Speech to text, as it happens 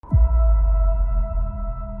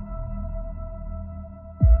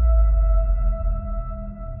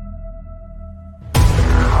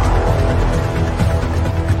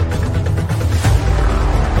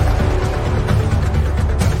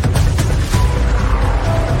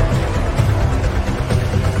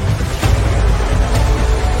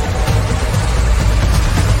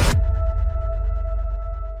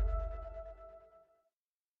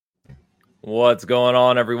What's going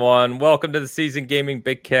on, everyone? Welcome to the Season Gaming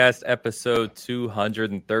Bigcast, episode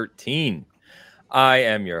 213. I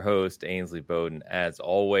am your host, Ainsley Bowden, as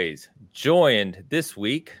always, joined this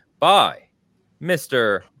week by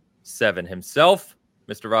Mr. Seven himself,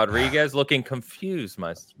 Mr. Rodriguez, looking confused,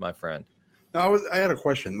 my friend. I had a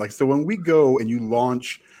question. So when we go and you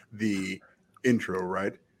launch the intro,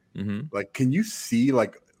 right? Mm-hmm. Can you see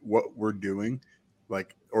what we're doing?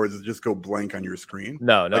 Or does it just go blank on your screen?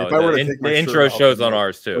 No. The intro shows on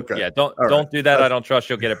ours too. Okay. Yeah, don't do that. I don't trust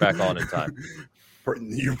you'll get it back on in time.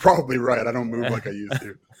 You're probably right. I don't move like I used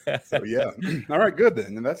to. So yeah. All right, good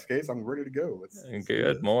then. In that case, I'm ready to go. Let's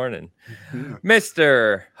good morning. Yeah.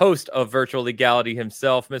 Mr. Host of Virtual Legality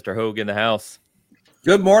himself, Mr. Hogue in the house.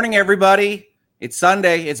 Good morning, everybody. It's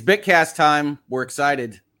Sunday. It's Bitcast time. We're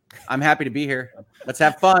excited. I'm happy to be here. Let's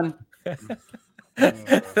have fun.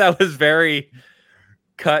 That was very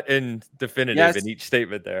cut and definitive in each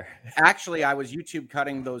statement there. Actually, I was YouTube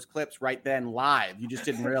cutting those clips right then live. You just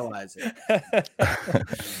didn't realize it.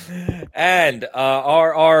 And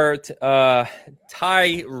our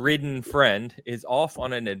tie-ridden friend is off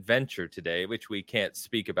on an adventure today, which we can't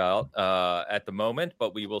speak about at the moment,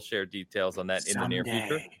 but we will share details on that in the near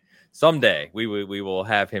future. Someday we will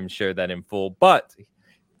have him share that in full, but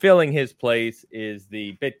filling his place is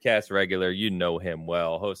the Bitcast regular. You know him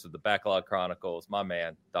well, host of the Backlog Chronicles, my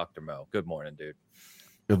man, Dr. Mo. Good morning, dude.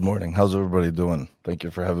 Good morning. How's everybody doing? Thank you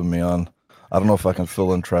for having me on. I don't know if I can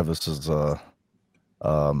fill in Travis's, what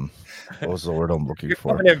was the word I'm looking You're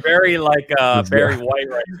for? Coming in very Barry White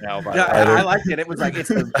right now. Yeah, I liked it. It was like, it's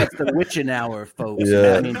the witching hour, folks. Yeah.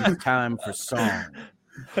 That means it's time for song.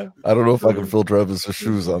 I don't know if I can fill Travis's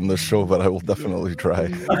shoes on this show, but I will definitely try.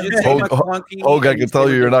 Hogue, I can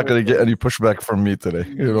tell you're not going to get any pushback from me today.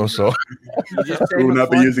 So you just say we will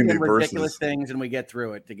not be using the ridiculous things, and we get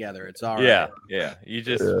through it together. It's all right. Yeah. You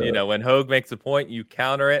just, when Hogue makes a point, you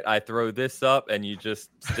counter it. I throw this up, and you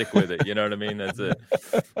just stick with it. You know what I mean? That's it.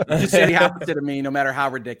 You just say the opposite of me, no matter how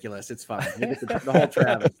ridiculous. It's fine. You get the whole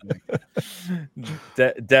Travis thing.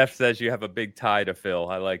 Def says you have a big tie to fill.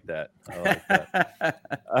 I like that.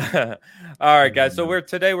 All right, guys. So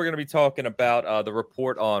today we're going to be talking about the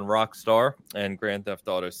report on Rockstar and Grand Theft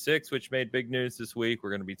Auto 6, which made big news this week. We're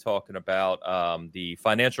going to be talking about the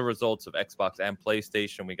financial results of Xbox and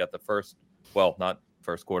PlayStation. We got not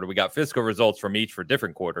first quarter. We got fiscal results from each for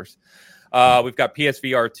different quarters. We've got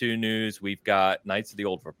PSVR 2 news. We've got Knights of the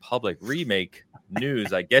Old Republic remake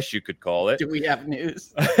news, I guess you could call it. Do we have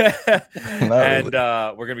news? And we're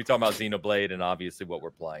going to be talking about Xenoblade and obviously what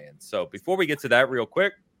we're playing. So before we get to that real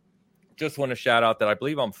quick, just want to shout out that I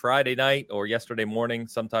believe on Friday night or yesterday morning,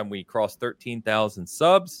 sometime we crossed 13,000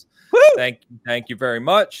 subs. Woo! Thank you very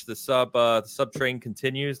much. The sub train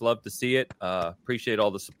continues. Love to see it. Appreciate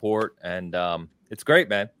all the support. And it's great,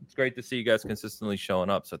 man. It's great to see you guys consistently showing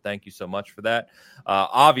up. So thank you so much for that.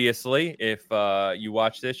 Obviously, if you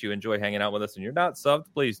watch this, you enjoy hanging out with us and you're not subbed,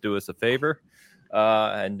 please do us a favor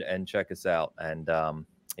and check us out. And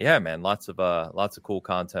yeah, man, lots of cool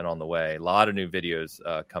content on the way. A lot of new videos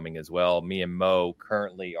coming as well. Me and Mo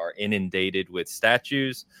currently are inundated with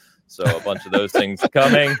statues. So a bunch of those things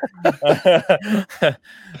coming, but a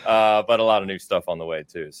lot of new stuff on the way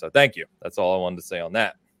too. So thank you. That's all I wanted to say on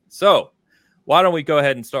that. So why don't we go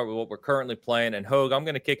ahead and start with what we're currently playing? And Hogue, I'm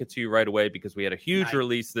going to kick it to you right away because we had a huge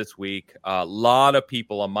release this week. A lot of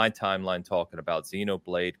people on my timeline talking about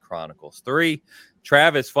Xenoblade Chronicles 3.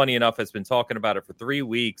 Travis, funny enough, has been talking about it for 3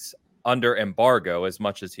 weeks under embargo as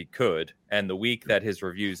much as he could. And the week that his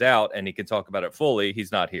review's out and he can talk about it fully,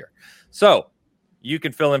 he's not here. So you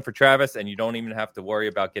can fill in for Travis and you don't even have to worry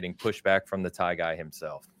about getting pushback from the tie guy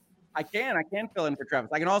himself. I can fill in for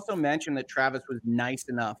Travis. I can also mention that Travis was nice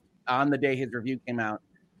enough on the day his review came out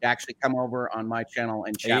to actually come over on my channel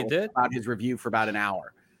and chat about his review for about an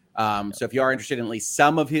hour. So if you are interested in at least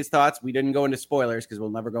some of his thoughts, we didn't go into spoilers because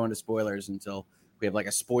we'll never go into spoilers until we have like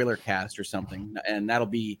a spoiler cast or something. And that'll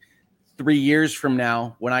be 3 years from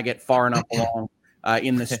now when I get far enough along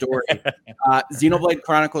in the story. Xenoblade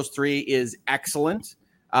Chronicles 3 is excellent.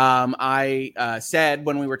 I said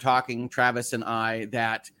when we were talking, Travis and I,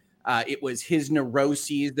 that it was his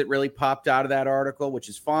neuroses that really popped out of that article, which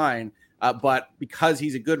is fine. But because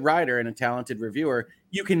he's a good writer and a talented reviewer,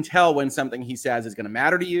 you can tell when something he says is going to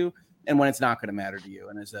matter to you and when it's not going to matter to you.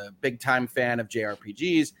 And as a big time fan of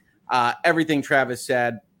JRPGs, everything Travis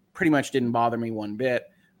said pretty much didn't bother me one bit.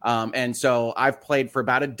 And so I've played for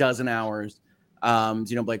about a dozen hours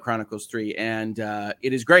Xenoblade Chronicles 3, and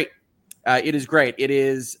it is great. It is great. It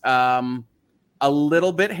is a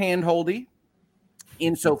little bit hand-holdy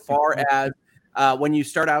insofar as when you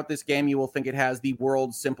start out this game, you will think it has the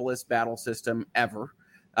world's simplest battle system ever.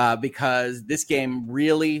 because this game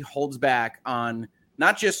really holds back on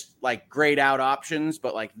not just like grayed out options,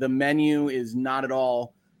 but like the menu is not at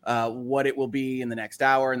all what it will be in the next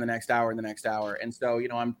hour and the next hour and the next hour. And so,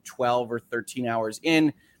 I'm 12 or 13 hours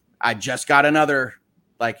in. I just got another,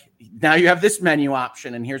 like, now you have this menu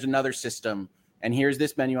option and here's another system. And here's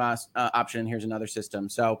this menu option and here's another system.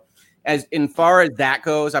 So as far as that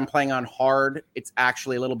goes, I'm playing on hard. It's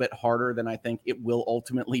actually a little bit harder than I think it will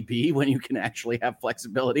ultimately be when you can actually have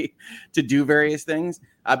flexibility to do various things.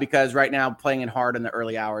 Because right now, playing in hard in the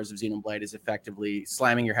early hours of Xenoblade is effectively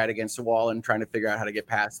slamming your head against the wall and trying to figure out how to get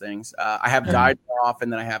past things. I have died more often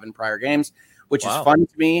than I have in prior games, which is fun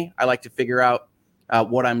to me. I like to figure out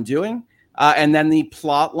what I'm doing. And then the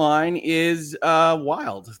plot line is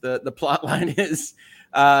wild. The plot line is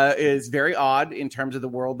very odd in terms of the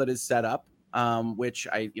world that is set up, which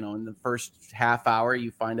in the first half hour,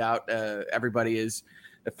 you find out everybody is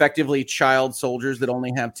effectively child soldiers that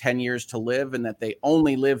only have 10 years to live and that they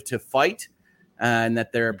only live to fight, and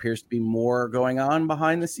that there appears to be more going on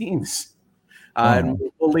behind the scenes. And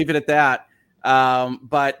we'll leave it at that.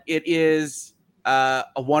 But it is a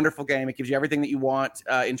wonderful game. It gives you everything that you want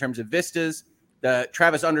in terms of vistas.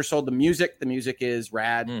 Travis undersold the music. The music is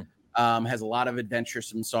rad. Has a lot of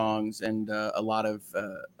adventuresome songs and a lot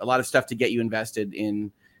of stuff to get you invested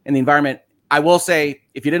in the environment. I will say,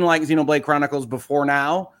 if you didn't like Xenoblade Chronicles before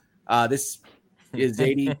now, this is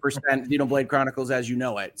 80% Xenoblade Chronicles as you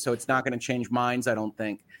know it. So it's not going to change minds, I don't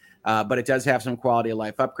think. But it does have some quality of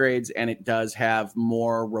life upgrades, and it does have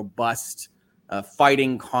more robust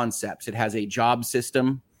fighting concepts. It has a job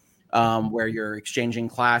system where you're exchanging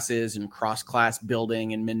classes and cross-class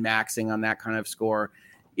building and min-maxing on that kind of score.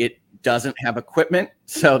 It doesn't have equipment,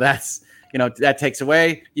 so that's that takes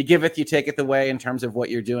away. You giveth, you taketh away in terms of what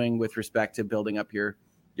you're doing with respect to building up your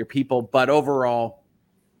people. But overall,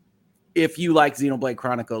 if you like Xenoblade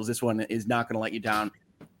Chronicles, this one is not going to let you down.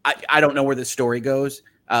 I don't know where the story goes,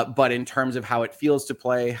 but in terms of how it feels to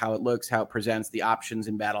play, how it looks, how it presents, the options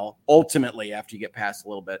in battle, ultimately, after you get past a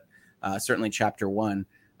little bit, certainly Chapter 1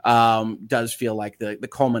 does feel like the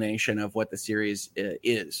culmination of what the series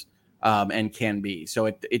is and can be. So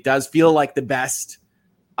it does feel like the best.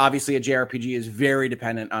 Obviously, a JRPG is very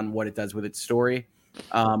dependent on what it does with its story.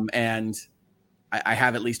 And I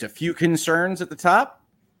have at least a few concerns at the top,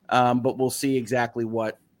 but we'll see exactly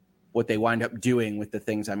what they wind up doing with the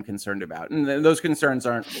things I'm concerned about. And those concerns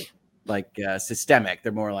aren't like systemic.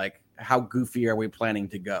 They're more like, how goofy are we planning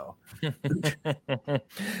to go?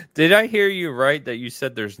 Did I hear you right that you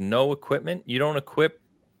said there's no equipment? You don't equip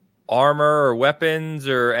armor or weapons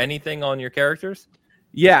or anything on your characters?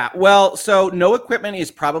 Yeah, well, so no equipment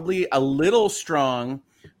is probably a little strong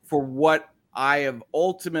for what I have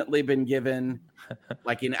ultimately been given,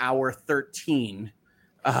 like in hour 13.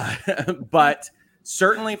 But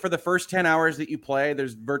certainly for the first 10 hours that you play,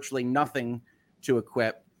 there's virtually nothing to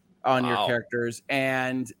equip on your characters.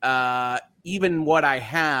 And even what I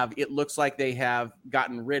have, it looks like they have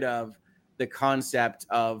gotten rid of the concept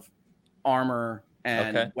of armor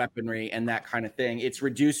and weaponry and that kind of thing. It's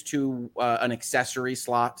reduced to an accessory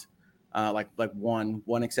slot, like one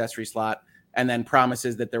accessory slot, and then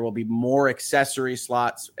promises that there will be more accessory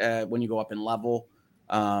slots when you go up in level.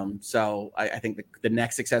 So I think the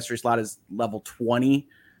next accessory slot is level 20.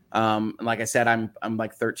 Like I said, I'm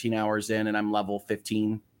like 13 hours in and I'm level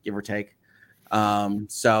 15, give or take.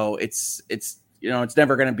 So it's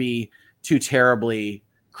never going to be too terribly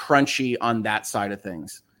crunchy on that side of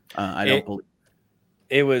things. I don't believe.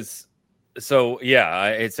 It was so, yeah,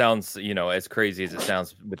 it sounds, as crazy as it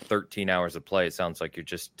sounds with 13 hours of play, it sounds like you're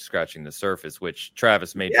just scratching the surface, which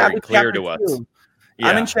Travis made very clear to us. Yeah.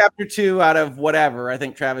 I'm in chapter 2 out of whatever. I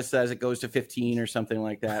think Travis says it goes to 15 or something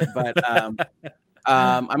like that. But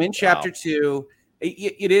I'm in chapter 2.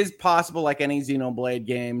 It is possible, like any Xenoblade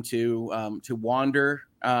game, to wander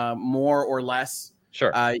more or less.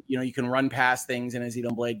 Sure. You can run past things in a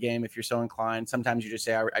Xenoblade game if you're so inclined. Sometimes you just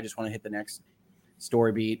say, I just want to hit the next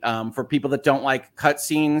story beat. For people that don't like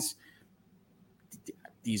cutscenes,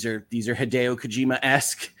 these are Hideo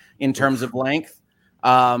Kojima-esque in terms of length.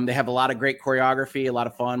 They have a lot of great choreography, a lot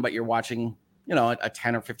of fun, but you're watching, a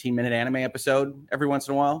 10 or 15 minute anime episode every once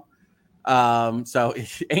in a while. So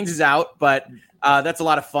Ains is out, but that's a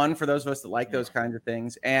lot of fun for those of us that like those kinds of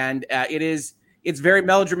things. And it's very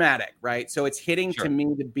melodramatic, right? So it's hitting to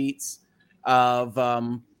me the beats of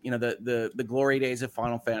the glory days of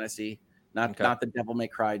Final Fantasy. Not the Devil May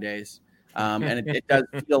Cry days, and it does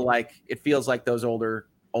feels like those older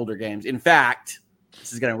games. In fact,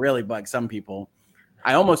 this is going to really bug some people.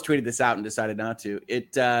 I almost tweeted this out and decided not to.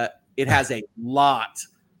 It has a lot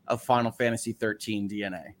of Final Fantasy 13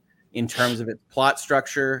 DNA. in terms of its plot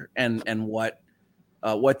structure and what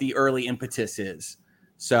the early impetus is.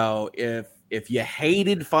 So if you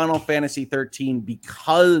hated Final Fantasy 13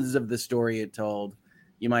 because of the story it told,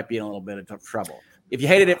 you might be in a little bit of trouble. If you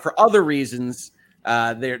hated it for other reasons,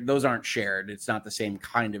 those aren't shared. It's not the same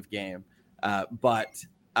kind of game. But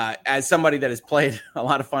as somebody that has played a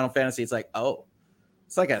lot of Final Fantasy, it's like, oh,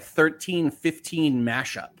 it's like a 13-15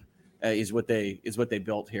 mashup is what they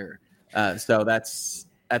built here. So that's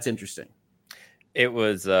interesting. It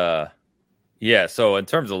was yeah. So in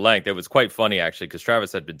terms of length, it was quite funny actually, because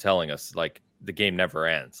Travis had been telling us like the game never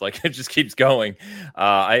ends, like it just keeps going.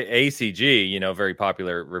 ACG, very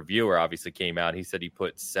popular reviewer, obviously came out. He said he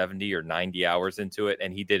put 70 or 90 hours into it,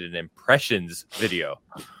 and he did an impressions video.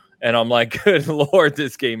 And I'm like, good Lord,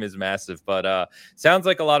 this game is massive. But sounds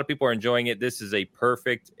like a lot of people are enjoying it. This is a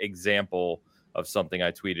perfect example of something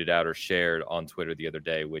I tweeted out or shared on Twitter the other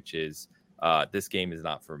day, which is this game is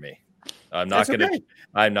not for me. I'm not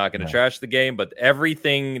gonna trash the game, but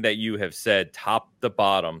everything that you have said, top to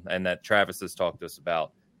bottom, and that Travis has talked to us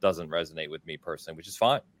about, doesn't resonate with me personally, which is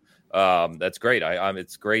fine. That's great.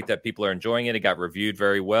 It's great that people are enjoying it. It got reviewed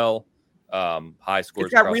very well. High scores.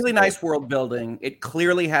 It's got really nice world building. It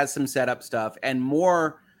clearly has some setup stuff, and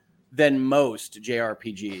more than most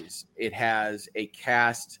JRPGs, it has a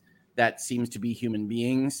cast that seems to be human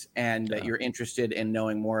beings and that you're interested in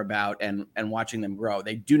knowing more about and watching them grow.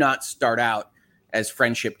 They do not start out as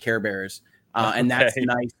friendship Care Bears. And that's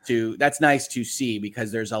nice to see,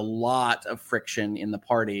 because there's a lot of friction in the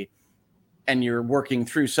party, and you're working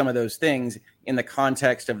through some of those things in the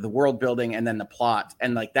context of the world building and then the plot.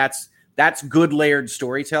 And like, that's good layered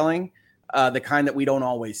storytelling, the kind that we don't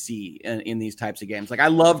always see in these types of games. Like, I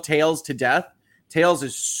love Tales to death. Tales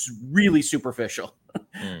is really superficial.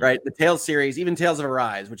 Right, the Tales series, even Tales of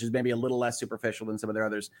Arise, which is maybe a little less superficial than some of their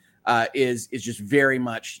others, is just very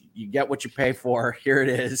much you get what you pay for. Here it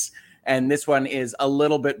is, and this one is a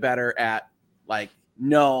little bit better at like,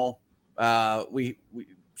 no, we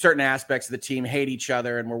certain aspects of the team hate each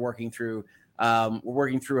other, and we're working through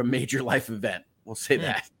a major life event. We'll say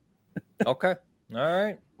that. Okay, all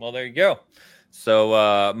right. Well, there you go.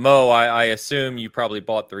 So, Mo, I assume you probably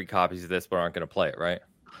bought 3 copies of this, but aren't going to play it, right?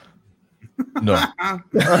 No. I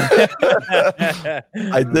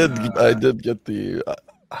did get the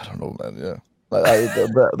I don't know, man. Yeah,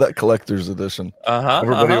 that collector's edition.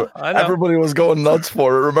 Everybody was going nuts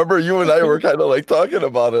for it. Remember, you and I were kind of like talking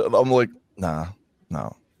about it, and I'm like, no,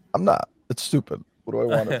 I'm not. It's stupid. What do I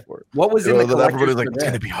want it for? What was in the collector's? Everybody's like, it's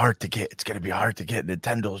gonna be hard to get. It's gonna be hard to get.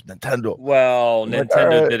 Nintendo's Nintendo. Well,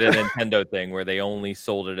 Nintendo did a Nintendo thing where they only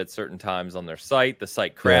sold it at certain times on their site. The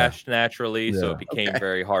site crashed naturally, so it became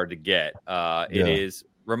very hard to get. It is.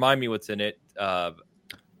 Remind me what's in it. It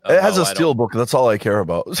has a steel book. That's all I care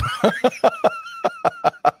about.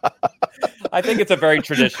 I think it's a very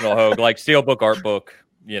traditional Hogue, like steelbook, art book.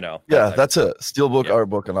 Yeah, that's it. Steelbook, art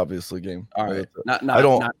book, and obviously game. All right,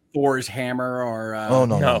 not Thor's hammer or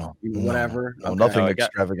no, whatever. No, nothing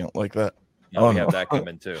extravagant like that. No, we have that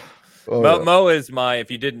coming too. Mo is my.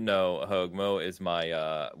 If you didn't know, Hogue, Mo is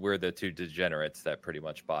my. We're the 2 degenerates that pretty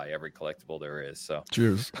much buy every collectible there is. So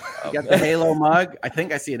cheers. You got the Halo mug. I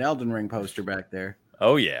think I see an Elden Ring poster back there.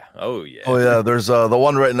 Oh yeah. There's the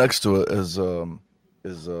one right next to it is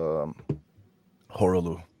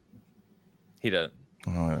Horolu. He doesn't.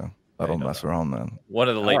 Oh yeah, I don't mess around, man. One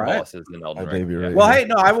of the late bosses in Elden Ring. Well, hey,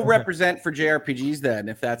 no, I will represent for JRPGs then,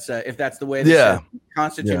 if that's the way this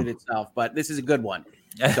constituted itself. But this is a good one.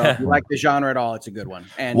 So if you like the genre at all, it's a good one.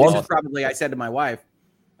 And this is probably, I said to my wife,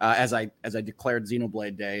 as I declared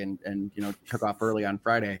Xenoblade Day and took off early on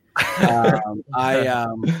Friday,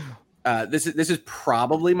 this is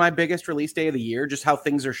probably my biggest release day of the year. Just how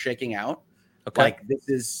things are shaking out. Okay, like this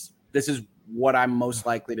is what I'm most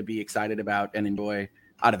likely to be excited about and enjoy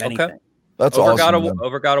out of anything. That's awesome.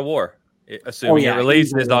 Over God of War. Assuming it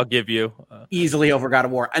releases, I'll give you easily over God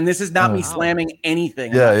of War. And this is not me slamming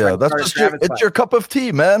anything. Yeah. That's just it's your cup of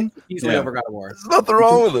tea, man. Easily over God of War. There's nothing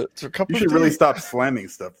wrong with it. It's your cup you of should tea. really stop slamming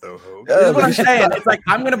stuff, though, Hogue. This is what I'm saying. It's like,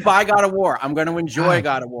 I'm going to buy God of War. I'm going to enjoy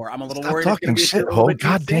God of War. I'm a little worried. Talking shit, Hogue.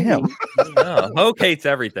 God damn. Hogue hates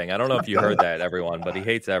everything. I don't know if you heard that, everyone, but he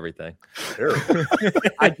hates everything.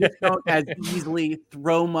 I just don't as easily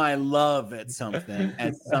throw my love at something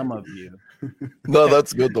as some of you. No,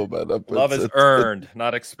 that's good though, man. Love is earned,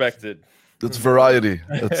 not expected. It's variety.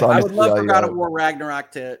 It's I would love for God of War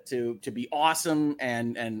Ragnarok to be awesome,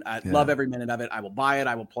 and I love every minute of it. I will buy it.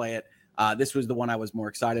 I will play it. This was the one I was more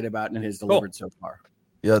excited about, and it has delivered so far.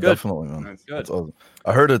 Yeah, definitely, man. That's good. That's awesome.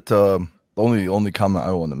 I heard it. The only comment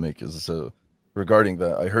I want to make is regarding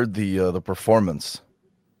that. I heard the performance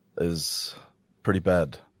is pretty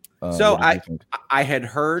bad. So I had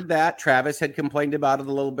heard that Travis had complained about it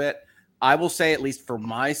a little bit. I will say, at least for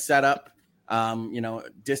my setup,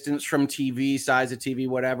 distance from TV, size of TV,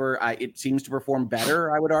 whatever, it seems to perform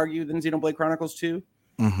better, I would argue, than Xenoblade Chronicles 2.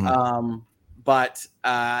 Mm-hmm. But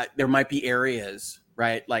there might be areas,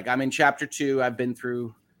 right? Like I'm in chapter 2. I've been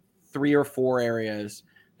through 3 or 4 areas.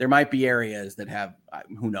 There might be areas that have,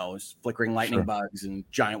 who knows, flickering lightning bugs and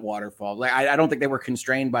giant waterfalls. Like I don't think they were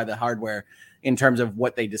constrained by the hardware in terms of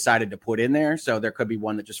what they decided to put in there. So there could be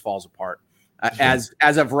one that just falls apart. As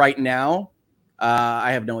of right now,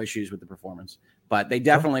 I have no issues with the performance, but they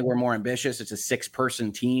definitely were more ambitious. It's a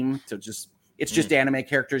 6-person team. So it's just anime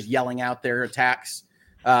characters yelling out their attacks,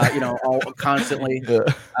 all constantly.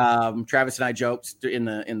 Travis and I joked in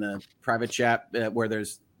the private chat where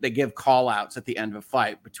they give call outs at the end of a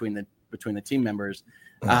fight between the team members.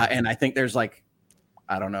 And I think there's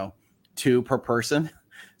 2 per person.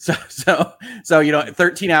 So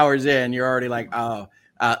 13 hours in, you're already like, oh,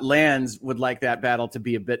 Lands would like that battle to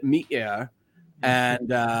be a bit meatier.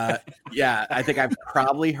 And I think I've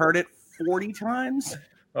probably heard it 40 times.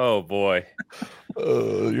 Oh boy.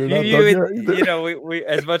 You're not done yet. We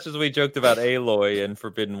as much as we joked about Aloy and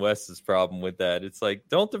Forbidden West's problem with that, it's like,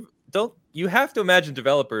 don't you have to imagine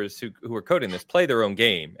developers who are coding this play their own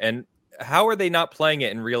game, and how are they not playing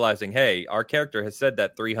it and realizing, hey, our character has said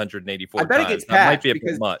that 384 I bet times. It gets that might patched be a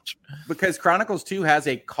bit much. Because Chronicles 2 has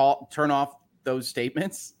a turn off those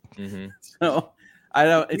statements. Mm-hmm. So I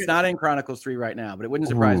don't. It's not in Chronicles 3 right now, but it wouldn't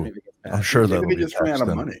surprise me if it gets patched. I'm sure that we just ran out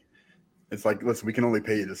of money. It's like, listen, we can only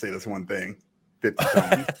pay you to say this one thing 50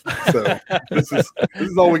 times. So this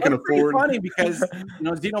is all we can afford. It's funny because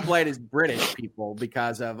Xenoblade is British people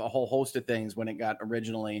because of a whole host of things when it got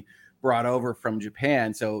originally brought over from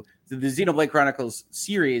Japan. So the Xenoblade Chronicles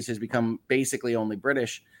series has become basically only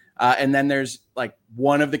British. And then there's like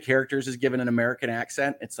one of the characters is given an American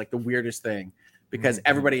accent. It's like the weirdest thing because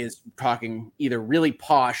everybody is talking either really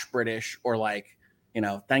posh British or like,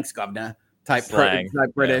 thanks governor type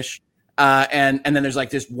British. And then there's like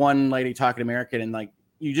this one lady talking American, and like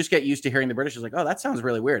you just get used to hearing the British. Is like, oh, that sounds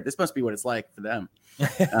really weird. This must be what it's like for them.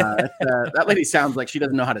 That lady sounds like she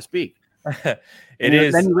doesn't know how to speak. It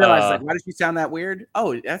is. Then you realize, like, why does she sound that weird?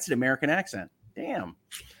 Oh, that's an American accent. Damn.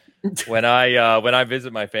 When I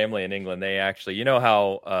visit my family in England, they actually,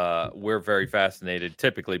 how we're very fascinated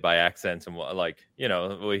typically by accents, and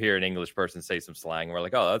we hear an English person say some slang, and we're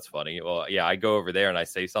like, oh, that's funny. Well, yeah, I go over there and I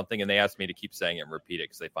say something, and they ask me to keep saying it and repeat it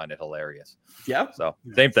because they find it hilarious. Yeah. So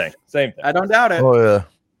same thing. I don't doubt it. Oh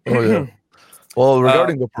yeah. Well,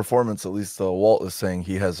 regarding the performance, at least Walt is saying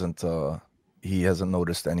he hasn't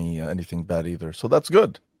noticed anything bad either. So that's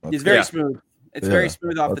good. It's very smooth. It's very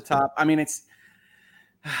smooth off the top. I mean,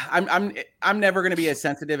 I'm never going to be as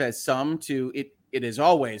sensitive as some to it. It is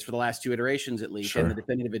always, for the last 2 iterations at least, in the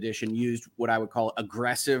definitive edition, used what I would call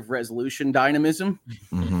aggressive resolution dynamism.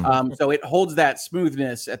 Mm-hmm. So it holds that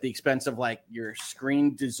smoothness at the expense of like your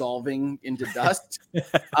screen dissolving into dust.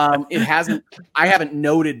 It hasn't. I haven't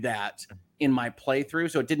noted that in my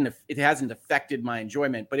playthrough, so it hasn't affected my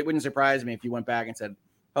enjoyment. But it wouldn't surprise me if you went back and said,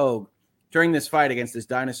 "Oh, during this fight against this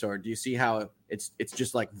dinosaur, do you see how it's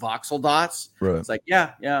just like voxel dots?" Right. It's like,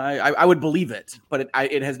 yeah, I would believe it, but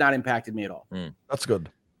it has not impacted me at all. That's good.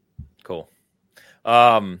 Cool.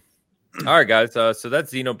 All right, guys. So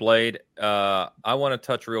that's Xenoblade. I want to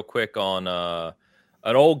touch real quick on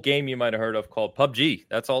an old game you might have heard of called PUBG.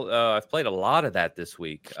 That's all. I've played a lot of that this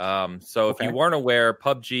week. If you weren't aware,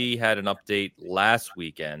 PUBG had an update last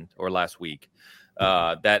week.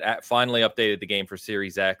 That finally updated the game for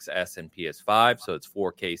Series X, S, and PS5, so it's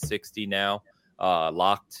 4K 60 now,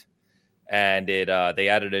 locked. And they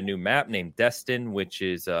added a new map named Destin, which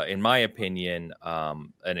is, in my opinion,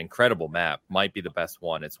 an incredible map. Might be the best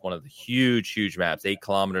one. It's one of the huge maps, 8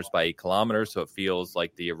 kilometers by 8 kilometers, so it feels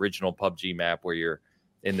like the original PUBG map where you're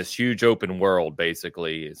in this huge open world,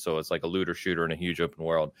 basically. So it's like a looter shooter in a huge open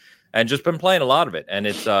world. And just been playing a lot of it, and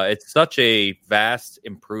it's such a vast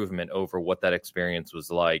improvement over what that experience was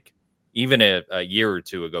like, even a year or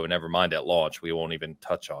two ago. Never mind at launch, we won't even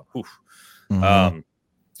touch on. Mm-hmm.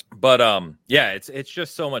 It's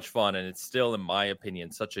just so much fun, and it's still, in my opinion,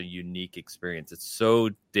 such a unique experience. It's so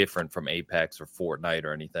different from Apex or Fortnite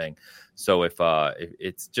or anything. So if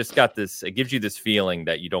it's just got this, it gives you this feeling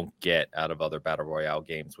that you don't get out of other battle royale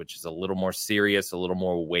games, which is a little more serious, a little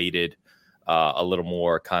more weighted. A little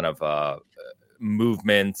more kind of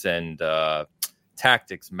movements and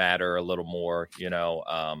tactics matter a little more,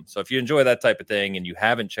 So if you enjoy that type of thing and you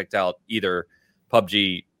haven't checked out either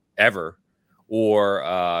PUBG ever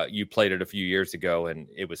or you played it a few years ago and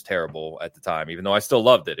it was terrible at the time, even though I still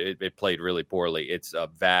loved it. It played really poorly. It's a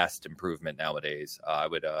vast improvement nowadays. I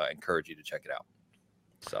would encourage you to check it out.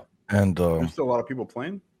 So, and there's still a lot of people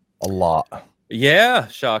playing. A lot. Yeah,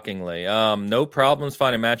 shockingly. No problems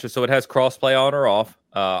finding matches. So it has crossplay on or off.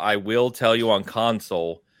 I will tell you on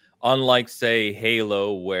console, unlike say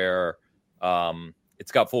Halo, where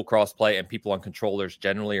it's got full crossplay and people on controllers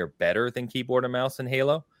generally are better than keyboard and mouse in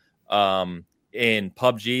Halo. In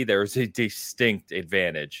PUBG, there's a distinct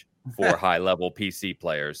advantage for high-level PC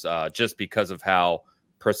players, just because of how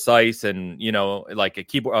precise and, like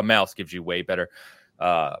a mouse gives you way better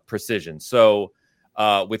precision. So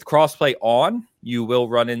with crossplay on, you will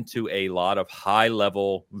run into a lot of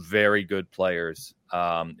high-level, very good players.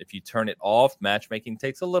 If you turn it off, matchmaking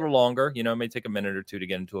takes a little longer. It may take a minute or two to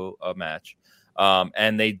get into a match.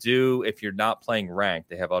 And they do, if you're not playing ranked,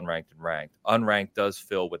 they have unranked and ranked. Unranked does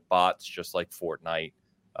fill with bots, just like Fortnite.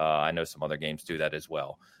 I know some other games do that as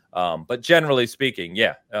well. But generally speaking,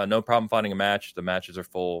 no problem finding a match. The matches are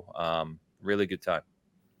full. Really good time.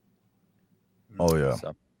 Oh yeah,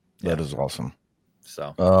 that is awesome.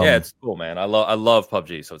 So it's cool, man. I love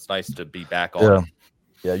PUBG, so it's nice to be back on.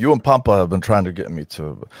 Yeah. You and Pampa have been trying to get me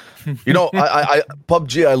to. I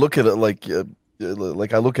PUBG. I look at it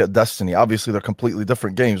like I look at Destiny. Obviously, they're completely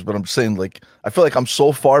different games, but I'm saying I feel like I'm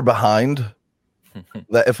so far behind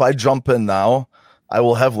that if I jump in now, I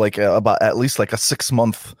will have about at least a 6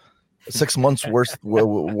 months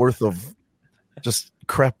worth of just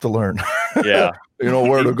crap to learn. Yeah.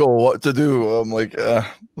 Where to go, what to do. I'm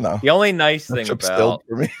no. The only nice thing about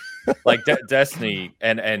for me. Destiny,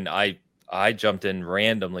 and I jumped in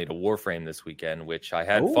randomly to Warframe this weekend, which I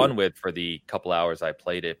had fun with for the couple hours I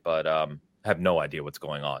played it, but have no idea what's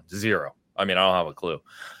going on. Zero. I mean, I don't have a clue.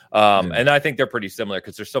 And I think they're pretty similar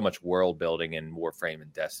because there's so much world building in Warframe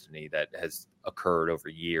and Destiny that has occurred over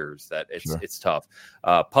years that it's tough.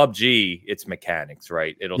 PUBG, it's mechanics,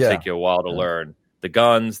 right? It'll take you a while to learn the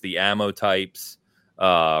guns, the ammo types,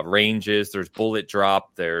 ranges. There's bullet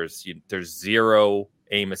drop. There's zero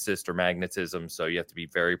aim assist or magnetism, so you have to be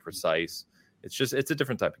very precise. It's a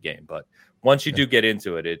different type of game. But once you do get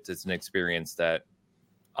into it, it's an experience that,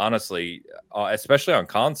 honestly, especially on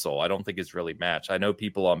console, I don't think it's really matched. I know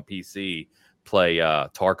people on PC play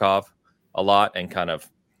Tarkov a lot and kind of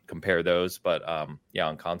compare those, but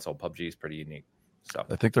on console, PUBG is pretty unique. So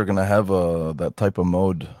I think they're going to have that type of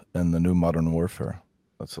mode in the new Modern Warfare.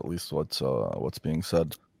 That's at least what's being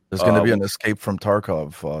said. There's going to be an escape from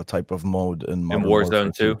Tarkov type of mode in Modern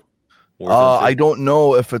Warzone 2. I don't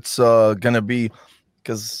know if it's going to be,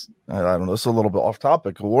 because I don't know, it's a little bit off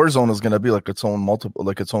topic. Warzone is going to be its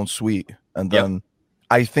own suite, and then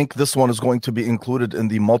I think this one is going to be included in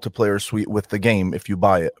the multiplayer suite with the game if you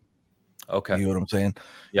buy it. Okay, you know what I'm saying?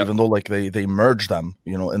 Yep. Even though they merge them,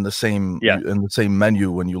 in the same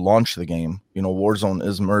menu when you launch the game. Warzone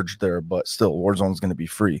is merged there, but still Warzone is going to be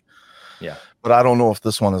free. Yeah, but I don't know if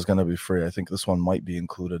this one is going to be free. I think this one might be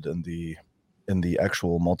included in the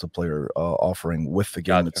actual multiplayer offering with the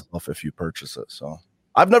game itself if you purchase it. So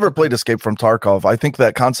I've never played Escape from Tarkov. I think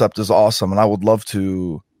that concept is awesome, and I would love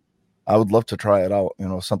to try it out.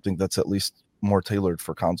 Something that's at least more tailored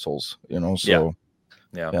for consoles. So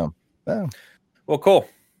yeah. Well, cool.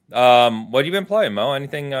 What have you been playing, Mo?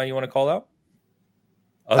 Anything you want to call out?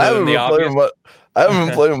 I haven't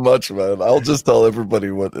been playing much, man. I'll just tell everybody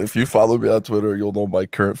if you follow me on Twitter, you'll know my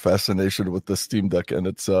current fascination with the Steam Deck and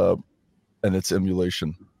its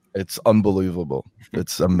emulation. It's unbelievable.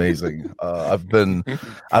 It's amazing. I've been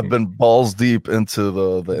balls deep into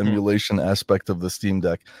the emulation aspect of the Steam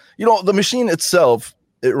Deck. The machine itself,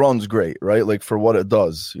 it runs great, right? For what it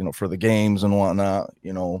does, for the games and whatnot.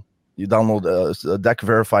 You download deck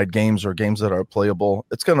verified games or games that are playable,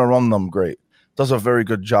 it's going to run them great. It does a very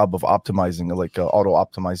good job of optimizing, auto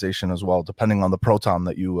optimization as well, depending on the Proton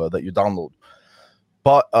that you download.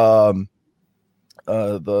 But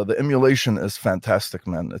the emulation is fantastic,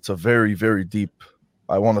 man. It's a very, very deep.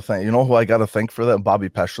 I want to thank, who I got to thank for that? Bobby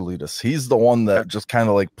Paschulitis. He's the one that just kind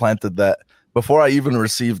of planted that before I even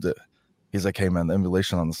received it. He's like, hey man, the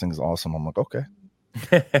emulation on this thing is awesome. I'm like, okay.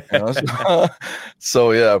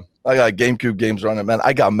 So yeah, I got GameCube games running, man.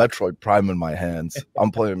 I got Metroid Prime in my hands.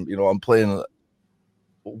 I'm playing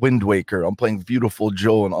Wind Waker. I'm playing Beautiful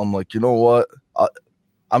Joe, and I'm like, you know what?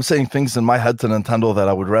 I'm saying things in my head to Nintendo that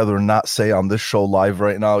I would rather not say on this show live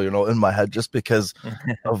right now, in my head, just because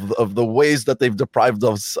of the ways that they've deprived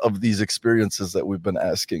us of these experiences that we've been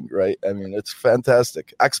asking, right? I mean, it's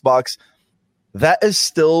fantastic. Xbox, that is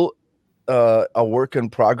still a work in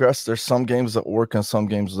progress. There's some games that work and some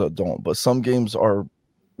games that don't, but some games are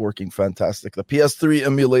working fantastic. The PS3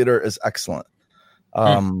 emulator is excellent.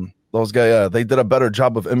 Those guys, they did a better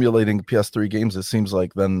job of emulating PS3 games, it seems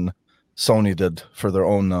like, than Sony did for their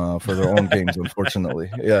own games, unfortunately.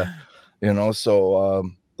 Yeah, so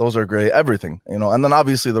those are great. Everything, and then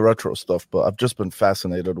obviously the retro stuff. But I've just been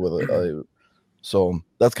fascinated with it. So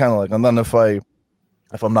that's kind of like, and then if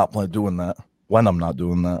I'm not doing that, when I'm not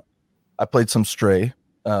doing that, I played some Stray.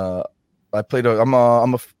 I'm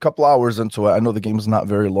a couple hours into it. I know the game's not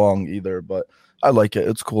very long either, but I like it.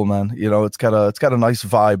 It's cool, man. It's got a nice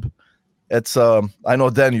vibe. It's I know,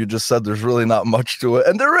 Dan, you just said there's really not much to it,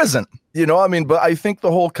 and there isn't. But I think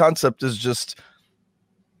the whole concept is just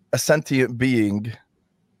a sentient being,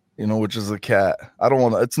 which is a cat. I don't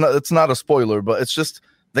want to. It's not a spoiler, but it's just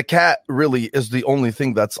the cat really is the only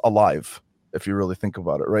thing that's alive. If you really think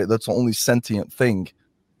about it, right? That's the only sentient thing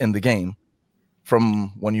in the game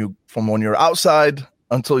from when you're outside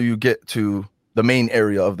until you get to the main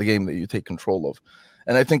area of the game that you take control of.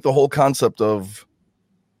 And I think the whole concept of,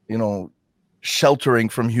 sheltering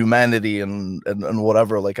from humanity and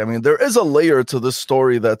whatever, there is a layer to this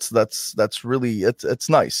story that's really, it's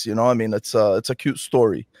nice. It's a cute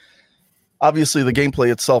story. Obviously the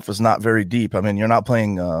gameplay itself is not very deep. You're not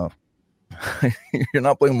playing, Mortal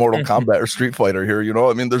Kombat or Street Fighter here.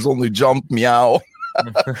 There's only jump, meow,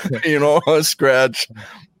 scratch.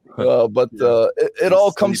 But it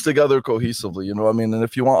all comes together cohesively, and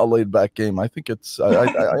if you want a laid back game, I think I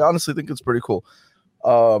honestly think it's pretty cool.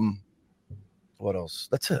 What else?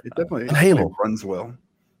 That's it. It definitely runs well.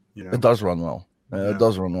 It does run well. It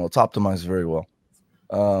does run well. It's optimized very well.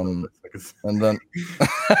 And then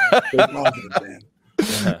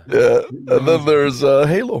and then there's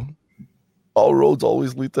Halo. All roads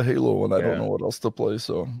always lead to Halo when I don't know what else to play,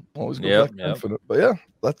 so always go back to Infinite. But yeah,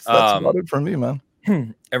 that's about it for me, man.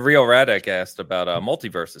 And Rio Radek asked about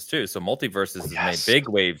Multiverses too. So Multiverses has made big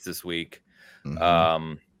waves this week.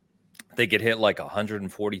 Mm-hmm. They get hit like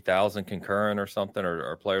 140,000 concurrent or something,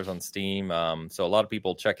 or players on Steam. So a lot of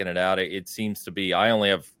people checking it out. It seems to be. I only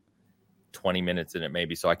have 20 minutes in it,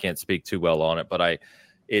 maybe, so I can't speak too well on it. But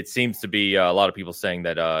it seems to be a lot of people saying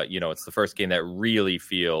that it's the first game that really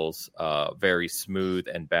feels very smooth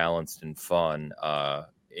and balanced and fun.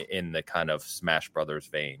 In the kind of Smash Brothers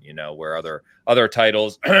vein, where other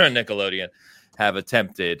titles, Nickelodeon, have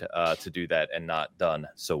attempted to do that and not done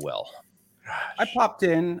so well. I popped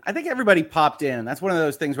in. I think everybody popped in. That's one of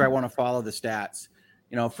those things where I want to follow the stats.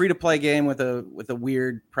 Free to play game with a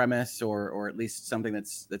weird premise or at least something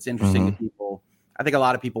that's interesting to people. I think a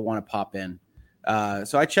lot of people want to pop in.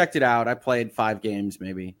 So I checked it out. I played 5 games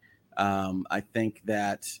maybe. I think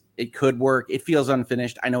that it could work. It feels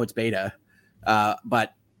unfinished. I know it's beta,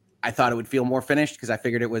 but I thought it would feel more finished because I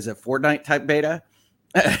figured it was a Fortnite type beta.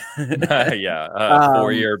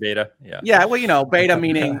 4-year beta. Yeah. Well, beta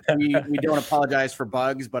meaning we don't apologize for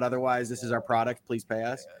bugs, but otherwise this is our product. Please pay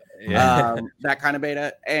us. That kind of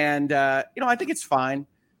beta. And, I think it's fine.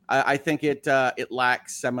 I think it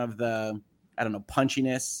lacks some of the,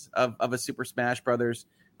 punchiness of a Super Smash Brothers.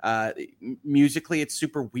 Musically, it's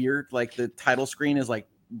super weird. Like the title screen is like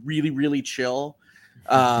really, really chill.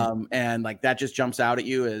 And like that just jumps out at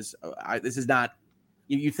you as this is not,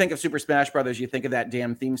 you think of Super Smash Brothers, you think of that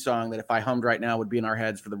damn theme song that if I hummed right now would be in our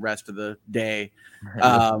heads for the rest of the day.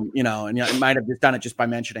 And it might have just done it just by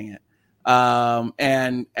mentioning it.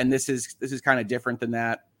 And this is kind of different than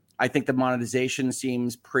that. I think the monetization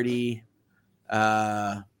seems pretty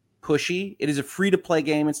pushy. It is a free to play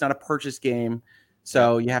game. It's not a purchase game.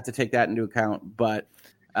 So you have to take that into account. But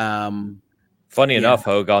funny enough,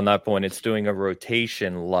 Hogue, on that point, it's doing a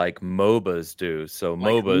rotation like MOBAs do. So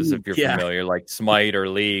MOBAs, if you're familiar, like Smite or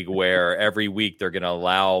League, where every week they're going to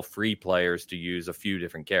allow free players to use a few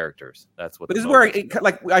different characters. That's what. But this is where,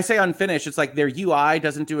 like I say, unfinished. It's like their UI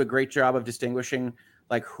doesn't do a great job of distinguishing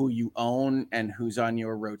like who you own and who's on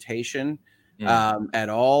your rotation at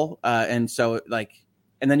all. And so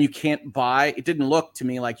and then you can't buy. It didn't look to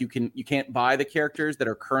me like you can't buy the characters that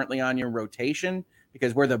are currently on your rotation,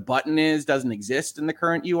 because where the button is doesn't exist in the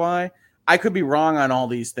current UI. I could be wrong on all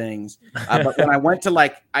these things. But when I went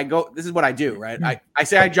to this is what I do, right? I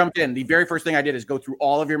say I jumped in. The very first thing I did is go through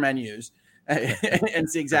all of your menus and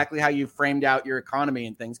see exactly how you framed out your economy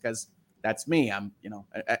and things, because that's me. I'm,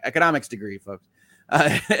 economics degree, folks.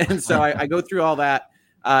 And so I go through all that.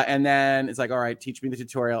 And then it's like, all right, teach me the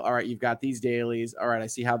tutorial. All right, you've got these dailies. All right, I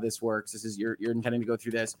see how this works. This is you're intending to go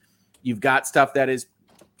through this. You've got stuff that is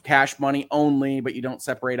cash money only, but you don't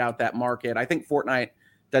separate out that market. I think Fortnite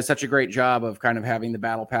does such a great job of kind of having the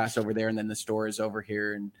battle pass over there and then the store is over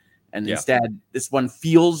here. And instead, this one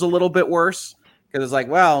feels a little bit worse because it's like,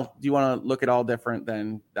 well, do you want to look at all different?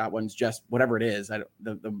 Then that one's just whatever it is.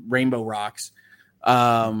 The rainbow rocks.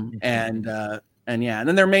 And And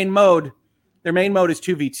then their main mode is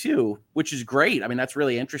 2v2, which is great. I mean, that's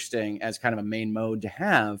really interesting as kind of a main mode to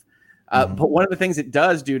have. But one of the things it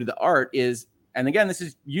does do to the art is, and again, this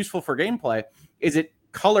is useful for gameplay, is it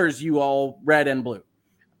colors you all red and blue.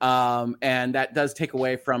 And that does take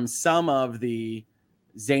away from some of the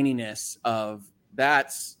zaniness of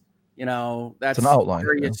that's an outline,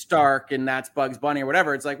 Arya Stark and that's Bugs Bunny or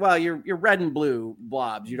whatever. It's like, well, you're red and blue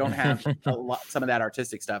blobs. You don't have some of that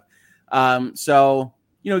artistic stuff. So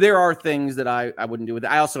there are things that I wouldn't do with it.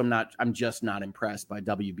 I also I'm just not impressed by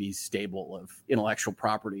WB's stable of intellectual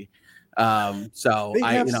property. So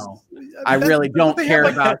I really don't care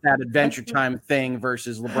about that Adventure Time thing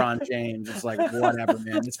versus LeBron James. It's like, whatever,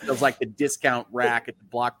 man. This feels like the discount rack at the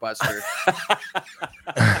Blockbuster.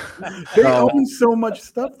 They own so much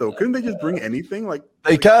stuff, though. Couldn't they just bring anything?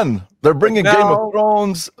 They can. They're bringing Game of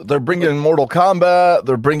Thrones. They're bringing Mortal Kombat.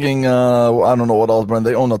 They're bringing I don't know what else, man.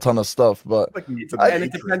 They own a ton of stuff, but and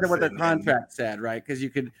it depends on what their contract said, right? Because you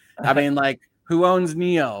could, who owns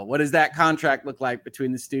Neo? What does that contract look like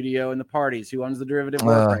between the studio and the parties? Who owns the derivative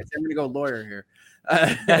work rights? I'm going to go lawyer here.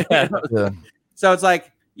 So it's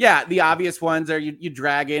like, the obvious ones are you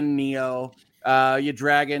drag in Neo, you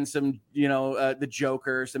drag in some, the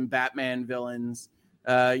Joker, some Batman villains.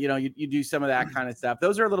 You do some of that kind of stuff.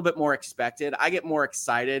 Those are a little bit more expected. I get more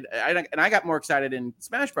excited. I got more excited in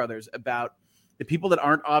Smash Brothers about the people that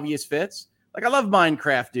aren't obvious fits. Like, I love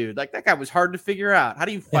Minecraft, dude. Like, that guy was hard to figure out. How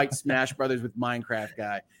do you fight Smash Brothers with Minecraft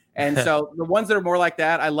guy? And so the ones that are more like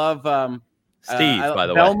that, I love Steve, by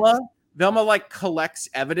the way. Velma collects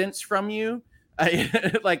evidence from you.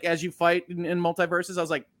 Like, as you fight in multiverses, I was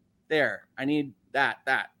like, there, I need that,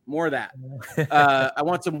 more of that. I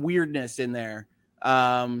want some weirdness in there.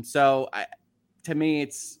 To me,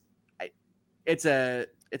 it's a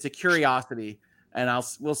curiosity, and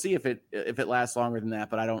we'll see if it lasts longer than that,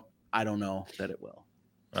 but I don't know that it will.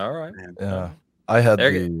 All right. Yeah. I had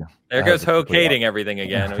there goes Hogue hating everything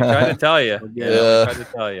again. We tried to tell you.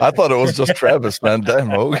 I thought it was just Travis, man. Damn,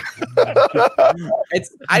 Hogue.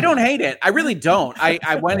 I don't hate it. I really don't.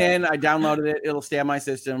 I went in, I downloaded it. It'll stay on my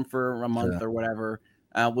system for a month or whatever.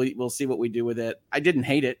 We'll see what we do with it. I didn't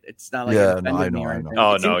hate it. It's not like it offended me or anything.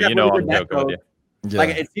 Oh no, I'm joking with you. Yeah. Like,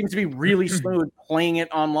 it seems to be really smooth playing it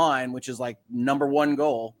online, which is like number one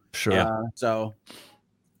goal. Sure.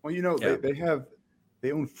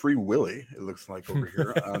 They own Free Willy, it looks like, over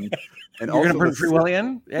here. And you're going to bring Free Willy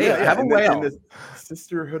in? Have a whale. The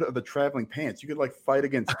Sisterhood of the Traveling Pants. You could fight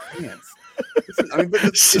against pants.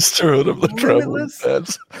 Sisterhood of the Traveling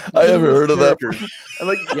Pants. I haven't heard of that.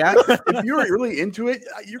 And if you're really into it,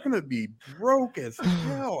 you're going to be broke as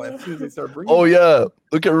hell as soon as they start bringing it. Yeah.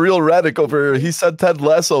 Look at Real Radic over here. He said Ted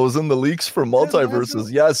Lasso was in the leaks for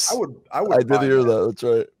multiverses. Yes. I did hear that. That's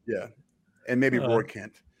right. Yeah. And maybe Roy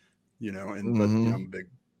Kent. But I'm a big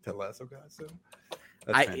Ted Lasso guy, so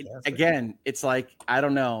again, it's like, I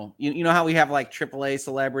don't know. You know how we have like AAA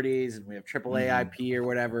celebrities and we have AAA IP or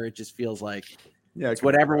whatever. It just feels like it's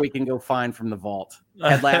whatever we can go find from the vault.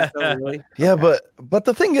 Ted Lasso, really? Yeah, but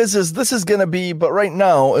the thing is this is gonna be. But right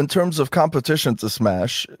now, in terms of competition to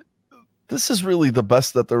Smash, this is really the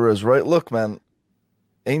best that there is, right? Look, man,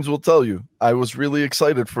 Ains will tell you, I was really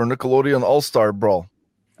excited for Nickelodeon All-Star Brawl.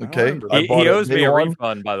 Okay, he owes me a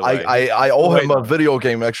refund, by the way. I owe him a video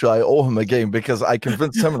game. Actually, I owe him a game because I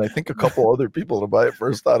convinced him and I think a couple other people to buy it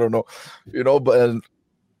first. I don't know, but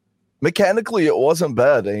mechanically it wasn't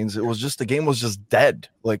bad, Ains. It was just the game was just dead.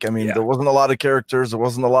 There wasn't a lot of characters, there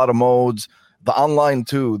wasn't a lot of modes. The online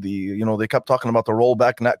too. They kept talking about the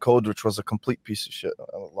rollback netcode, which was a complete piece of shit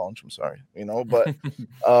launch. I'm sorry, but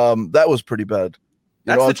that was pretty bad.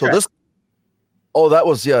 That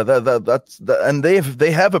was and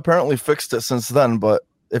they have apparently fixed it since then. But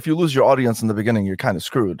if you lose your audience in the beginning, you're kind of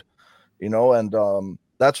screwed, and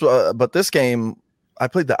that's what. But this game, I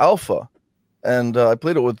played the alpha, and I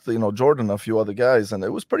played it with Jordan and a few other guys, and it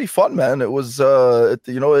was pretty fun, man. It was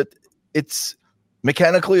it's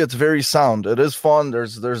mechanically it's very sound. It is fun.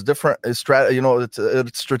 There's different it's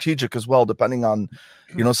strategic as well, depending on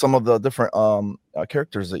some of the different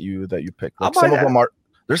characters that you pick. Like some of them are.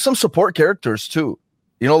 There's some support characters too,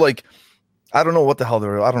 I don't know what the hell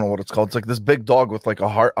they're. I don't know what it's called. It's like this big dog with like a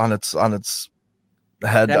heart on its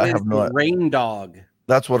head. I have no idea. Rain dog.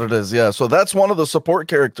 That's what it is. Yeah. So that's one of the support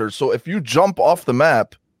characters. So if you jump off the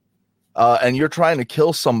map, and you're trying to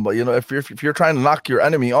kill somebody, if you're trying to knock your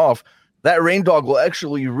enemy off, that rain dog will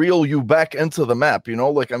actually reel you back into the map.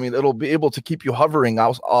 It'll be able to keep you hovering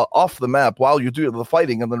off the map while you do the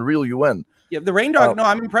fighting and then reel you in. Yeah, the rain dog. No,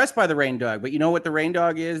 I'm impressed by the rain dog. But you know what the rain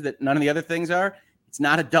dog is that none of the other things are? It's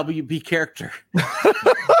not a WB character.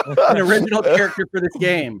 An original character for this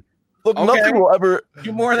game. Look, nothing will ever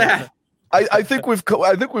do more of that. I think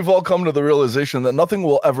we've all come to the realization that nothing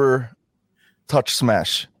will ever touch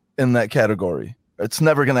Smash in that category. It's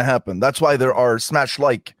never going to happen. That's why there are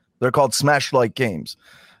Smash-like. They're called Smash-like games,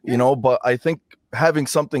 you know. But I think having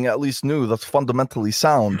something at least new that's fundamentally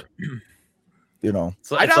sound, you know,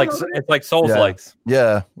 it's like Souls-likes.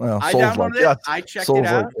 Yeah, well, I downloaded it. Yeah. I checked it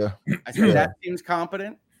out. Yeah. I said that seems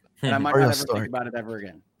competent, and I might not ever think about it ever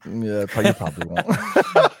again. Yeah, you probably won't.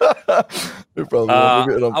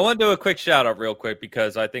 I want to do a quick shout out real quick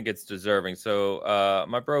because I think it's deserving. So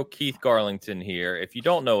my bro Keith Garlington here, if you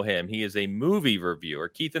don't know him, he is a movie reviewer.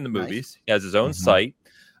 Keith in the Movies. He has his own site.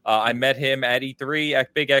 I met him at E3,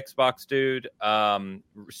 big Xbox dude.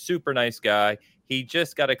 Super nice guy. He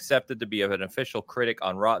just got accepted to be an official critic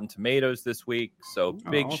on Rotten Tomatoes this week. So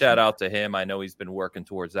big shout out to him. I know he's been working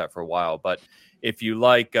towards that for a while. But if you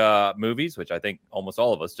like movies, which I think almost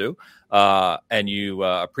all of us do, and you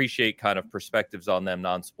appreciate kind of perspectives on them,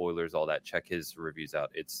 non-spoilers, all that, check his reviews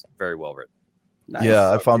out. It's very well written. Nice.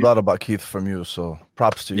 Yeah, I found out about Keith from you. So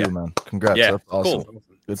props to you, man. Congrats. Yeah, that's awesome. Cool.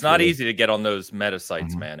 It's not easy to get on those meta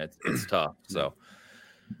sites, man. It's tough. So,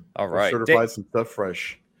 all right. Certified some stuff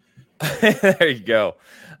fresh. There you go.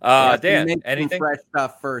 Dan, anything? Fresh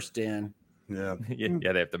stuff first, Dan. Yeah.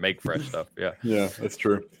 Yeah, they have to make fresh stuff. Yeah. Yeah, that's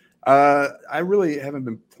true. I really haven't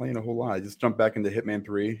been playing a whole lot. I just jumped back into Hitman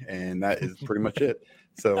 3, and that is pretty much it.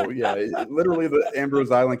 So, yeah, literally the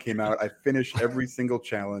Ambrose Island came out. I finished every single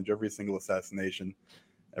challenge, every single assassination,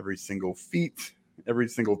 every single feat, every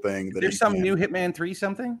single thing. There's some new Hitman 3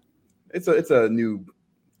 something? It's a new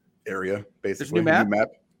area, basically. There's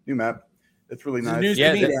New map. It's really nice.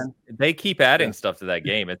 They keep adding stuff to that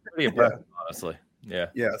game. It's pretty impressive, honestly. Yeah.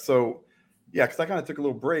 Yeah. So, because I kind of took a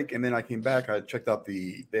little break, and then I came back. I checked out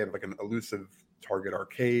they have like an elusive target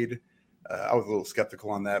arcade. I was a little skeptical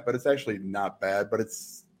on that, but it's actually not bad. But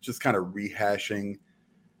it's just kind of rehashing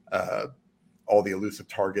all the elusive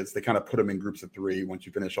targets. They kind of put them in groups of 3. Once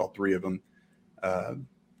you finish all 3 of them,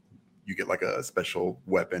 you get like a special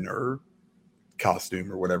weapon or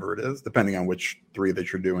costume or whatever it is, depending on which 3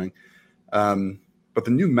 that you're doing. But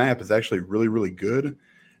the new map is actually really, really good.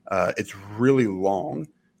 It's really long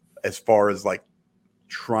as far as like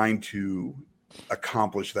trying to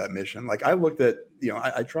accomplish that mission. Like I looked at,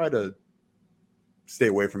 I try to stay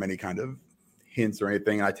away from any kind of hints or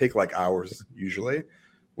anything. And I take like hours usually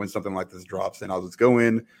when something like this drops, and I'll just go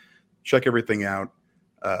in, check everything out,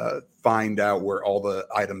 find out where all the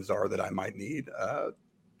items are that I might need,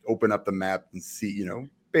 open up the map and see,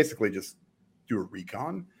 basically just do a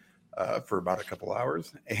recon for about a couple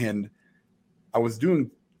hours. And I was doing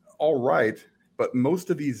all right, but most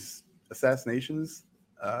of these assassinations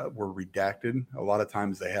were redacted. A lot of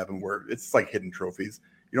times they have them where it's like hidden trophies.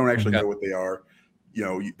 You don't actually know what they are.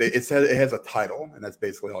 It has a title, and that's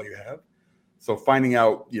basically all you have. So finding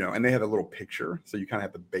out, and they have a little picture, so you kind of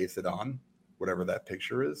have to base it on whatever that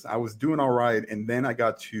picture is. I was doing all right, and then I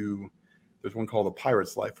got to, there's one called A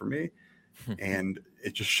Pirate's Life for me, and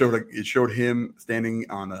it just showed him standing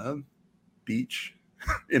on a beach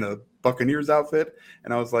in a Buccaneers outfit,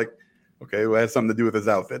 and I was like, okay, well, it has something to do with his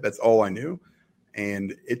outfit. That's all I knew,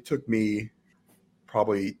 and it took me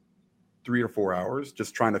probably 3 or 4 hours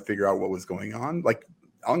just trying to figure out what was going on. Like,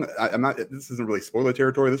 I'm not. This isn't really spoiler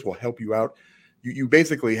territory. This will help you out. You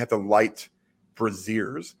basically have to light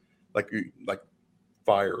braziers, like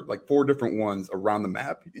fire, like 4 different ones around the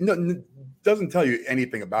map. It doesn't tell you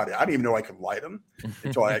anything about it. I didn't even know I could light them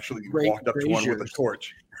until I actually walked up to one with a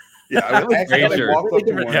torch. Yeah, I walked up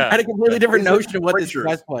to one. I had a completely different notion of what this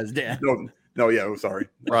quest was, Dan. No, yeah, oh, sorry.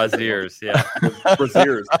 Braziers, yeah.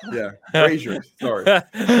 Braziers, yeah. Braziers, sorry.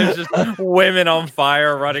 There's just women on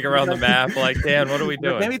fire running around the map. Like, Dan, what are we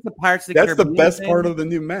doing? Maybe it's the Pirates of the Caribbean. That's the best part of the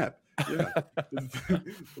new map. Yeah.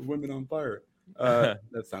 The women on fire.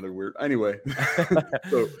 That sounded weird. Anyway,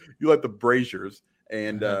 so you light the braziers,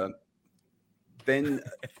 and then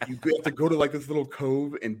you have to go to like this little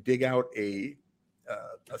cove and dig out a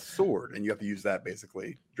sword, and you have to use that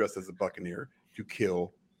basically dressed as a buccaneer to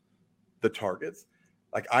kill the targets.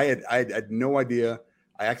 Like I had no idea.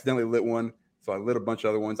 I accidentally lit one, so I lit a bunch of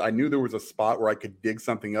other ones. I knew there was a spot where I could dig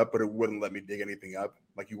something up, but it wouldn't let me dig anything up.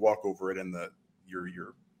 Like you walk over it and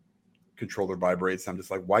your controller vibrates. I'm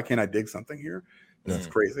just like, why can't I dig something here? This is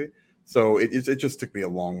crazy. So it just took me a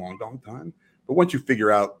long time. But once you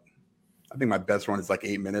figure out, I think my best run is like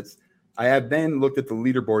 8 minutes. I had then looked at the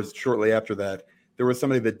leaderboards shortly after that. There was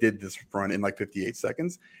somebody that did this run in like 58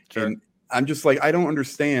 seconds. Sure. And I'm just like, I don't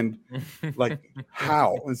understand like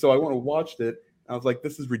how. And so I went and watched it. I was like,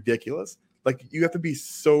 this is ridiculous. Like you have to be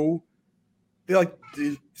so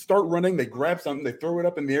they start running, they grab something, they throw it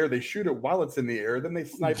up in the air, they shoot it while it's in the air, then they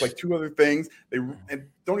snipe like 2 other things, and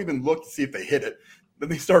don't even look to see if they hit it. Then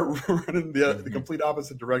they start running the complete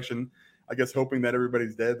opposite direction, I guess hoping that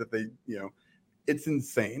everybody's dead, that they, it's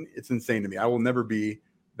insane. It's insane to me. I will never be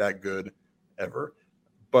that good ever.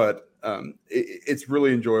 But it's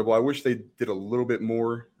really enjoyable. I wish they did a little bit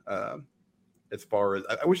more as far as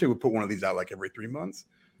I wish they would put one of these out like every 3 months,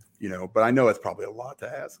 but I know it's probably a lot to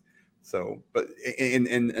ask. So, but and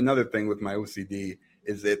another thing with my OCD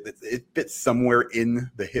is that it fits somewhere in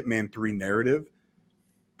the Hitman 3 narrative,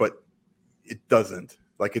 but it doesn't.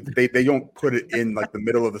 Like they don't put it in like the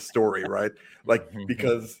middle of the story, right? Like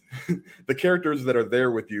because the characters that are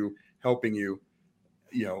there with you, helping you,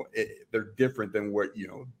 they're different than what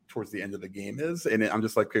towards the end of the game is. And I'm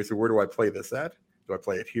just like, okay, so where do I play this at? Do I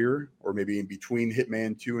play it here or maybe in between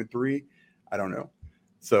Hitman 2 and 3? I don't know.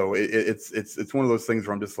 So it's one of those things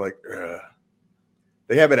where I'm just like, ugh.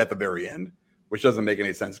 They have it at the very end, which doesn't make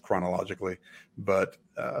any sense chronologically, but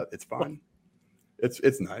it's fine.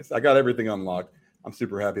 It's nice. I got everything unlocked. I'm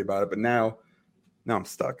super happy about it, but now I'm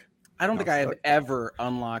stuck. I don't think I have ever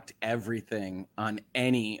unlocked everything on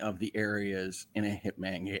any of the areas in a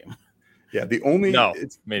Hitman game. Yeah, me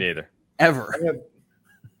neither. Ever.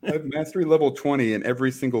 I have mastery level 20 in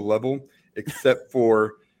every single level except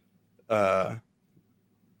for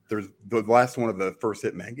there's the last one of the first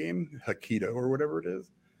Hitman game, Hakido or whatever it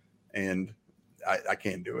is, and I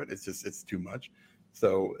can't do it. It's too much.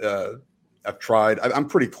 So I've tried. I'm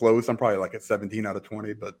pretty close. I'm probably like at 17 out of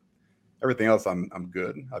 20, but everything else I'm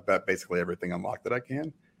good. I've got basically everything unlocked that I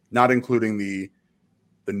can, not including the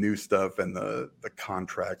new stuff and the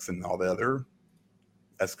contracts and all the other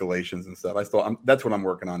escalations and stuff. That's what I'm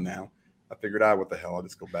working on now. I figured out what the hell. I'll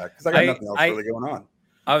just go back because I got nothing else really going on.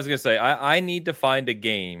 I was gonna say I need to find a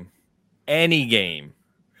game, any game,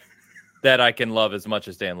 that I can love as much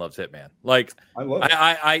as Dan loves Hitman. Like I love it.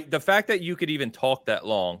 I the fact that you could even talk that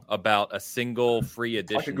long about a single free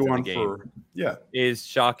edition to the game is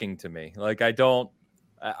shocking to me. Like I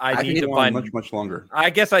need to find much longer.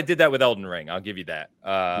 I guess I did that with Elden Ring. I'll give you that.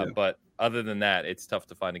 But other than that, it's tough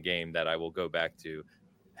to find a game that I will go back to.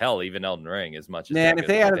 Hell, even Elden Ring as much as if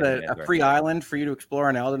they added a free island for you to explore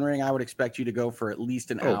in Elden Ring, I would expect you to go for at least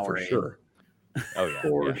an hour. For sure. Oh yeah,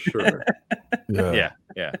 for sure.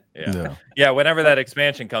 Yeah. Whenever that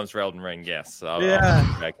expansion comes for Elden Ring, yes. I'll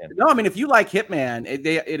No, I mean if you like Hitman, it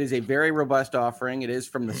is a very robust offering. It is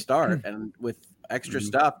from the start, and with extra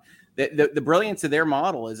stuff. The brilliance of their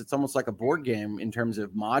model is it's almost like a board game in terms of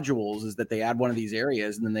modules. Is that they add one of these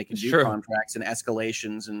areas and then they can do contracts and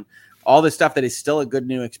escalations and all this stuff that is still a good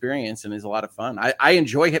new experience and is a lot of fun. I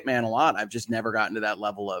enjoy Hitman a lot. I've just never gotten to that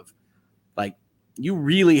level of like. You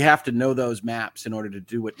really have to know those maps in order to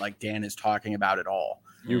do what like Dan is talking about at all.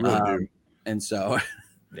 You really do. And so,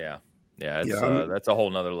 that's a whole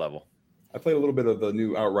nother level. I played a little bit of the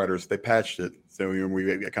new Outriders. They patched it, so we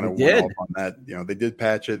kind of went off on that. They did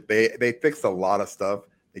patch it. They fixed a lot of stuff.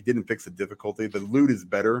 They didn't fix the difficulty. The loot is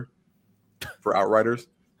better for Outriders.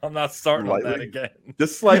 I'm not starting on that again.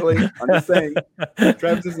 Just slightly. I'm just saying.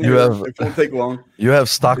 Travis isn't here. It won't take long. You have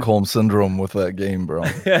Stockholm syndrome with that game, bro.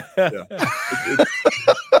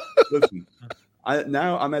 Listen,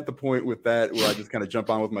 I'm at the point with that where I just kind of jump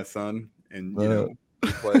on with my son and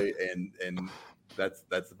play, and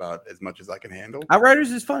that's about as much as I can handle. Outriders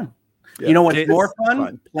is fun. Yeah. You know what's more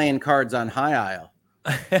fun? Playing cards on High Isle.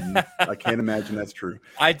 I can't imagine that's true.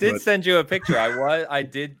 I did send you a picture. I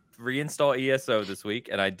did reinstall ESO this week,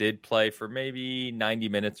 and I did play for maybe 90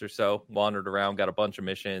 minutes or so, wandered around, got a bunch of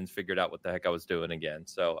missions, figured out what the heck I was doing again.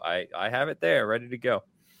 So I have it there ready to go.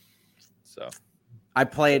 So I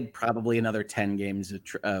played probably another 10 games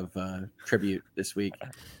of Tribute this week.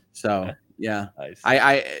 So yeah, nice.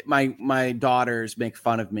 My daughters make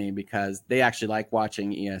fun of me because they actually like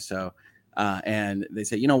watching ESO, and they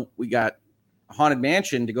say, we got a Haunted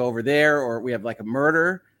Mansion to go over there, or we have like a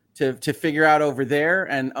murder to figure out over there,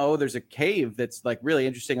 and there's a cave that's like really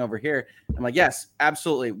interesting over here. I'm like, yes,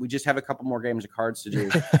 absolutely. We just have a couple more games of cards to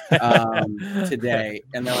do today,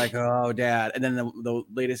 and they're like, oh, Dad. And then the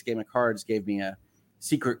latest game of cards gave me a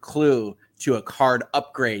secret clue to a card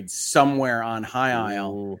upgrade somewhere on High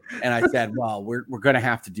Isle, and I said, well, we're gonna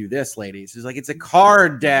have to do this, ladies. He's like, it's a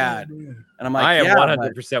card, Dad, and I'm like, I am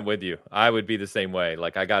 100% with you. I would be the same way.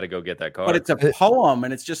 Like, I got to go get that card, but it's a poem,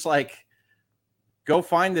 and it's just like, go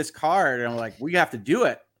find this card. And I'm like, we have to do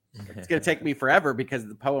it. It's going to take me forever because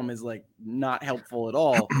the poem is like not helpful at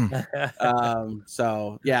all.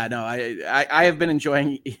 So yeah, no, I have been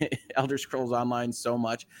enjoying Elder Scrolls Online so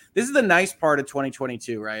much. This is the nice part of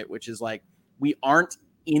 2022, right? Which is like, we aren't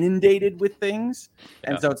inundated with things.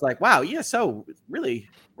 And so it's like, wow, ESO really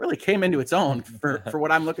came into its own for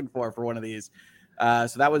what I'm looking for one of these.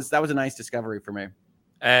 So that was a nice discovery for me.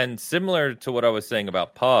 And similar to what I was saying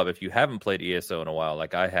about Pub, if you haven't played ESO in a while,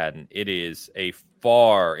 like I hadn't, it is a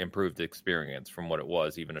far improved experience from what it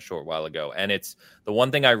was even a short while ago. And it's the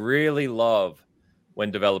one thing I really love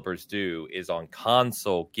when developers do is on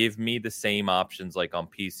console, give me the same options like on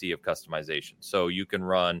PC of customization. So you can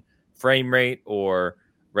run frame rate or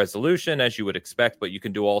resolution as you would expect, but you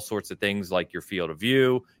can do all sorts of things like your field of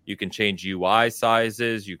view. You can change UI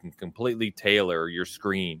sizes. You can completely tailor your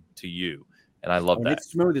screen to you. And I love that.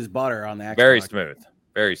 It's smooth as butter on the Xbox.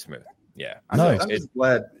 Very smooth. Yeah. I'm just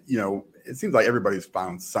glad, it seems like everybody's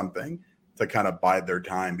found something to kind of bide their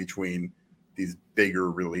time between these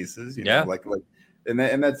bigger releases,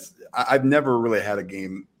 and that's, I've never really had a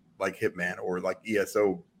game like Hitman or like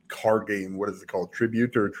ESO card game. What is it called?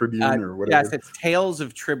 Tribute or Tribune or whatever? Yes, it's Tales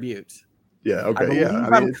of Tribute. Yeah. Okay.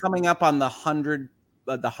 I'm coming up on the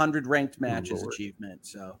 100 ranked matches achievement.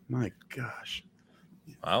 So my gosh.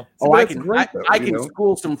 Wow. I can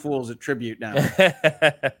school some fools at Tribute now.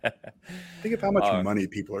 Think of how much money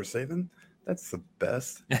people are saving. That's the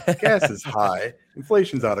best. Gas is high.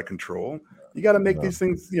 Inflation's out of control. You got to make these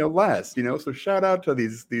things, last, So shout out to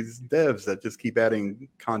these devs that just keep adding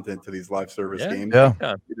content to these live service games. Yeah.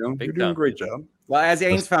 You're doing a great job. Well, as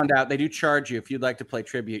Ains found out, they do charge you. If you'd like to play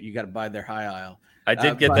Tribute, you got to buy their high aisle. I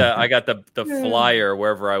did get I got the flyer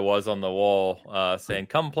wherever I was on the wall saying,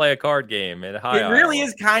 come play a card game at high aisle. It really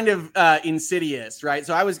is kind of insidious, right?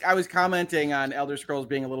 So I was commenting on Elder Scrolls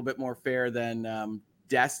being a little bit more fair than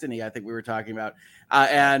Destiny, I think we were talking about.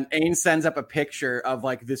 And Ains sends up a picture of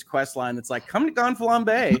like this quest line that's like, come to Gonfalon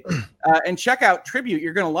Bay and check out Tribute.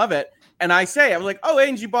 You're going to love it. And I was like, oh,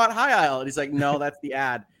 Ains, you bought High Isle. And he's like, no, that's the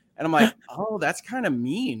ad. And I'm like, oh, that's kind of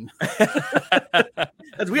mean.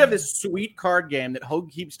 Because we have this sweet card game that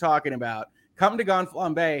Hogue keeps talking about. Come to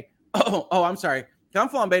Gonfalon Bay. Oh, I'm sorry.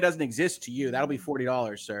 Gonfalon Bay doesn't exist to you. That'll be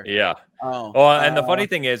 $40, sir. Yeah. And the funny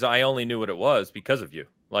thing is, I only knew what it was because of you.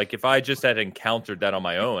 Like, if I just had encountered that on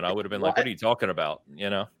my own, I would have been like, what are you talking about?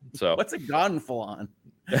 So what's a Gonfalon?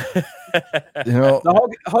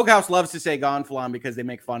 The Hogue House loves to say Gonfalon because they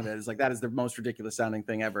make fun of it. It's like, that is the most ridiculous sounding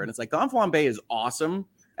thing ever. And it's like, Gonfalon Bay is awesome,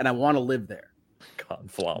 and I want to live there.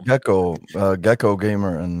 Gonfalon. Gecko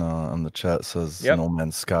Gamer in the chat says No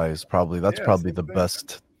Man's Sky is probably the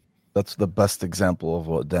best. That's the best example of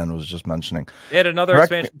what Dan was just mentioning. They had another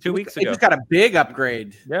expansion 2 weeks ago. It just got a big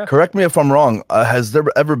upgrade. Yeah. Correct me if I'm wrong. Has there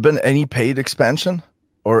ever been any paid expansion?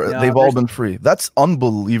 Or they've all been free? That's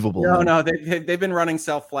unbelievable. No, they've been running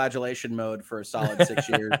self-flagellation mode for a solid 6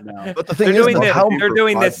 years now. But the thing they're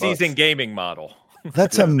doing this season gaming model.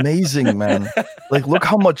 That's amazing, man. Like, look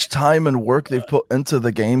how much time and work they've put into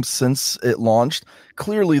the game since it launched.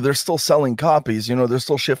 Clearly, they're still selling copies. They're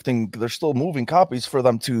still they're still moving copies for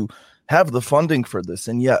them to have the funding for this.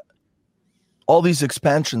 And yet, all these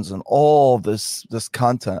expansions and all this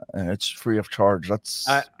content, and it's free of charge. That's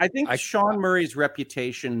I think Sean Murray's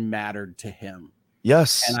reputation mattered to him.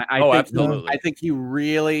 Yes. And I think he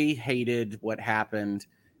really hated what happened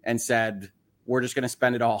and said, we're just going to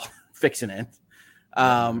spend it all fixing it.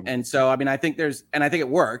 And so, I think it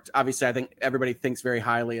worked. Obviously, I think everybody thinks very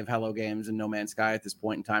highly of Hello Games and No Man's Sky at this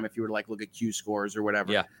point in time. If you were to look at Q scores or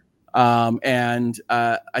whatever. Yeah.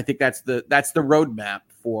 I think that's the roadmap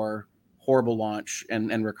for horrible launch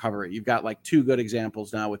and recovery. You've got like two good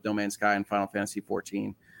examples now with No Man's Sky and Final Fantasy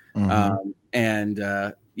 14. I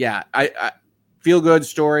feel good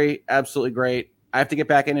story. Absolutely great. I have to get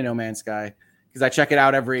back into No Man's Sky because I check it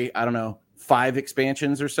out every, 5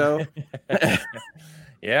 expansions or so.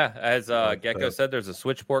 Yeah, as Gecko said, there's a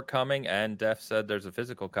Switch port coming, and Def said there's a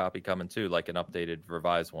physical copy coming too, like an updated,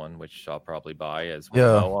 revised one, which I'll probably buy as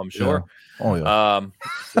well. I'm sure. Yeah. Oh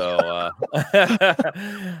yeah.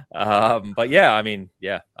 But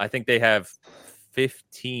I think they have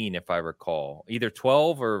 15, if I recall, either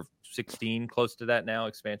 12 or 16, close to that now,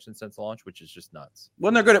 expansion since launch, which is just nuts.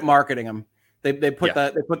 Well, they're good at marketing them. They put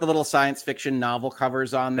the little science fiction novel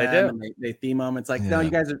covers on them. They theme them. It's like, no,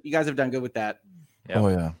 you guys have done good with that. Yep. Oh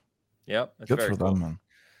yeah. Yep. Good for them, man.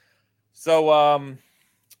 So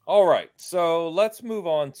all right. So let's move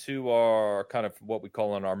on to our kind of what we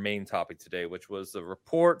call on our main topic today, which was the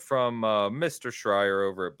report from Mr. Schreier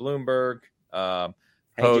over at Bloomberg.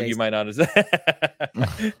 Hey, you might not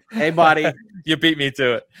have Hey buddy. You beat me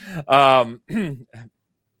to it.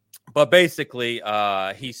 But basically,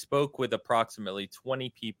 he spoke with approximately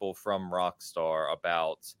 20 people from Rockstar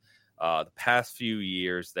about the past few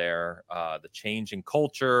years there, the change in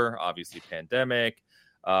culture, obviously pandemic,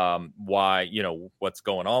 why, what's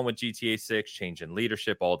going on with GTA 6, change in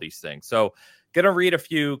leadership, all these things. So going to read a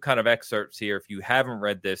few kind of excerpts here if you haven't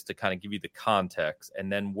read this to kind of give you the context. And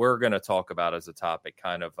then we're going to talk about as a topic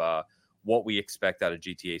kind of what we expect out of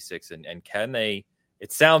GTA 6 and can they,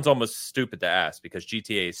 it sounds almost stupid to ask because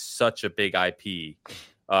GTA is such a big IP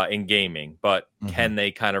in gaming, but can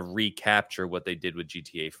they kind of recapture what they did with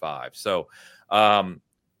GTA 5? So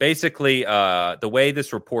basically the way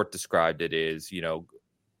this report described it is,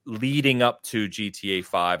 leading up to GTA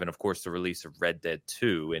 5 and, of course, the release of Red Dead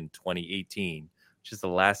 2 in 2018, which is the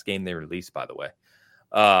last game they released, by the way,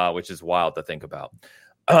 which is wild to think about.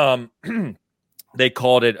 They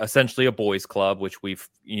called it essentially a boys club, which we've,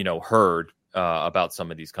 heard about some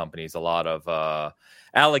of these companies. A lot of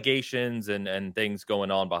allegations and things going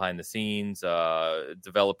on behind the scenes,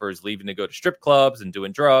 developers leaving to go to strip clubs and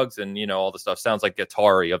doing drugs and, all the stuff. Sounds like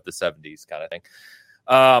Atari of the 70s kind of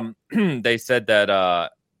thing. They said that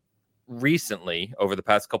recently, over the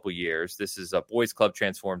past couple of years, this is a boys club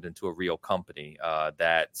transformed into a real company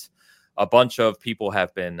that a bunch of people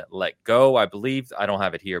have been let go. I believe, I don't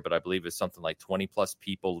have it here, but I believe it's something like 20 plus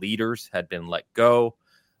people, leaders had been let go.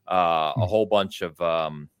 A whole bunch of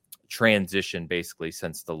transition basically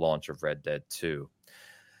since the launch of Red Dead 2.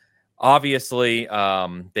 Obviously,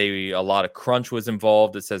 a lot of crunch was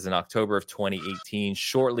involved. It says in October of 2018,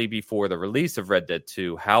 shortly before the release of Red Dead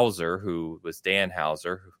 2, Hauser, who was Dan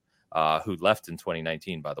Hauser, who left in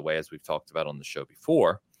 2019, by the way, as we've talked about on the show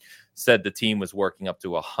before, said the team was working up to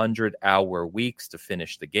 100-hour weeks to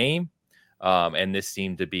finish the game. And this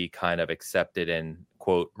seemed to be kind of accepted and,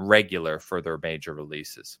 quote, regular for their major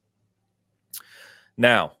releases.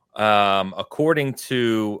 Now, according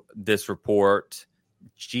to this report,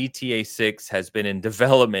 GTA 6 has been in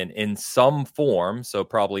development in some form, so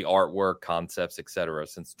probably artwork, concepts, etc.,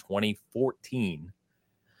 since 2014.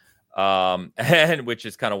 And which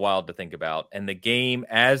is kind of wild to think about. And the game,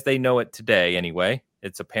 as they know it today, anyway,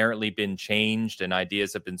 it's apparently been changed and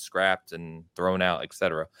ideas have been scrapped and thrown out,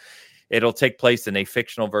 etc. It'll take place in a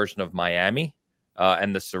fictional version of Miami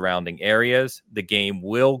and the surrounding areas. The game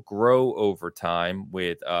will grow over time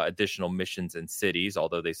with additional missions and cities,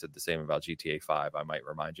 although they said the same about GTA 5, I might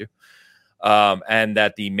remind you. And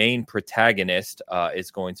that the main protagonist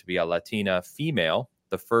is going to be a Latina female,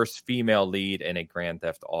 the first female lead in a Grand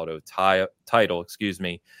Theft Auto title,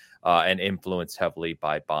 and influenced heavily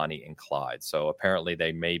by Bonnie and Clyde. So apparently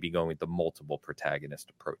they may be going with the multiple protagonist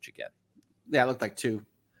approach again. Yeah, it looked like 2.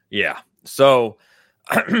 Yeah. So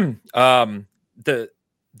the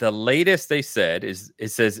latest they said is, it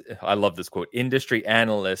says, I love this quote, industry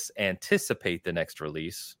analysts anticipate the next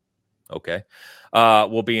release. Okay.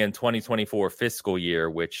 Will be in 2024 fiscal year,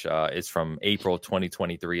 which is from April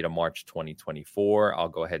 2023 to March 2024. I'll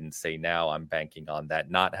go ahead and say now I'm banking on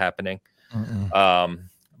that not happening.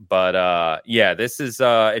 But this is,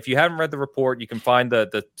 if you haven't read the report, you can find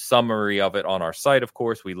the summary of it on our site. Of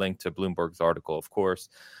course, we link to Bloomberg's article, of course.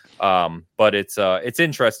 But it's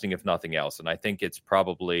interesting, if nothing else. And I think it's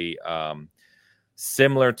probably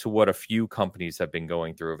similar to what a few companies have been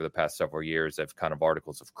going through over the past several years of kind of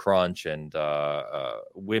articles of crunch and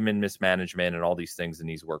women mismanagement and all these things in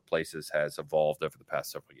these workplaces has evolved over the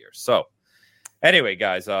past several years. So anyway,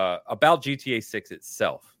 guys, about GTA 6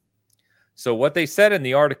 itself. So what they said in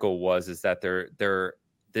the article is that they're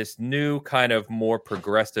this new kind of more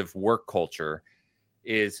progressive work culture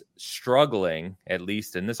is struggling, at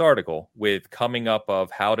least in this article, with coming up of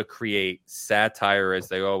how to create satire, as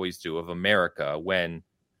they always do, of America when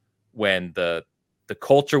the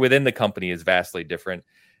culture within the company is vastly different.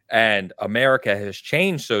 And America has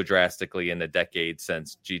changed so drastically in the decade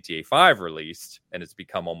since GTA 5 released, and it's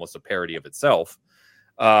become almost a parody of itself.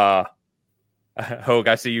 Hogue,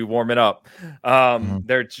 I see you warming up.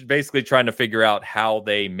 They're basically trying to figure out how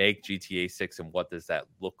they make GTA 6 and what does that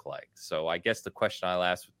look like. So I guess the question I'll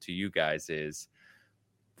ask to you guys is,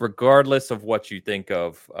 regardless of what you think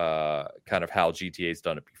of kind of how GTA's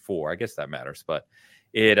done it before, I guess that matters, but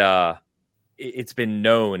it's been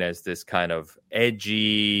known as this kind of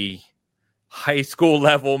edgy high school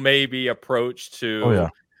level maybe approach to,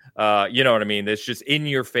 you know what I mean? It's just in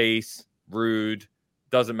your face, rude.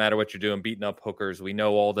 Doesn't matter what you're doing, beating up hookers. We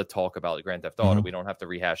know all the talk about Grand Theft Auto. We don't have to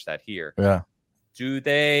rehash that here. Yeah.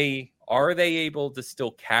 Are they able to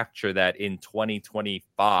still capture that in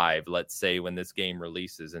 2025, let's say, when this game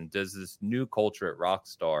releases? And does this new culture at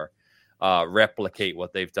Rockstar replicate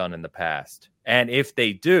what they've done in the past? And if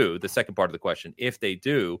they do, the second part of the question, if they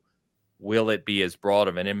do, will it be as broad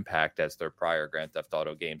of an impact as their prior Grand Theft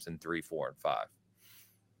Auto games in 3, 4, and 5?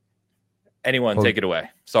 Anyone, take it away.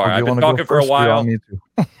 Sorry, I've been talking for a while. Me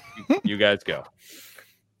too. You guys go.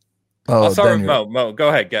 I'll start with Mo. Go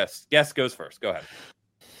ahead. Guest goes first. Go ahead.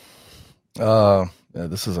 Yeah,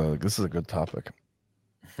 this is a good topic.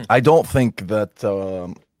 I don't think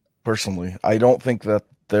that personally. I don't think that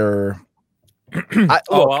they're.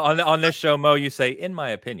 On this show, Mo, you say, in my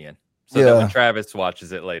opinion. So that when Travis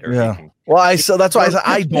watches it later, yeah. So that's why I said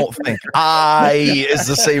I don't think is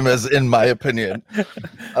the same as in my opinion.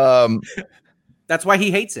 That's why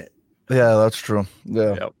he hates it. Yeah, that's true.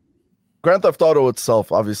 Yeah. Yep. Grand Theft Auto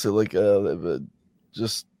itself, obviously, like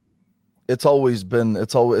just it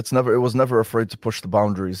was never afraid to push the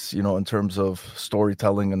boundaries, in terms of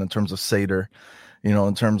storytelling and in terms of Seder,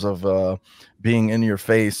 in terms of being in your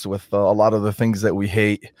face with a lot of the things that we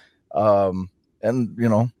hate. And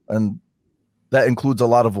that includes a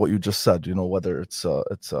lot of what you just said, whether it's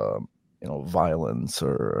violence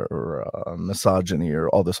or misogyny or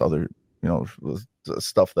all this other,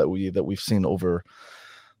 stuff that we've seen over,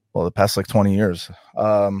 the past like 20 years.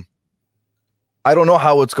 I don't know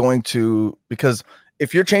how it's going to, because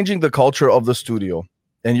if you're changing the culture of the studio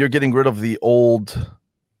and you're getting rid of the old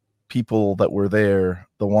people that were there,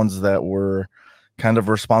 the ones that were kind of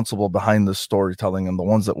responsible behind the storytelling and the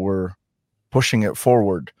ones that were pushing it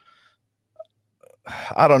forward.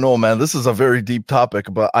 I don't know, man. This is a very deep topic,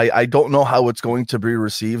 but I don't know how it's going to be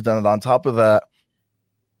received. And on top of that,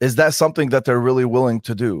 is that something that they're really willing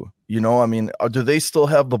to do? Do they still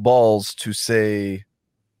have the balls to say,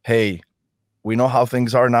 hey, we know how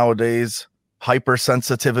things are nowadays.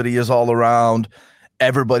 Hypersensitivity is all around.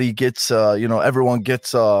 Everybody gets, everyone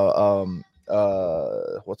gets, what's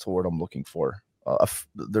the word I'm looking for?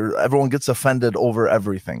 Everyone gets offended over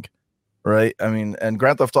everything. Right. And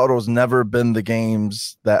Grand Theft Auto has never been the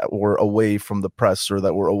games that were away from the press or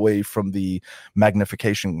that were away from the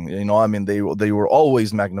magnification. They were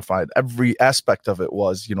always magnified. Every aspect of it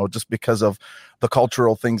was, just because of the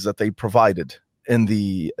cultural things that they provided in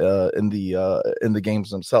the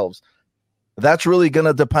games themselves. That's really going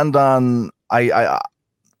to depend on, I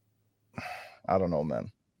don't know,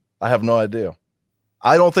 man. I have no idea.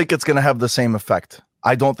 I don't think it's going to have the same effect.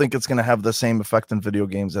 I don't think it's going to have the same effect in video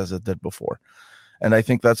games as it did before. And I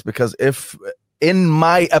think that's because in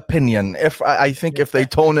my opinion, if they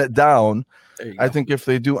tone it down, I think if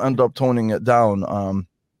they do end up toning it down,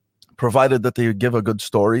 provided that they give a good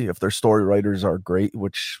story, if their story writers are great,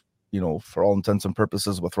 which, for all intents and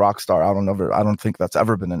purposes with Rockstar, I don't think that's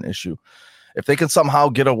ever been an issue. If they can somehow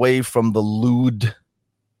get away from the lewd,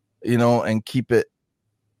 and keep it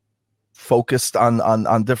focused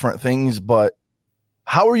on different things, but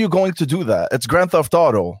how are you going to do that? It's Grand Theft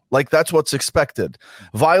Auto. Like, that's what's expected.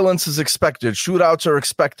 Violence is expected. Shootouts are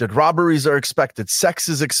expected. Robberies are expected. Sex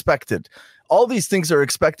is expected. All these things are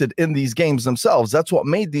expected in these games themselves. That's what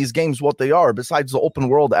made these games what they are, besides the open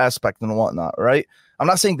world aspect and whatnot, right? I'm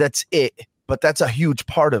not saying that's it, but that's a huge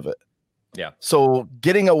part of it. Yeah. So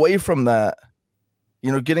getting away from that,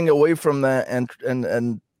 and getting away from that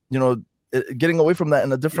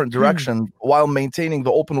in a different direction while maintaining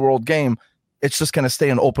the open world game, it's just going to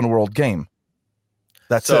stay an open world game.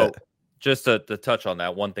 That's it. Just to touch on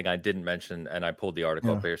that, one thing I didn't mention, and I pulled the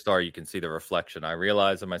article up here. Sorry, you can see the reflection. I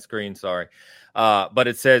realize on my screen. Sorry. But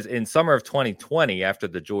it says in summer of 2020, after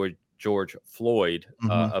the George Floyd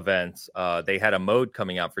events, they had a mode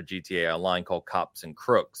coming out for GTA Online called Cops and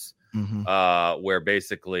Crooks. Where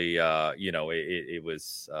basically, it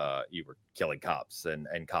was you were killing cops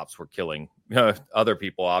and cops were killing other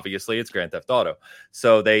people. Obviously, it's Grand Theft Auto,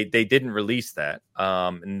 so they didn't release that.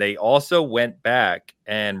 And they also went back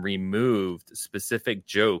and removed specific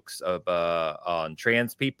jokes of on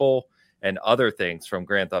trans people and other things from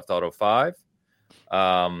Grand Theft Auto 5.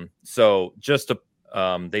 So just to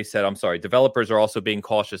they said, I'm sorry, developers are also being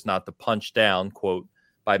cautious not to punch down, quote,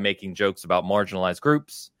 by making jokes about marginalized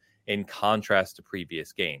groups, in contrast to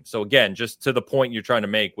previous games. So again, just to the point you're trying to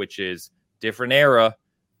make, which is different era,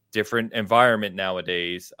 different environment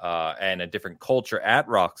nowadays, and a different culture at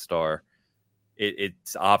Rockstar,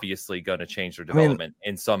 it's obviously going to change their development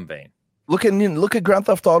in some vein. Look at Grand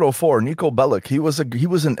Theft Auto 4. Nico Bellic, he was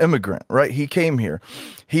an immigrant, right? He came here.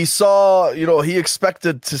 He saw, he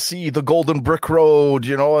expected to see the Golden Brick Road,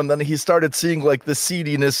 and then he started seeing like the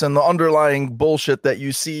seediness and the underlying bullshit that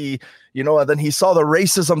you see, and then he saw the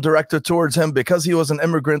racism directed towards him because he was an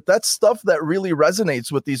immigrant. That's stuff that really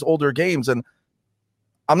resonates with these older games. And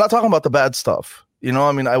I'm not talking about the bad stuff. I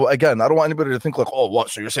don't want anybody to think like, oh, what?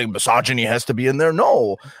 So you're saying misogyny has to be in there?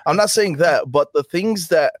 No, I'm not saying that. But the things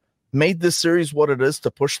that made this series what it is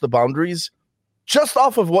to push the boundaries, just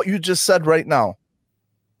off of what you just said right now,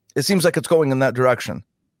 it seems like it's going in that direction,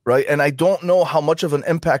 right? And I don't know how much of an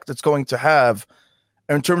impact it's going to have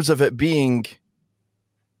in terms of it being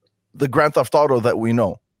the Grand Theft Auto that we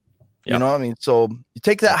know. You know what I mean? So you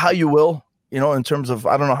take that how you will, in terms of,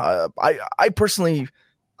 I don't know how, I personally,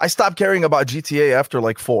 I stopped caring about GTA after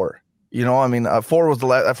like 4. I mean, 4 was the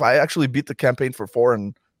last, I actually beat the campaign for 4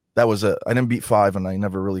 and that was it. I didn't beat 5 and I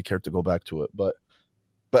never really cared to go back to it. But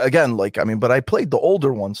again, but I played the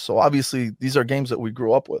older ones. So obviously these are games that we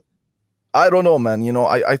grew up with. I don't know, man.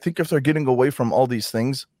 I think if they're getting away from all these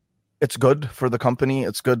things, it's good for the company.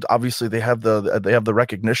 It's good. Obviously they have the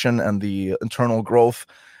recognition and the internal growth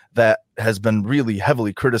that has been really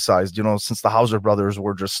heavily criticized, since the Hauser brothers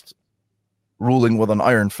were just ruling with an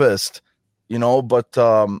iron fist, but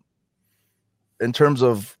in terms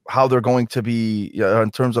of how they're going to be,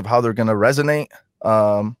 in terms of how they're going to resonate,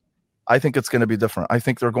 I think it's going to be different. I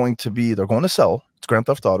think they're going to sell. It's Grand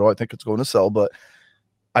Theft Auto. I think it's going to sell, but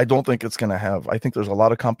I don't think it's going to have, I think there's a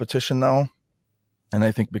lot of competition now. And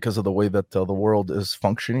I think because of the way that the world is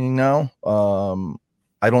functioning now,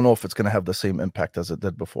 I don't know if it's going to have the same impact as it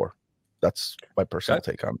did before. That's my personal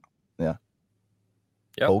take on it. Yeah.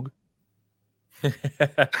 Yep. Hogue?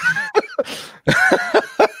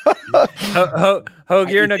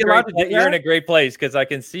 Hogue, you're in a great place because I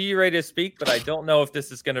can see you ready to speak, but I don't know if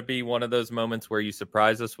this is going to be one of those moments where you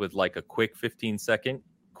surprise us with like a quick 15-second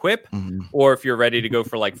quip, or if you're ready to go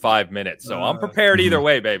for like 5 minutes. So I'm prepared either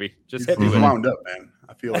way, baby. Just hit me with it. Wound up, man.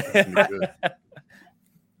 I feel like that's gonna be good.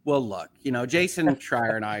 Well, look, Jason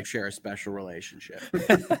Schreier and I share a special relationship,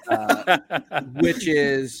 which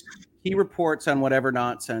is he reports on whatever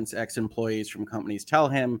nonsense ex-employees from companies tell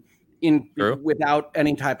him without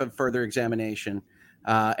any type of further examination,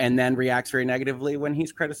 and then reacts very negatively when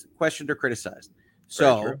he's questioned or criticized.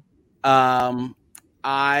 So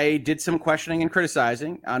I did some questioning and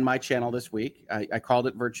criticizing on my channel this week. I called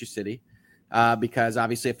it Virtue City because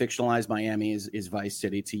obviously a fictionalized Miami is Vice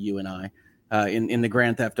City to you and I. In the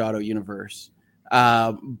Grand Theft Auto universe.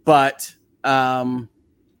 But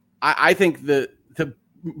I think the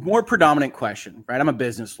more predominant question, right? I'm a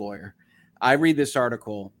business lawyer. I read this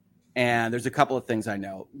article and there's a couple of things I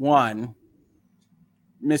know. One,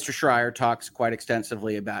 Mr. Schreier talks quite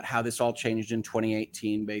extensively about how this all changed in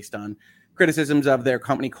 2018 based on criticisms of their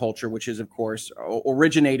company culture, which is, of course,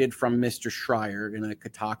 originated from Mr. Schreier in a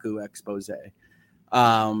Kotaku expose.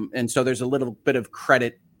 And so there's a little bit of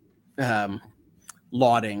credit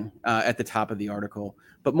lauding at the top of the article.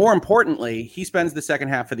 But more importantly, he spends the second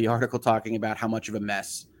half of the article talking about how much of a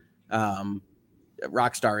mess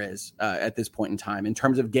Rockstar is at this point in time in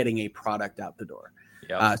terms of getting a product out the door.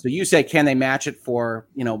 Yep. So you say, can they match it for,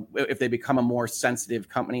 if they become a more sensitive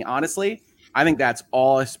company? Honestly, I think that's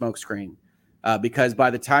all a smokescreen because by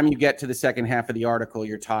the time you get to the second half of the article,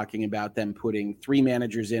 you're talking about them putting 3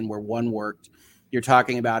 managers in where 1 worked. You're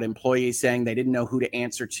talking about employees saying they didn't know who to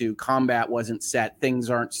answer to. Combat wasn't set. Things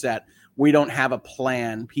aren't set. We don't have a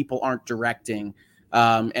plan. People aren't directing.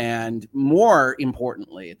 And more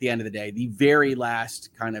importantly, at the end of the day, the very last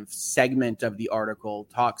kind of segment of the article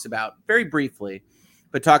talks about, very briefly,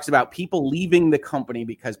 but talks about people leaving the company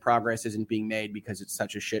because progress isn't being made because it's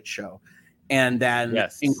such a shit show. And then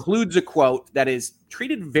includes a quote that is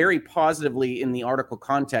treated very positively in the article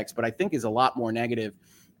context, but I think is a lot more negative.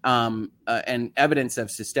 And evidence of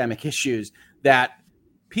systemic issues that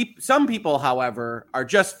some people, however, are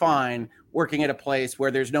just fine working at a place where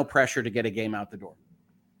there's no pressure to get a game out the door.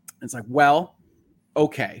 It's like, well,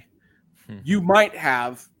 okay, you might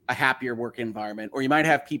have a happier work environment, or you might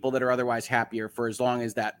have people that are otherwise happier for as long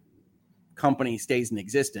as that company stays in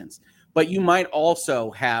existence. But you might also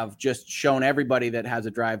have just shown everybody that has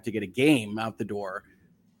a drive to get a game out the door,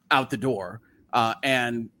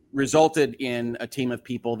 and resulted in a team of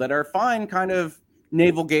people that are fine kind of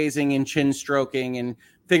navel gazing and chin stroking and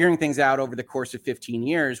figuring things out over the course of 15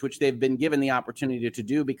 years, which they've been given the opportunity to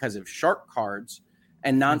do because of shark cards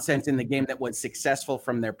and nonsense in the game that was successful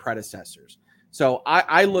from their predecessors. So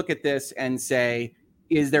I look at this and say,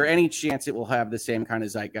 is there any chance it will have the same kind of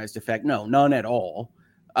zeitgeist effect? No, none at all.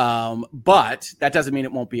 But that doesn't mean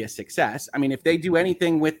it won't be a success. I mean, if they do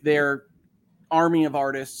anything with their army of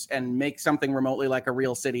artists and make something remotely like a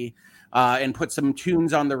real city and put some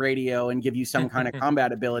tunes on the radio and give you some kind of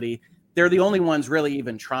combat ability, they're the only ones really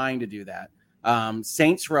even trying to do that.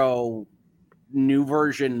 Saints Row new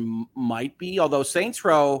version might be, although Saints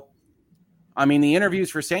Row, I mean, the interviews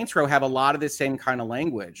for Saints Row have a lot of the same kind of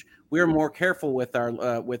language. We're more careful with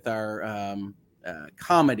our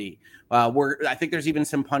comedy. I think there's even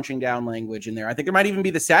some punching down language in there. I think there might even be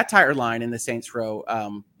the satire line in the Saints Row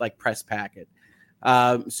press packet.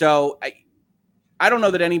 So I don't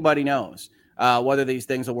know that anybody knows whether these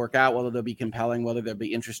things will work out, whether they'll be compelling, whether they'll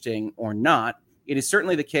be interesting or not. It is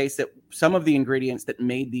certainly the case that some of the ingredients that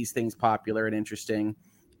made these things popular and interesting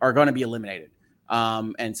are going to be eliminated.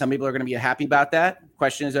 And some people are going to be happy about that.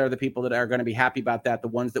 Question is, are the people that are going to be happy about that the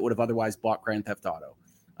ones that would have otherwise bought Grand Theft Auto,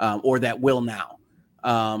 or that will now?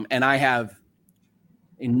 And I have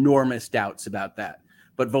enormous doubts about that.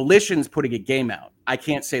 But Volition's putting a game out. I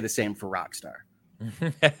can't say the same for Rockstar.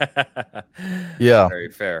 Yeah,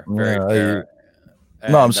 very fair. Very fair.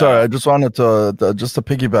 No, I'm sorry. I just wanted to just to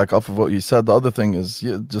piggyback off of what you said. The other thing is,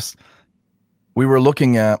 we were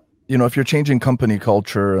looking at, if you're changing company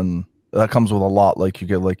culture, and that comes with a lot, like you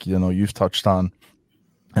get, you've touched on,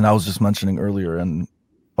 and I was just mentioning earlier, and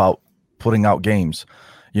about putting out games.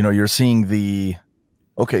 You're seeing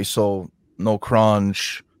so no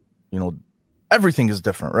crunch, everything is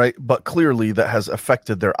different, right? But clearly that has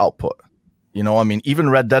affected their output. Even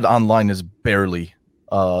Red Dead Online is barely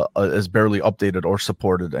updated or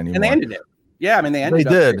supported anymore. And they ended it. Yeah, they ended. They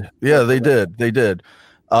did. Yeah, they did. They did.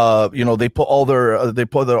 They put all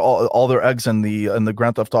their eggs in the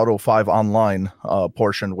Grand Theft Auto 5 online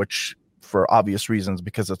portion, which for obvious reasons,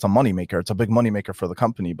 because it's a moneymaker. It's a big moneymaker for the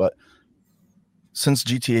company. But since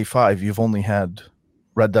GTA 5, you've only had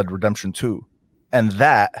Red Dead Redemption 2, and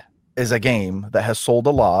that is a game that has sold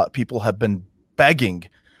a lot. People have been begging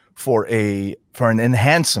for an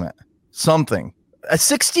enhancement, something. A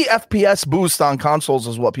 60 FPS boost on consoles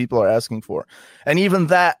is what people are asking for. And even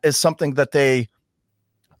that is something that they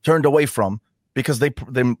turned away from, because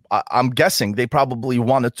I'm guessing they probably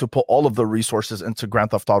wanted to put all of the resources into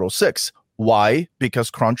Grand Theft Auto 6. Why?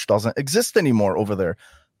 Because crunch doesn't exist anymore over there.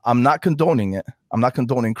 I'm not condoning it. I'm not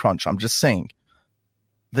condoning crunch. I'm just saying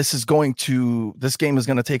this game is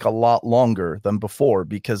going to take a lot longer than before,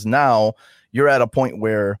 because now you're at a point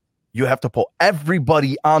where you have to put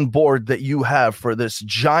everybody on board that you have for this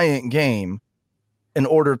giant game in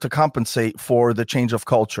order to compensate for the change of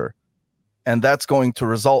culture. And that's going to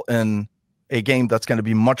result in a game that's going to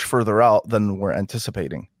be much further out than we're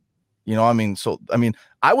anticipating.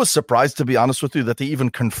 I was surprised, to be honest with you, that they even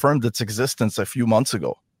confirmed its existence a few months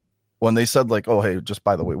ago, when they said, like, oh, hey, just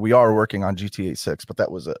by the way, we are working on GTA 6, but that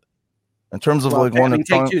was it. In terms of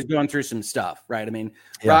Take-Two is going through some stuff, right?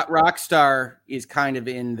 Rockstar is kind of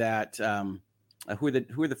in that. Who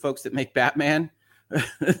are the folks that make Batman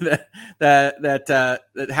that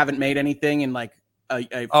haven't made anything in like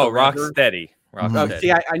Rocksteady.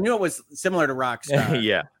 See, I knew it was similar to Rockstar.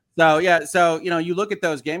 Yeah. So you look at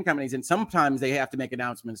those game companies, and sometimes they have to make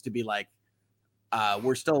announcements to be like,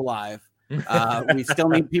 we're still alive. We still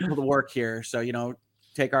need people to work here. So,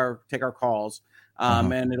 take our calls.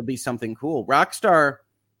 And it'll be something cool. Rockstar,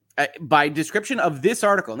 by description of this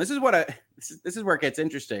article, and this is where it gets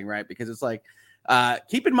interesting, right? Because it's like,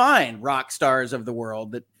 keep in mind, rock stars of the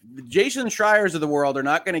world, that the Jason Schreiers of the world are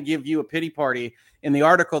not going to give you a pity party in the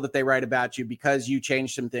article that they write about you because you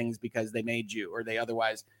changed some things because they made you, or they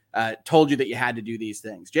otherwise told you that you had to do these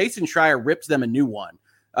things. Jason Schreier rips them a new one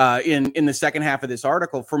in the second half of this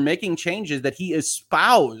article for making changes that he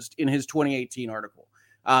espoused in his 2018 article.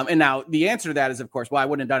 And now the answer to that is, of course, well, I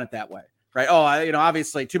wouldn't have done it that way, right? Oh,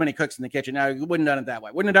 obviously too many cooks in the kitchen. Now you wouldn't have done it that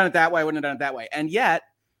way. Wouldn't have done it that way. Wouldn't have done it that way. And yet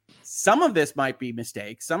some of this might be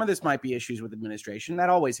mistakes. Some of this might be issues with administration. That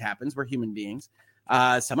always happens. We're human beings.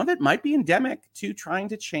 Some of it might be endemic to trying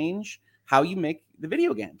to change how you make the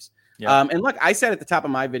video games. Yeah. And look, I said at the top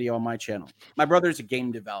of my video on my channel, my brother's a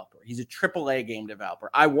game developer. He's a AAA game developer.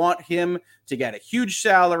 I want him to get a huge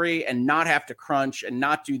salary and not have to crunch and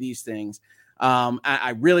not do these things.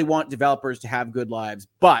 I really want developers to have good lives,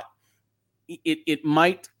 but it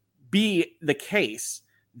might be the case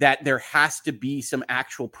that there has to be some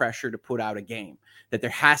actual pressure to put out a game, that there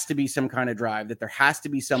has to be some kind of drive, that there has to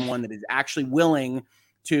be someone that is actually willing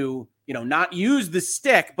to, not use the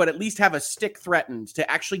stick, but at least have a stick threatened to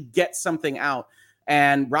actually get something out.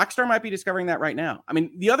 And Rockstar might be discovering that right now.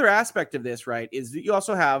 The other aspect of this, right, is that you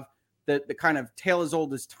also have the kind of tale as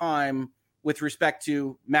old as time with respect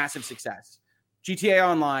to massive success. GTA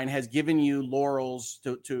Online has given you laurels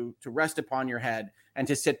to rest upon your head and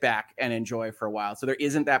to sit back and enjoy for a while. So there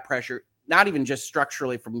isn't that pressure, not even just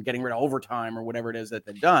structurally from getting rid of overtime or whatever it is that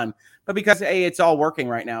they've done, but because, hey, it's all working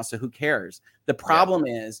right now, so who cares? The problem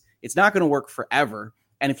is it's not going to work forever.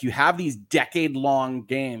 And if you have these decade-long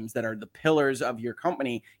games that are the pillars of your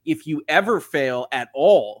company, if you ever fail at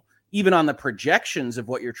all, even on the projections of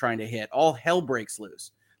what you're trying to hit, all hell breaks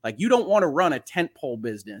loose. Like, you don't want to run a tentpole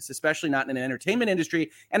business, especially not in an entertainment industry,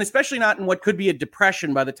 and especially not in what could be a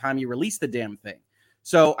depression by the time you release the damn thing.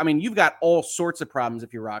 So, you've got all sorts of problems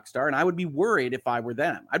if you're Rockstar, and I would be worried if I were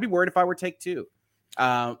them. I'd be worried if I were Take-Two.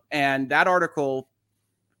 And that article,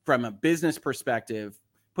 from a business perspective,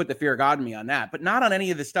 put the fear of God in me on that, but not on any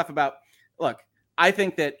of the stuff about, look, I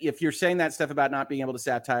think that if you're saying that stuff about not being able to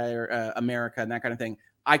satire America and that kind of thing,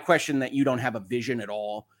 I question that you don't have a vision at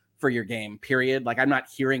all for your game, period. Like, I'm not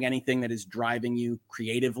hearing anything that is driving you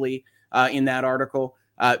creatively in that article.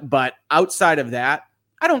 But outside of that,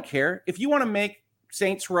 I don't care. If you want to make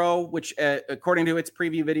Saints Row, which according to its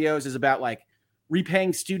preview videos is about like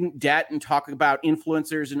repaying student debt and talking about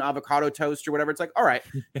influencers and avocado toast or whatever, it's like, all right,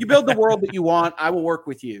 you build the world that you want. I will work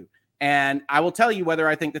with you. And I will tell you whether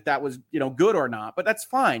I think that was, good or not, but that's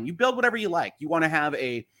fine. You build whatever you like. You want to have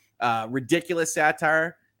a ridiculous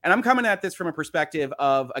satire. And I'm coming at this from a perspective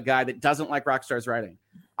of a guy that doesn't like Rockstar's writing.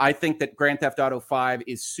 I think that Grand Theft Auto 5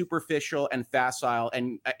 is superficial and facile.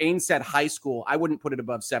 And Ain said high school. I wouldn't put it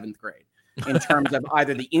above 7th grade in terms of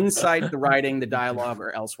either the insight, the writing, the dialogue,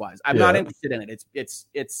 or elsewise. I'm not interested in it.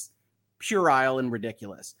 It's puerile and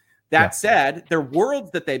ridiculous. That said, their worlds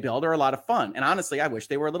that they build are a lot of fun. And honestly, I wish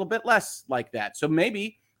they were a little bit less like that. So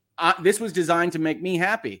maybe this was designed to make me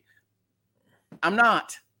happy. I'm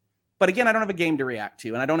not. But again, I don't have a game to react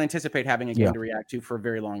to, and I don't anticipate having a game to react to for a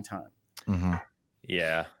very long time. Mm-hmm.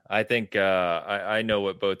 Yeah, I think I know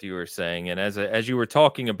what both of you are saying. And as you were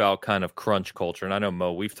talking about kind of crunch culture, and I know,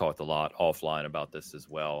 Mo, we've talked a lot offline about this as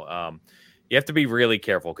well. You have to be really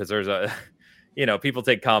careful because there's people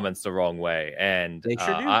take comments the wrong way. And they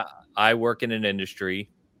sure do. I work in an industry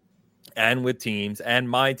and with teams and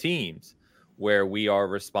my teams where we are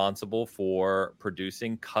responsible for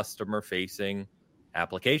producing customer-facing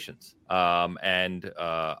applications and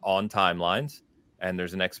on timelines. And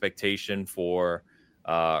there's an expectation for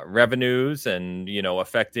revenues and,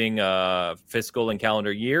 affecting fiscal and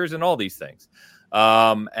calendar years and all these things.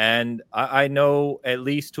 And I know at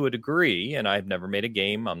least to a degree, and I've never made a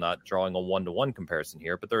game. I'm not drawing a one-to-one comparison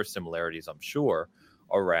here, but there are similarities, I'm sure,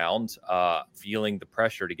 around feeling the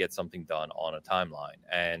pressure to get something done on a timeline.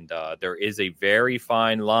 And there is a very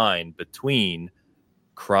fine line between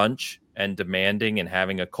crunch and demanding and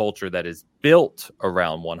having a culture that is built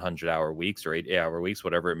around 100-hour weeks or 80-hour weeks,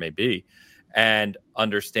 whatever it may be, and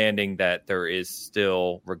understanding that there is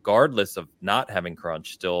still, regardless of not having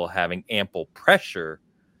crunch, still having ample pressure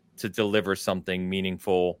to deliver something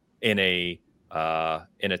meaningful in a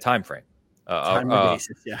time frame.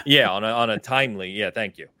 Basis, on a timely,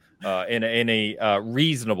 thank you. In a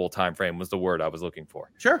reasonable time frame was the word I was looking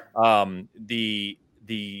for. Sure.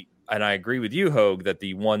 And I agree with you, Hogue, that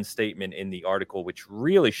the one statement in the article, which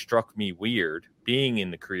really struck me weird, being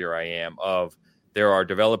in the career I am, of there are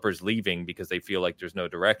developers leaving because they feel like there's no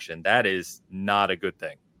direction. That is not a good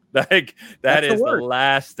thing. Like that is the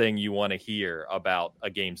last thing you want to hear about a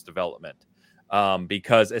game's development,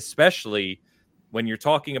 because especially when you're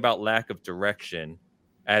talking about lack of direction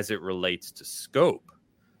as it relates to scope,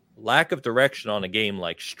 lack of direction on a game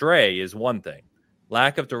like Stray is one thing.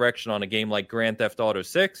 Lack of direction on a game like Grand Theft Auto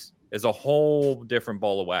 6 is a whole different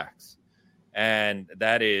ball of wax. And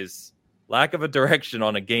that is lack of a direction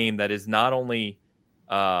on a game that is not only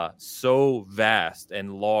so vast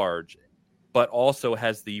and large, but also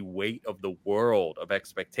has the weight of the world of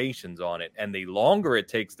expectations on it. And the longer it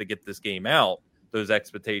takes to get this game out, those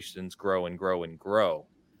expectations grow and grow and grow.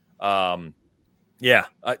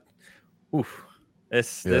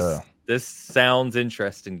 This sounds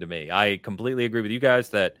interesting to me. I completely agree with you guys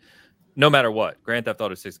that no matter what, Grand Theft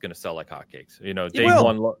Auto 6 is going to sell like hotcakes.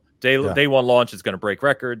 Day one launch is going to break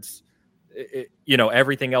records.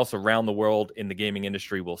 Everything else around the world in the gaming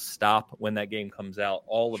industry will stop when that game comes out.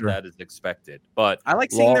 All of that is expected. But I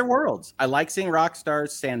like seeing their worlds. I like seeing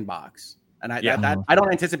Rockstar's sandbox, and I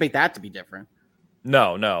don't anticipate that to be different.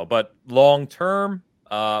 No. But long term,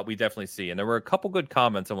 we definitely see. And there were a couple good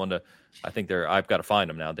comments I've got to find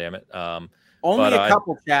them now, damn it. Only a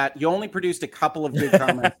couple, chat. You only produced a couple of good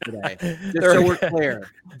comments today. Just so we're clear.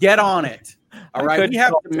 Get on it. All right. We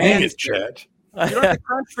have demands, chat. You don't have to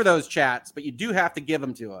crunch for those chats, but you do have to give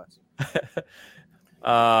them to us.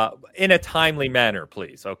 In a timely manner,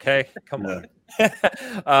 please. Okay. Come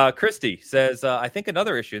on. Christy says, I think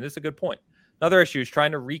another issue, and this is a good point. Another issue is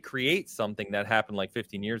trying to recreate something that happened like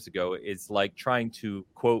 15 years ago is like trying to,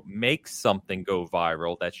 quote, make something go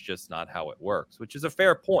viral. That's just not how it works, which is a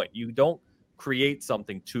fair point. You don't create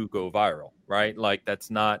something to go viral, right? Like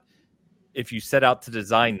that's not, if you set out to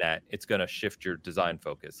design that, it's going to shift your design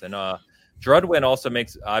focus. And Drudwin also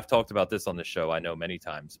I've talked about this on the show, I know many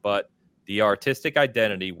times, but the artistic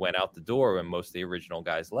identity went out the door when most of the original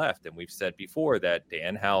guys left. And we've said before that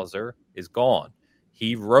Dan Houser is gone.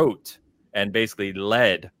 He wrote and basically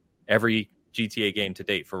led every GTA game to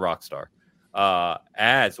date for Rockstar,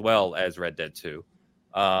 as well as Red Dead 2.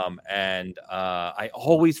 And I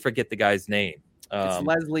always forget the guy's name. It's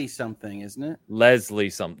Leslie something, isn't it? Leslie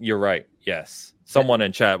something. You're right. Yes. Someone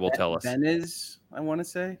in chat will tell us. Benzies, I want to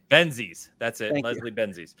say. Benzies. That's it. Thank Leslie you.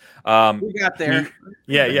 Benzies. We got there.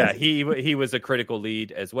 He was a critical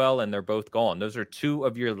lead as well, and they're both gone. Those are two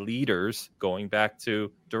of your leaders going back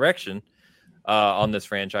to direction on this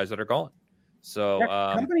franchise that are gone. So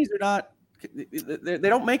companies are not. They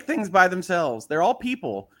don't make things by themselves. They're all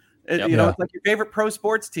people. It's like your favorite pro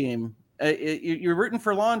sports team. You're rooting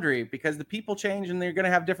for laundry because the people change and they're going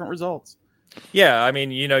to have different results. Yeah, I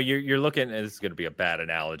mean, you're looking. And this is going to be a bad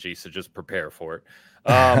analogy, so just prepare for it.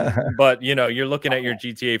 But you're looking at your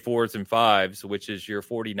GTA 4s and 5s, which is your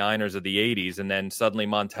 49ers of the 80s, and then suddenly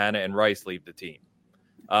Montana and Rice leave the team.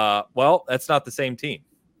 Well, that's not the same team.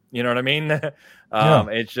 You know what I mean?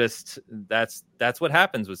 It's just that's what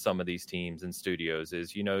happens with some of these teams and studios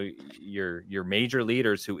is, your major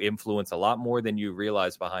leaders who influence a lot more than you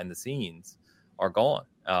realize behind the scenes are gone.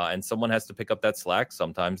 And someone has to pick up that slack.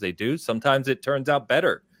 Sometimes they do. Sometimes it turns out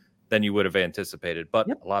better than you would have anticipated, but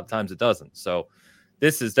a lot of times it doesn't. So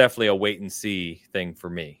this is definitely a wait and see thing for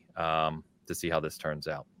me to see how this turns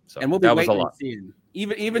out. So and we'll be waiting and seeing.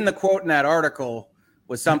 Even the quote in that article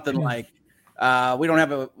was something like, we don't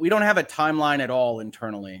have a timeline at all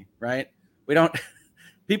internally, right? We don't.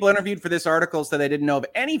 People interviewed for this article said they didn't know of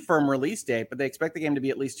any firm release date, but they expect the game to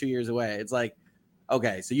be at least 2 years away. It's like,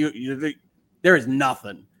 okay, so there is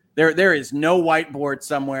nothing. There is no whiteboard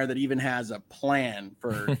somewhere that even has a plan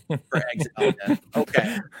for exit content.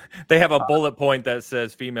 Okay, they have a bullet point that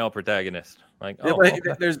says female protagonist. Like,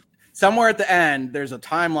 there's somewhere at the end, there's a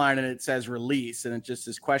timeline and it says release, and it just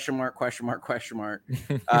says question mark.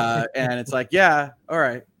 And it's like, yeah, all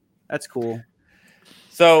right, that's cool.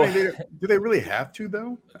 So, do they really have to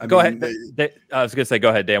though? Go ahead. I was gonna say, go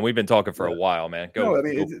ahead, Dan. We've been talking for a while, man. Go. No, I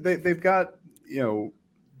mean, they've got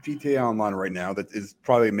GTA Online right now that is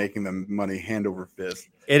probably making them money hand over fist.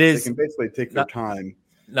 It is. They can basically take their time.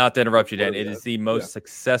 Not to interrupt you, Dan. It is the most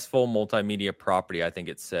successful multimedia property, I think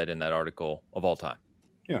it said in that article, of all time.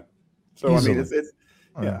 Yeah. So easily.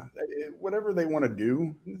 I mean, it's whatever they want to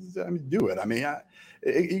do. I mean, do it. I mean,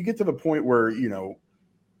 you get to the point where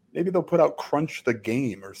maybe they'll put out Crunch the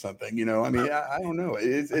Game or something. I mean, I don't know.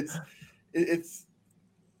 It's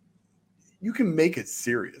you can make it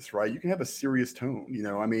serious, right? You can have a serious tone.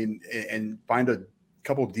 I mean, and find a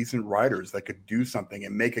couple of decent writers that could do something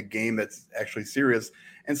and make a game that's actually serious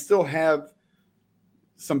and still have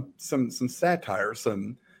some satire,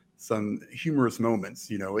 some humorous moments.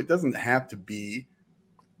 It doesn't have to be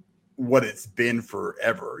what it's been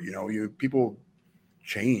forever. People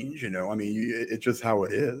change. I mean, it's just how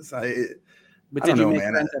it is. But did you make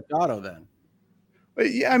Grand Theft Auto then?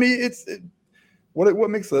 Yeah, I mean, what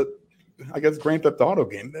makes I guess Grand Theft Auto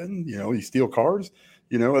game then? You steal cars.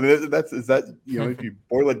 If you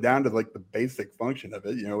boil it down to like the basic function of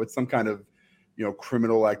it, it's some kind of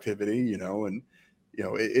criminal activity. And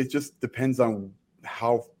it just depends on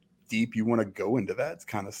how deep you want to go into that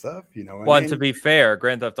kind of stuff. And to be fair,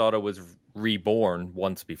 Grand Theft Auto was reborn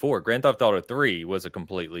once before. Grand Theft Auto 3 was a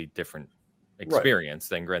completely different experience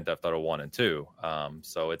than Grand Theft Auto 1 and 2.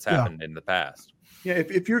 So it's happened in the past. Yeah,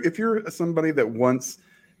 if you're somebody that wants,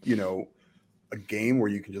 a game where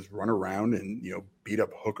you can just run around and beat up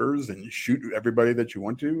hookers and shoot everybody that you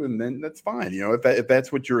want to, and then that's fine. If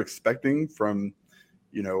that's what you're expecting from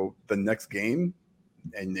the next game,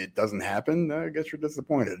 and it doesn't happen, I guess you're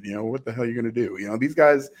disappointed. What the hell are you going to do? These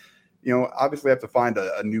guys, obviously have to find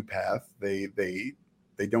a new path. They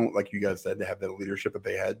don't, like you guys said, to have that leadership that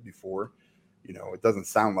they had before. It doesn't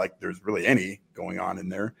sound like there's really any going on in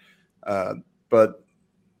there. But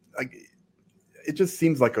it just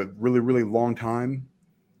seems like a really, really long time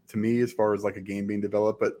to me as far as like a game being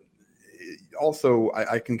developed. But also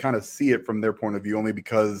I can kind of see it from their point of view only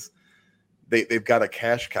because they've got a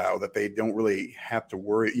cash cow that they don't really have to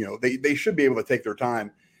worry. They should be able to take their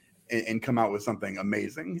time and come out with something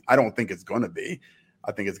amazing. I don't think it's going to be.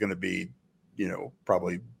 I think it's going to be,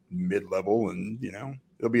 probably mid-level, and,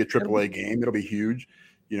 it'll be a AAA game. It'll be huge.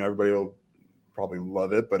 Everybody will probably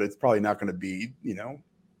love it, but it's probably not going to be,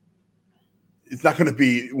 it's not going to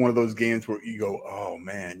be one of those games where you go, oh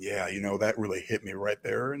man, yeah, that really hit me right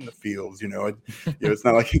there in the feels. It's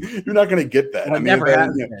not like you're not going to get that. Well, you never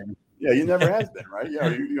has been. Yeah, you never has been, right?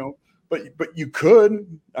 Yeah, but you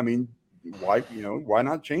could. I mean, why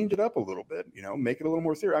not change it up a little bit? Make it a little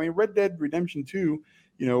more serious. I mean, Red Dead Redemption 2.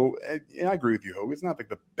 And I agree with you, Hogue. It's not like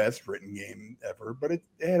the best written game ever, but it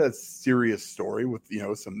had a serious story with,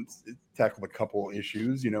 it tackled a couple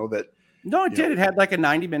issues, that No, it did. It had like a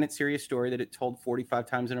 90-minute serious story that it told 45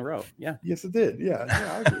 times in a row. Yeah. Yes, it did. Yeah,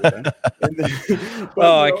 I agree with that.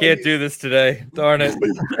 I can't do this today. Darn it.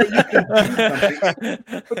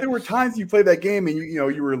 But there were times you played that game and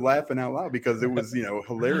you were laughing out loud because it was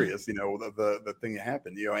hilarious. The thing that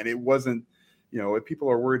happened. And it wasn't. If people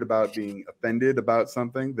are worried about being offended about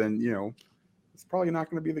something, then it's probably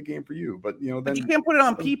not going to be the game for you. But then you can't put it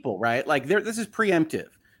on people, right? Like this is preemptive.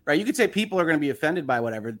 Right, you could say people are going to be offended by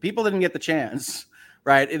whatever. People didn't get the chance,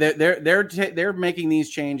 right? They're making these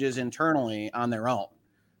changes internally on their own,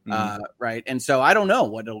 right? And so I don't know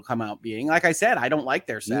what it'll come out being. Like I said, I don't like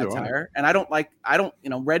their satire, and I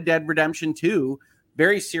don't. Red Dead Redemption 2,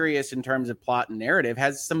 very serious in terms of plot and narrative,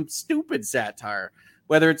 has some stupid satire.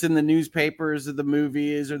 Whether it's in the newspapers or the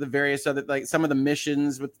movies or the various other, like some of the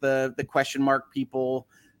missions with the question mark people.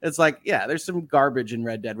 It's like, yeah, there's some garbage in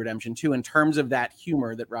Red Dead Redemption 2 in terms of that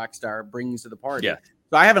humor that Rockstar brings to the party. Yeah.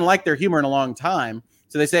 So I haven't liked their humor in a long time.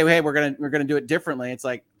 So they say, hey, we're gonna do it differently. It's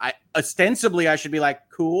like ostensibly I should be like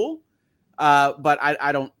cool, but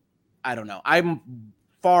I don't know. I'm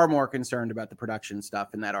far more concerned about the production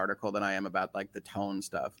stuff in that article than I am about like the tone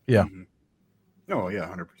stuff. Yeah. Mm-hmm. Oh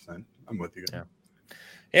yeah, 100%. I'm with you.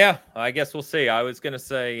 Yeah. I guess we'll see. I was gonna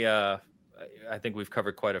say. I think we've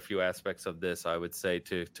covered quite a few aspects of this. I would say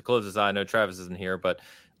to close this, I know Travis isn't here, but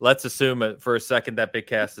let's assume for a second that Big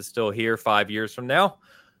Cast is still here 5 years from now.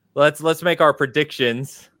 Let's make our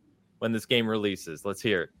predictions when this game releases. Let's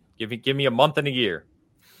hear it. Give me a month and a year.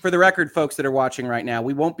 For the record, folks that are watching right now,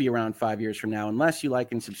 we won't be around 5 years from now unless you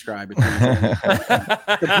like and subscribe. So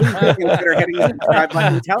please consider hitting the subscribe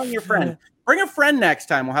button and telling your friend. Bring a friend next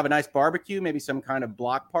time. We'll have a nice barbecue, maybe some kind of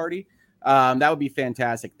block party. That would be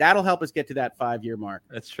fantastic. That'll help us get to that 5-year mark.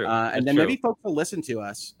 That's true. And then maybe folks will listen to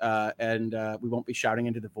us and we won't be shouting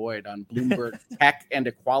into the void on Bloomberg tech and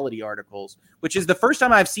equality articles, which is the first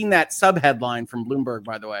time I've seen that sub-headline from Bloomberg,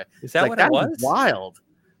 by the way. Is that what it was? Wild.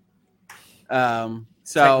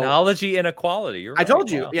 So technology inequality. You're right. I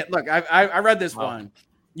told you. Yeah, look, I read this one.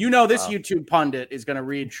 This YouTube pundit is going to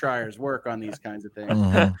read Schreier's work on these kinds of things.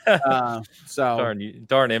 So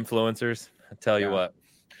darn influencers. I tell you what.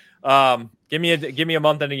 Give me a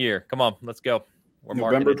month and a year. Come on, let's go. We're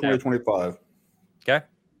November 2025. Okay.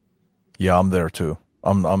 Yeah, I'm there too.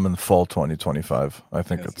 I'm in fall 2025. I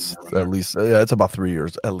think it's at least it's about 3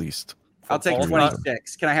 years at least. I'll take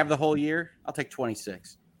 26. Can I have the whole year? I'll take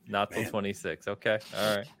 26. Not till 26. Okay.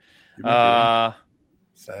 All right.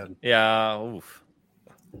 Sad. Yeah. Oof.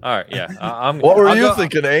 All right. Yeah. What were you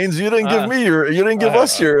thinking, Ains? You didn't give me your. You didn't give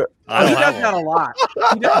us your. He does that a lot.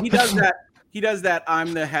 He does that. He does that.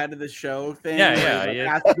 I'm the head of the show thing.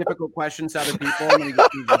 Yeah. Ask difficult questions to other people. And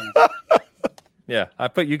then yeah, I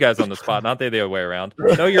put you guys on the spot, not the other way around.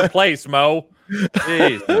 Know your place, Mo.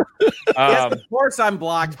 Jeez. Yes, of course, I'm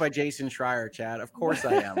blocked by Jason Schreier, Chad. Of course,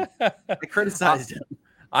 I am. I criticized him.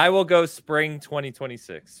 I will go spring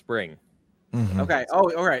 2026. Spring. Mm-hmm. Okay.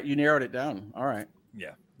 Oh, all right. You narrowed it down. All right.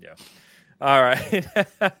 Yeah. All right.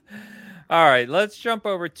 All right. Let's jump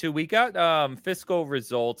over to, we got fiscal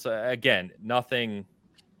results. Again, nothing,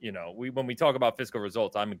 when we talk about fiscal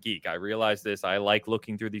results, I'm a geek. I realize this. I like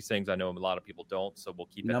looking through these things. I know a lot of people don't, so we'll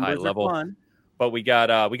keep it high level. Fun. But we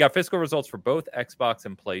got fiscal results for both Xbox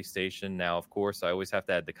and PlayStation. Now, of course, I always have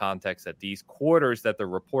to add the context that these quarters that they're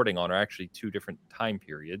reporting on are actually two different time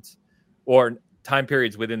periods, or time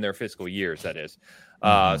periods within their fiscal years, that is.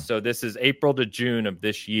 So this is April to June of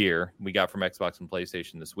this year. We got from Xbox and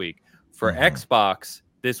PlayStation this week. For Xbox,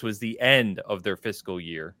 this was the end of their fiscal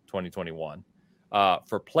year, 2021.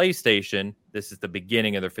 For PlayStation, this is the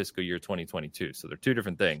beginning of their fiscal year 2022. So they're two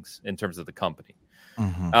different things in terms of the company.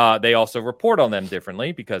 They also report on them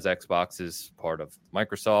differently because Xbox is part of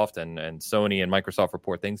Microsoft and Sony and Microsoft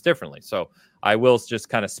report things differently. So I will just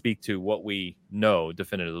kind of speak to what we know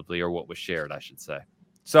definitively, or what was shared, I should say.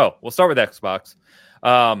 So we'll start with Xbox.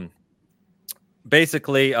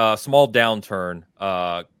 Basically, a small downturn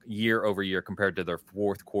year over year compared to their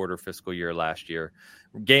fourth quarter fiscal year last year.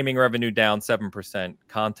 Gaming revenue down 7%,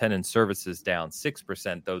 content and services down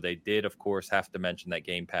 6%, though they did, of course, have to mention that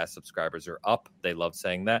Game Pass subscribers are up. They love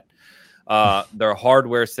saying that. Their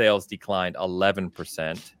hardware sales declined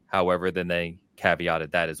 11%. However, then they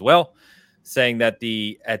caveated that as well, saying that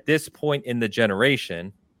at this point in the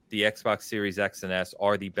generation, the Xbox Series X and S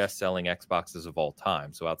are the best-selling Xboxes of all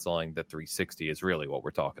time. So outselling the 360 is really what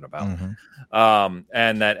we're talking about.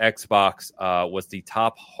 And that Xbox was the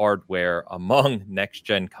top hardware among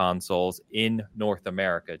next-gen consoles in North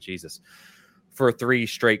America. Jesus. For 3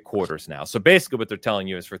 straight quarters now. So basically what they're telling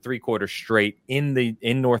you is for 3 quarters straight in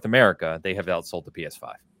North America, they have outsold the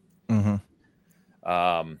PS5.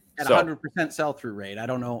 At 100% sell-through rate. I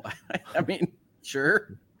don't know. I mean,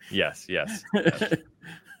 sure. Yes.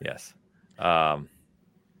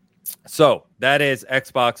 So that is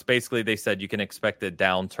Xbox. Basically, they said you can expect a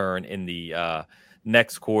downturn in the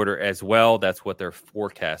next quarter as well. That's what they're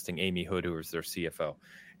forecasting. Amy Hood, who is their CFO,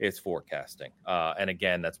 is forecasting. And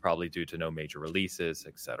again, that's probably due to no major releases,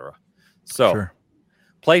 etc. So sure.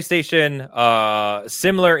 PlayStation,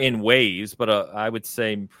 similar in ways, but I would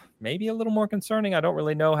say maybe a little more concerning. I don't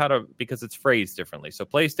really know because it's phrased differently. So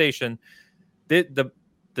PlayStation,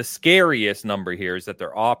 the scariest number here is that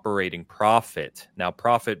their operating profit, now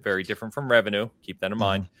profit very different from revenue, keep that in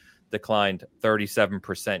mind, declined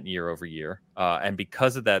 37% year over year. And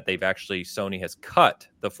because of that, Sony has cut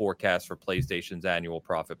the forecast for PlayStation's annual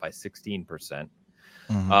profit by 16%.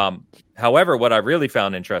 However, what I really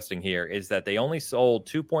found interesting here is that they only sold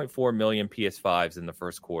 2.4 million PS5s in the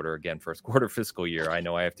first quarter. Again, first quarter fiscal year. I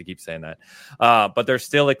know I have to keep saying that. But they're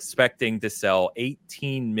still expecting to sell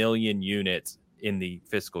 18 million units in the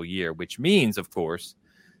fiscal year, which means, of course,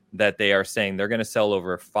 that they are saying they're going to sell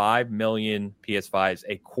over 5 million PS5s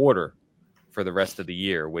a quarter for the rest of the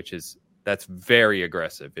year, that's very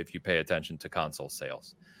aggressive if you pay attention to console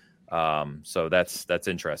sales. So that's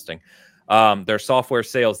interesting. Their software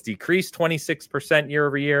sales decreased 26% year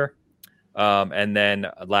over year. And then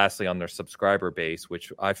lastly, on their subscriber base,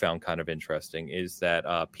 which I found kind of interesting, is that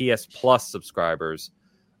PS Plus subscribers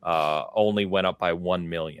only went up by 1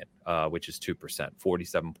 million, which is 2%,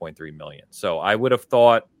 47.3 million. So I would have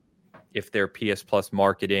thought if their PS Plus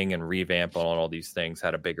marketing and revamp on all these things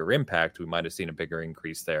had a bigger impact, we might have seen a bigger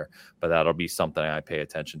increase there. But that'll be something I pay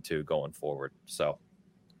attention to going forward. So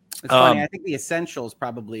it's funny. I think the essentials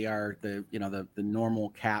probably are the normal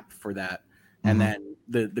cap for that. And then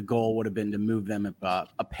the goal would have been to move them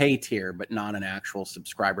a pay tier, but not an actual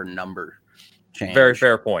subscriber number change. Very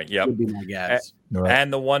fair point. Yep. Would be my guess.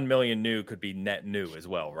 And the 1 million new could be net new as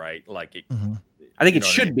well, right? Like it, I think it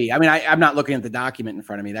should be. I mean, I'm not looking at the document in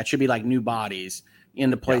front of me. That should be like new bodies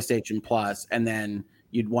in the PlayStation Plus, and then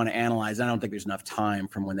you'd want to analyze. I don't think there's enough time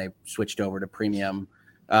from when they switched over to premium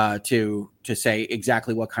to say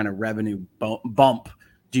exactly what kind of revenue bump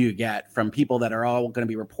do you get from people that are all going to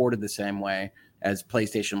be reported the same way as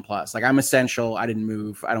PlayStation Plus. Like, I'm essential. I didn't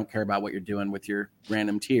move. I don't care about what you're doing with your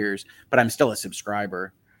random tiers, but I'm still a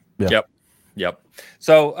subscriber. Yep.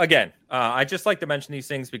 So again, I just like to mention these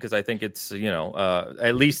things because I think it's,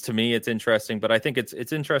 at least to me, it's interesting, but I think it's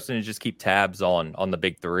interesting to just keep tabs on the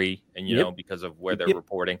big three and, because of where they're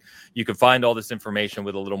reporting. You can find all this information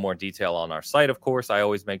with a little more detail on our site. Of course, I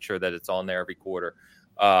always make sure that it's on there every quarter.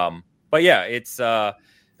 But yeah, it's,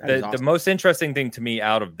 the most interesting thing to me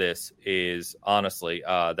out of this is honestly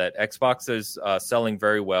that Xbox is selling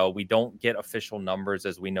very well. We don't get official numbers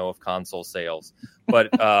as we know of console sales, but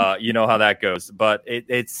you know how that goes. But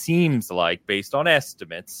it seems like, based on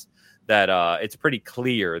estimates, that it's pretty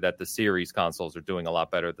clear that the series consoles are doing a lot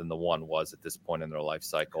better than the One was at this point in their life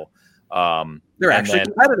cycle. They're actually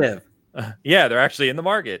competitive. Yeah, they're actually in the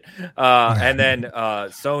market. And then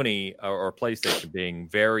Sony or PlayStation being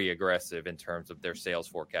very aggressive in terms of their sales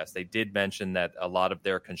forecast. They did mention that a lot of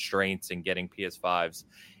their constraints in getting PS5s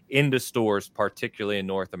into stores, particularly in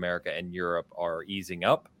North America and Europe, are easing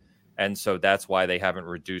up. And so that's why they haven't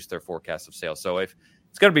reduced their forecast of sales. So it's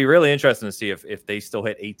going to be really interesting to see if they still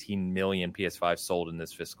hit 18 million PS5 sold in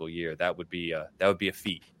this fiscal year. That would be a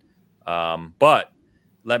feat. But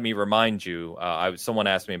let me remind you, someone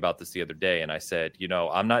asked me about this the other day, and I said,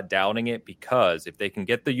 I'm not doubting it because if they can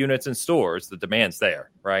get the units in stores, the demand's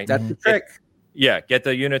there, right? That's the trick. Get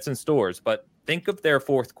the units in stores. But think of their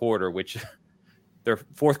fourth quarter, their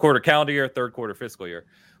fourth quarter calendar year, third quarter fiscal year,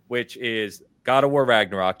 which is God of War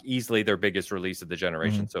Ragnarok, easily their biggest release of the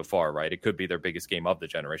generation so far, right? It could be their biggest game of the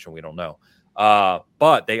generation. We don't know.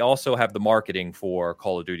 But they also have the marketing for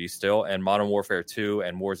Call of Duty still, and Modern Warfare 2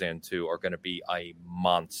 and Warzone 2 are going to be a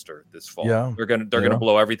monster this fall. Yeah. They're going to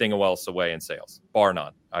blow everything else away in sales, bar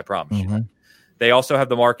none. I promise you. They also have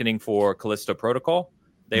the marketing for Callisto Protocol.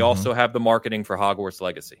 They also have the marketing for Hogwarts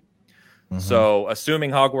Legacy. So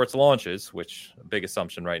assuming Hogwarts launches, which a big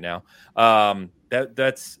assumption right now,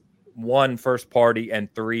 that's 1 first party and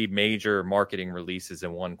 3 major marketing releases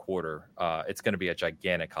in 1 quarter. It's going to be a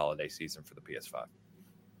gigantic holiday season for the PS5.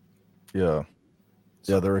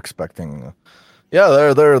 Yeah, they're expecting.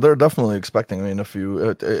 They're definitely expecting. I mean, if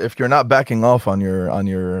you're not backing off on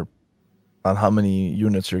how many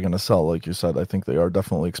units you're going to sell, like you said, I think they are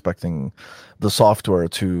definitely expecting the software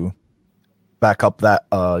to back up that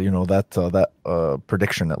that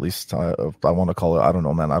prediction, at least. I want to call it. I don't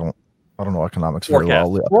know, man. I don't know economics very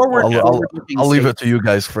well. I'll leave it to you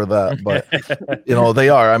guys for that. But they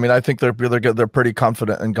are. I mean, I think they're pretty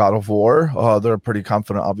confident in God of War. They're pretty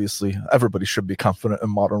confident. Obviously, everybody should be confident in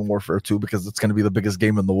Modern Warfare 2 because it's going to be the biggest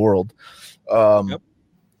game in the world. So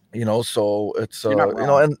it's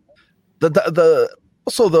and the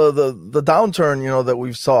downturn that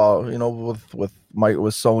we saw with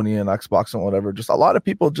Sony and Xbox and whatever. Just a lot of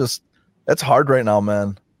people it's hard right now,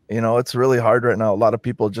 man. It's really hard right now. A lot of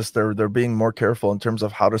people they're being more careful in terms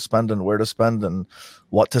of how to spend and where to spend and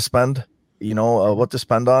what to spend, what to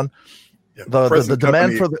spend on. Yeah, the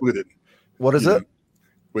demand for what is it?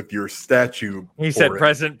 With your statue. He said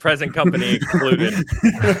present company included.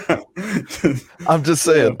 I'm just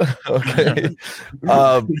saying. Okay.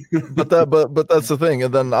 But that's the thing.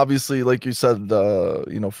 And then obviously, like you said,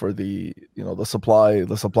 for the supply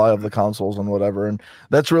of the consoles and whatever. And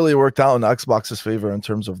that's really worked out in Xbox's favor in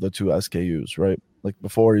terms of the 2 SKUs, right? Like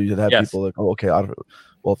before you'd have people like, oh, okay,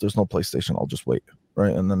 if there's no PlayStation, I'll just wait.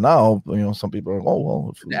 Right. And then now, some people are like, oh,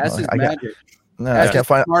 well, the S is magic. I can't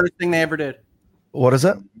find the smartest thing they ever did. What is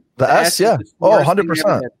it? The S? Yeah.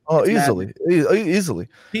 100%. Oh, easily. Easily.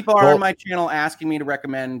 People are on my channel asking me to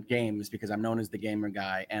recommend games because I'm known as the gamer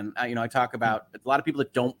guy. And, I talk about a lot of people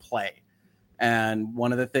that don't play. And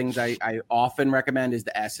one of the things I often recommend is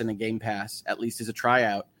the S in a Game Pass, at least as a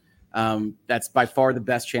tryout. That's by far the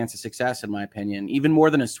best chance of success, in my opinion, even more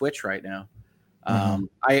than a Switch right now.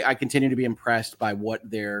 I continue to be impressed by what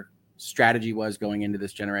their strategy was going into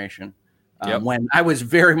this generation. When I was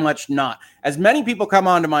very much not. As many people come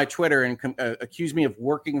onto my Twitter and accuse me of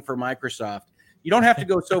working for Microsoft, you don't have to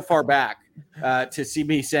go so far back to see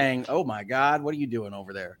me saying, oh, my God, what are you doing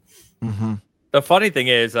over there? Mm-hmm. The funny thing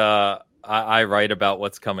is I write about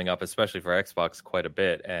what's coming up, especially for Xbox, quite a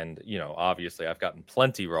bit. And, obviously I've gotten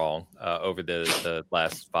plenty wrong over the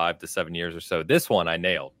last 5 to 7 years or so. This one I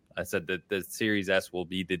nailed. I said that the Series S will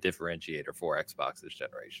be the differentiator for Xbox this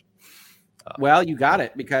generation. Well, you got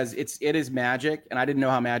it because it is magic, and I didn't know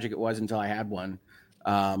how magic it was until I had one.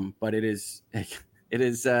 But it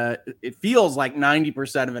feels like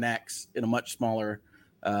 90% of an X in a much smaller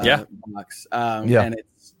box. And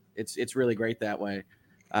it's really great that way.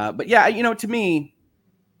 But yeah, to me,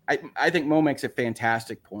 I think Mo makes a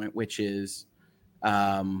fantastic point, which is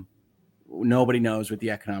nobody knows what the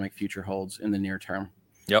economic future holds in the near term.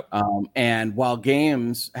 Yep. And while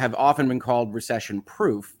games have often been called recession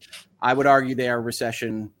proof, I would argue they are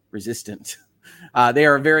recession resistant. They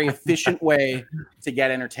are a very efficient way to get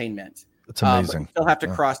entertainment. It's amazing. But you still have to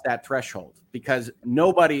cross that threshold because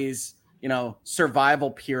nobody's,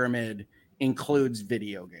 survival pyramid includes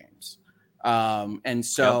video games. And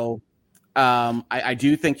so I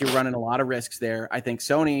do think you're running a lot of risks there. I think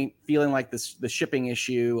Sony feeling like the shipping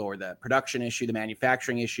issue or the production issue, the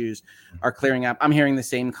manufacturing issues are clearing up. I'm hearing the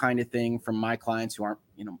same kind of thing from my clients who aren't,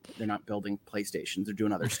 they're not building PlayStations, they're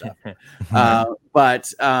doing other stuff.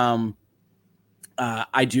 But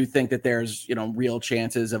I do think that there's, real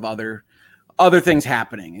chances of other things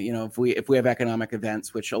happening. If we have economic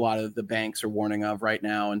events, which a lot of the banks are warning of right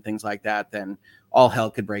now and things like that, then all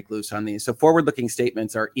hell could break loose on these. So forward-looking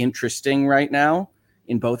statements are interesting right now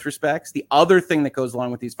in both respects. The other thing that goes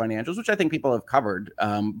along with these financials, which I think people have covered,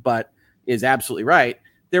 but is absolutely right,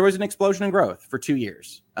 there was an explosion in growth for 2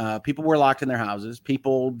 years. People were locked in their houses.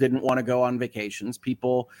 People didn't want to go on vacations.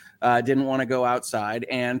 People didn't want to go outside,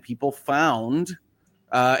 and people found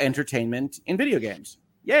entertainment in video games.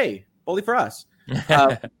 Yay, bully for us.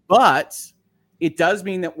 But it does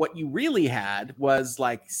mean that what you really had was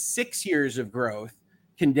like 6 years of growth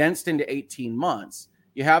condensed into 18 months.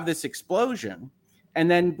 You have this explosion. And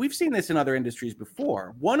then we've seen this in other industries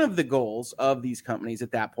before. One of the goals of these companies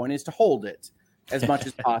at that point is to hold it as much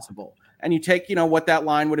as possible. And you take, what that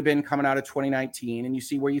line would have been coming out of 2019, and you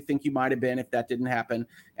see where you think you might have been if that didn't happen.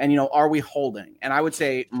 And, are we holding? And I would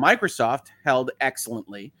say Microsoft held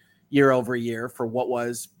excellently year over year for what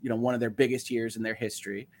was, one of their biggest years in their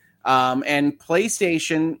history. And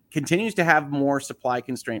PlayStation continues to have more supply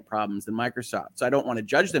constraint problems than Microsoft. So I don't want to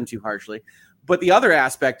judge them too harshly. But the other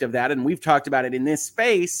aspect of that, and we've talked about it in this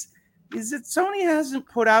space, is that Sony hasn't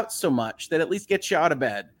put out so much that at least gets you out of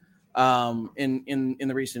bed in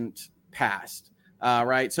the recent past.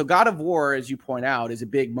 Right. So God of War, as you point out, is a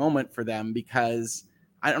big moment for them because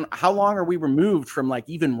I don't know how long are we removed from like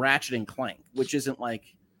even Ratchet and Clank, which isn't like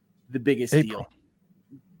the biggest deal.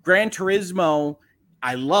 Gran Turismo,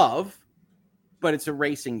 I love, but it's a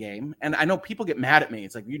racing game. And I know people get mad at me.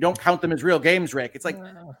 It's like, you don't count them as real games, Rick. It's like,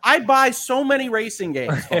 I buy so many racing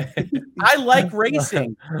games. I like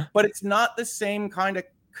racing, but it's not the same kind of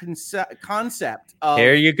concept of.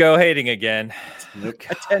 Here you go, hating again.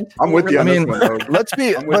 I'm with you. I mean, let's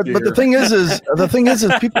be. But the thing is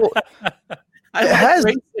people.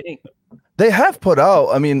 They have put out.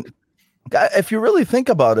 I mean, if you really think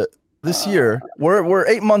about it, this year we're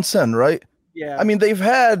 8 months in, right? Yeah. I mean, they've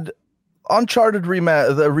had Uncharted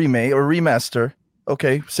remaster.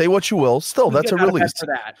 Okay, say what you will. Still, that's a release. For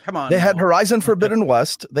that. Come on. They had Horizon Forbidden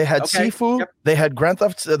West. They had Sifu. Yep. They had Grand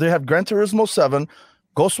Turismo 7,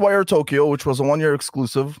 Ghostwire Tokyo, which was a 1-year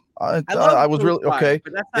exclusive. I was really okay.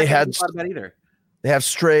 They had either. They have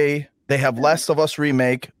Stray. They have Last of Us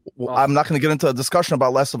remake. I'm not going to get into a discussion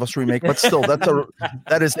about Last of Us remake, but still,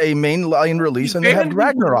 that is a mainline release, and they have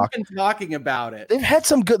Ragnarok. Talking about it, they've had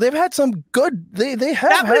some good. They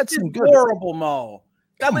have had some good. Horrible, Mo.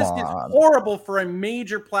 That list is horrible for a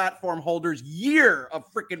major platform holder's year of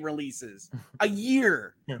freaking releases. A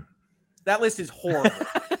year. That list is horrible.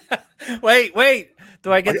 Wait.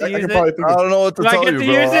 Do I get to use it? I don't know what to tell you,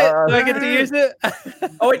 bro. Do I get to use it?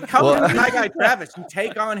 Oh, it comes from my guy Travis. You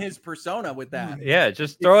take on his persona with that. Yeah,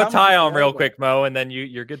 just throw a tie on real quick, Mo, and then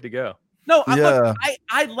you're good to go. No, look,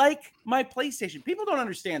 I like my PlayStation. People don't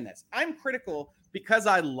understand this. I'm critical because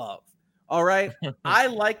I love. All right. I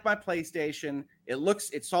like my PlayStation.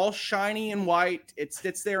 It's all shiny and white. It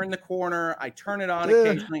sits there in the corner. I turn it on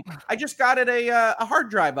occasionally. I just got it a hard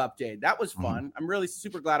drive update. That was fun. I'm really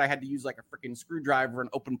super glad I had to use like a freaking screwdriver and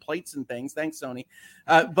open plates and things. Thanks, Sony.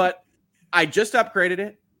 But I just upgraded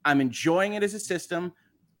it. I'm enjoying it as a system,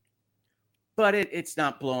 but it's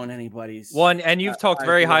not blowing anybody's. One, and you've talked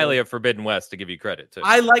very highly of Forbidden West, to give you credit too.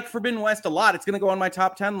 I like Forbidden West a lot. It's going to go on my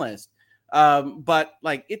top 10 list. But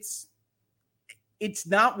like it's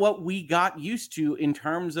not what we got used to in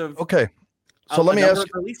terms of okay. So let me ask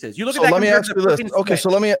you releases. You look so at that. Let me ask you this. Okay,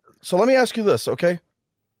 so let me ask you this. Okay,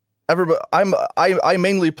 everybody, I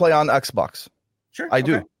mainly play on Xbox. Sure, I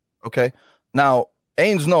do. Okay, now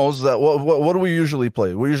Ains knows that. What do we usually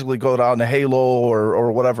play? We usually go down to Halo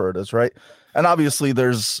or whatever it is, right? And obviously,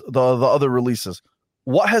 there's the other releases.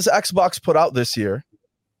 What has Xbox put out this year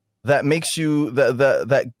that makes you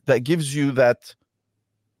that gives you that?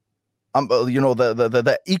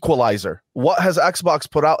 The equalizer. What has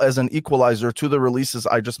Xbox put out as an equalizer to the releases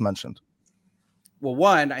I just mentioned? Well,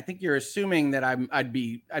 one, I think you're assuming that I'd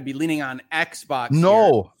be leaning on Xbox.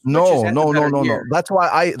 No. That's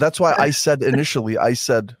why I said initially. I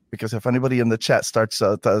said because if anybody in the chat starts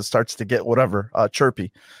to get whatever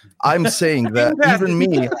chirpy, I'm saying that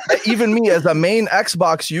even me as a main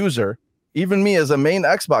Xbox user,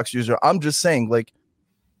 I'm just saying like.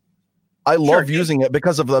 I love using it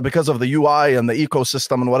because of the UI and the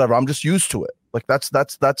ecosystem and whatever. I'm just used to it. Like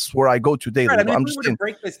that's where I go to daily. Right. I mean, I'm just saying,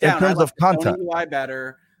 break this down. in terms of content. UI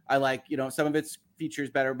better. I like some of its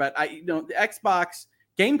features better, but the Xbox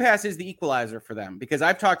Game Pass is the equalizer for them because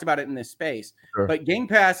I've talked about it in this space. Sure. But Game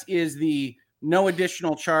Pass is the no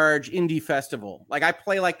additional charge indie festival. Like I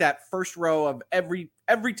play like that first row of every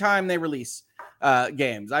time they release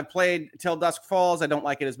games. I've played Till Dusk Falls. I don't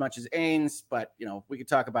like it as much as Ains, but we could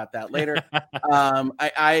talk about that later.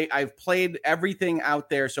 I've played everything out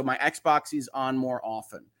there, so my Xbox is on more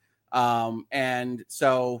often. And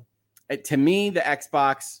so to me, the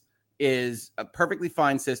Xbox is a perfectly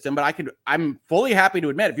fine system, but I'm fully happy to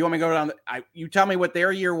admit, if you want me to go down, you tell me what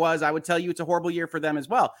their year was, I would tell you it's a horrible year for them as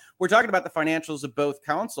well. We're talking about the financials of both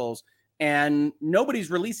consoles, and nobody's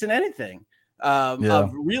releasing anything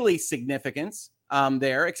of really significance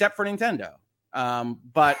there, except for Nintendo.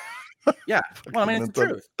 But yeah, well, I mean, it's the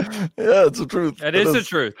truth. Yeah, it's the truth. It is the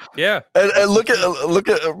truth. Yeah. And look at I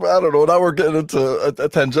don't know. Now we're getting into a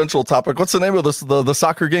tangential topic. What's the name of the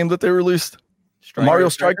soccer game that they released? Mario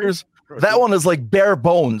Strikers. That one is like bare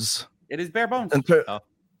bones. It is bare bones.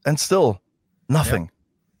 And still nothing. Yeah.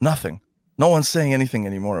 Nothing. No one's saying anything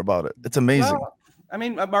anymore about it. It's amazing. Well, I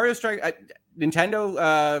mean, Mario Strikers,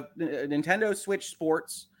 Nintendo Switch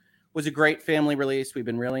Sports was a great family release. We've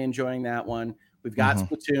been really enjoying that one. We've got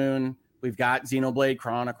Splatoon. We've got Xenoblade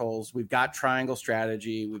Chronicles. We've got Triangle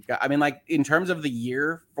Strategy. In terms of the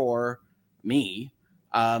year for me,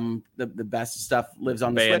 the best stuff lives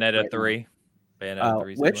on the Bayonetta Switch. 3. Bayonetta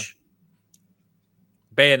 3. Which?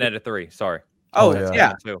 Bayonetta 3. Sorry. Oh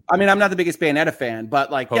yeah. I mean, I'm not the biggest Bayonetta fan, but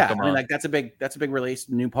Pokemon. That's a big release.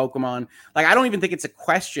 New Pokemon. Like, I don't even think it's a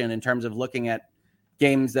question in terms of looking at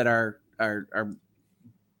games that are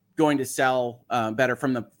going to sell better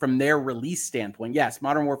from their release standpoint. Yes,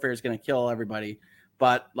 Modern Warfare is going to kill everybody,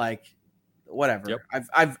 but like whatever. Yep.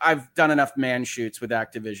 I've done enough man shoots with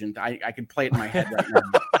Activision. I could play it in my head right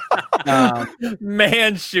now.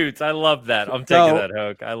 Man shoots. I love that. I'm taking that,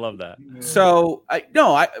 Hoke. I love that. So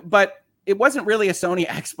but it wasn't really a Sony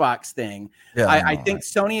Xbox thing. Yeah, I think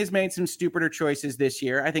Sony has made some stupider choices this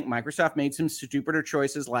year. I think Microsoft made some stupider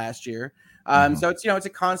choices last year. So it's a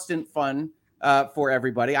constant fun for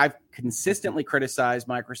everybody. I've consistently criticized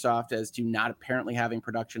Microsoft as to not apparently having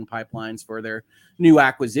production pipelines for their new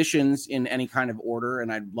acquisitions in any kind of order,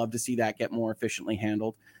 and I'd love to see that get more efficiently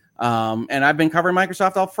handled. And I've been covering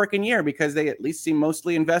Microsoft all freaking year because they at least seem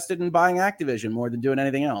mostly invested in buying Activision more than doing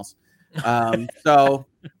anything else. So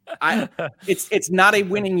it's not a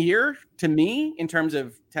winning year to me in terms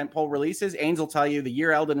of tentpole releases. Ains will tell you the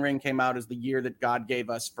year Elden Ring came out is the year that God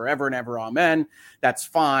gave us forever and ever. Amen. That's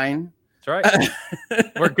fine. That's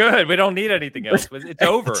right. We're good. We don't need anything else. It's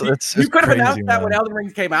over. You could have announced that when Elden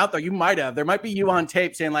Ring came out, though. You might have. There might be you on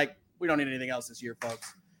tape saying, like, we don't need anything else this year,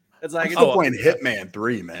 folks. It's like, I'm still playing Hitman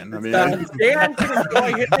 3, man. I mean, Dan can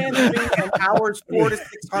enjoy Hitman 3 and hours 400 to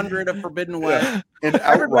 600 of Forbidden West. And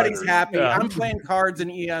everybody's happy. Yeah. I'm playing cards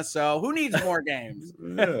in ESO. Who needs more games?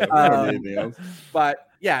 But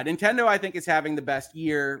yeah, Nintendo, I think, is having the best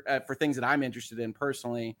year for things that I'm interested in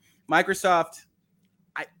personally. Microsoft,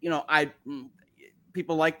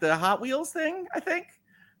 people like the Hot Wheels thing, I think.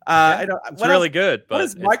 It's really good, but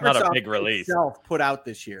it's not a big release. Put out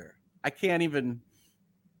this year. I can't even.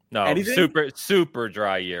 No, anything? super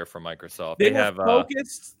dry year for Microsoft. They have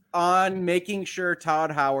focused on making sure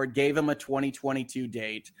Todd Howard gave them a 2022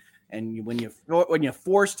 date, and when you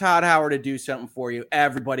force Todd Howard to do something for you,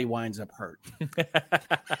 everybody winds up hurt.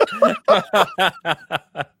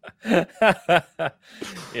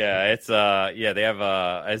 It's they have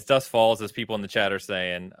as Dust Falls, as people in the chat are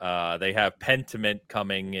saying, they have Pentiment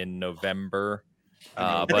coming in November.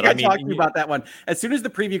 But I talked to you about that one. As soon as the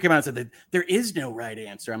preview came out, I said that there is no right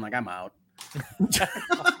answer. I'm like, I'm out.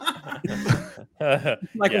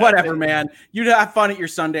 Whatever, man. You have fun at your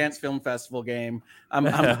Sundance Film Festival game. I'm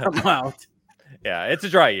out. Yeah, it's a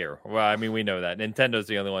dry year. Well, I mean, we know that Nintendo's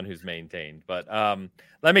the only one who's maintained. But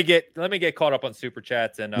let me get caught up on super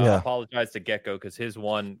chats and apologize to Gecko because his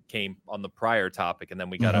one came on the prior topic, and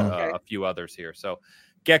then we got a few others here. So.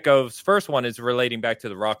 Gecko's first one is relating back to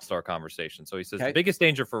the Rockstar conversation. So he says the biggest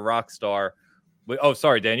danger for Rockstar.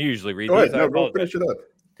 Sorry, Dan, you usually read these. Go finish it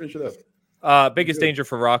up. Biggest danger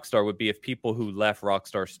for Rockstar would be if people who left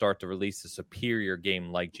Rockstar start to release a superior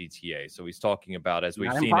game like GTA. So he's talking about, as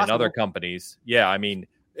we've seen in other companies. Yeah, I mean,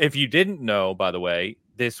 if you didn't know, by the way,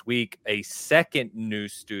 this week a second new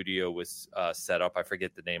studio was set up. I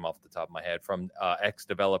forget the name off the top of my head, from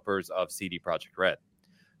ex-developers of CD Projekt Red.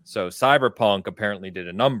 So Cyberpunk apparently did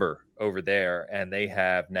a number over there, and they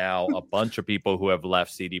have now a bunch of people who have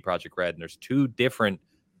left CD Projekt Red, and there's 2 different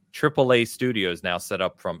AAA studios now set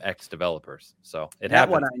up from ex-developers. So that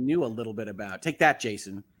happened. One I knew a little bit about. Take that,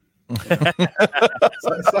 Jason.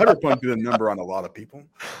 Cyberpunk did a number on a lot of people.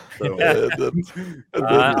 So.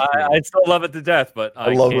 I still love it to death, but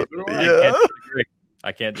I love it.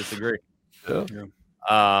 I can't disagree. Yeah.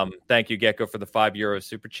 Thank you, Gecko, for the €5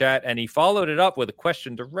 super chat, and he followed it up with a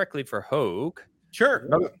question directly for Hogue. Sure,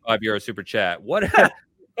 €5 super chat. What?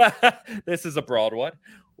 This is a broad one.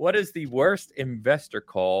 What is the worst investor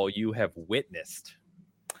call you have witnessed?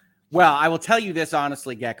 Well, I will tell you this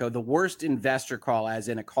honestly, Gecko. The worst investor call, as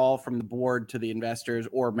in a call from the board to the investors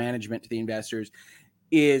or management to the investors,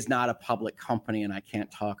 is not a public company, and I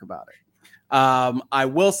can't talk about it. I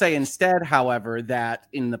will say instead, however, that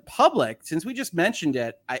in the public, since we just mentioned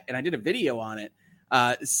it, and I did a video on it,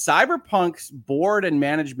 Cyberpunk's board and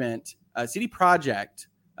management, CD Projekt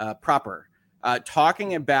proper,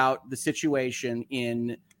 talking about the situation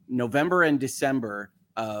in November and December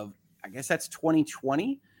of, I guess that's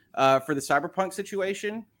 2020, for the Cyberpunk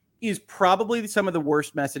situation, is probably some of the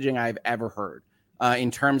worst messaging I've ever heard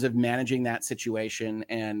in terms of managing that situation.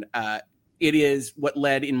 And it is what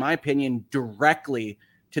led, in my opinion, directly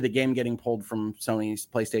to the game getting pulled from Sony's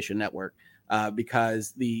PlayStation Network,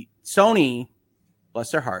 because the Sony,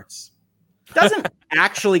 bless their hearts, doesn't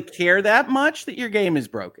actually care that much that your game is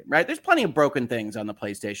broken, right? There's plenty of broken things on the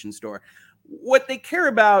PlayStation Store. What they care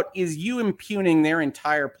about is you impugning their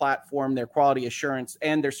entire platform, their quality assurance,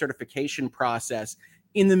 and their certification process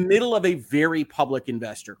in the middle of a very public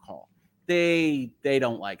investor call. They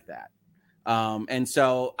don't like that. And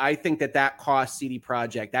so I think that cost CD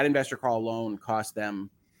Projekt, that investor call alone cost them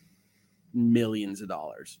millions of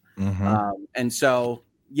dollars. Mm-hmm. And so,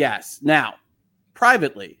 yes. Now,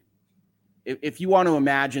 privately, if you want to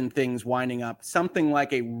imagine things winding up something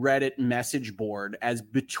like a Reddit message board as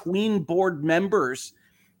between board members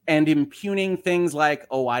and impugning things like,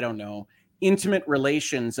 intimate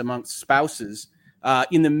relations amongst spouses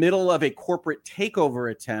in the middle of a corporate takeover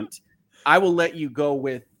attempt, I will let you go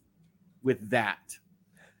with that.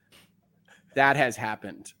 That has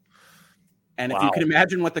happened. And if you can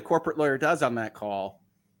imagine what the corporate lawyer does on that call,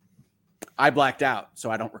 I blacked out,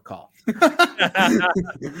 so I don't recall. I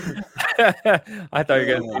thought you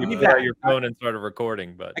were going to get out your phone and started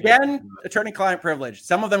recording, but again, attorney-client privilege.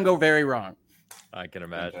 Some of them go very wrong. I can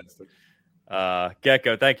imagine.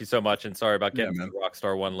 Gecko, thank you so much, and sorry about getting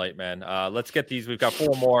Rockstar 1 late, man. Let's get these. We've got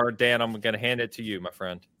 4 more. Dan, I'm going to hand it to you, my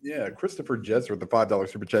friend. Yeah, Christopher Jesser with the $5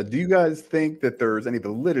 super chat. Do you guys think that there's any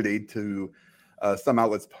validity to some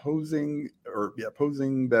outlets posing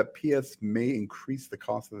that PS may increase the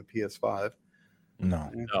cost of the PS5?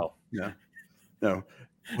 No.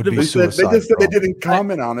 They just said they didn't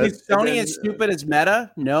comment on it. Is Sony as stupid as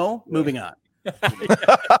Meta? No. Moving on.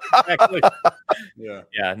 Exactly.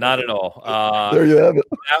 Yeah, not at all. There you have it.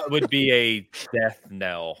 That would be a death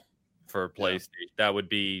knell for PlayStation. That would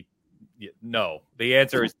be no. The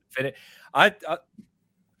answer is definite.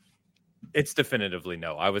 It's definitively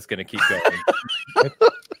no. I was going to keep going.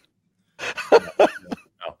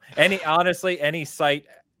 No. Any site,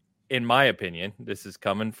 in my opinion, this is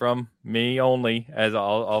coming from me only, as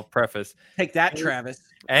I'll preface. Take that, Travis.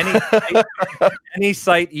 Any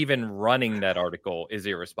site even running that article is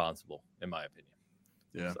irresponsible, in my opinion.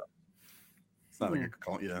 Yeah, so. It's not a good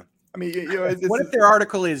call. Yeah, I mean, what if their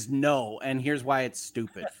article is no, and here's why it's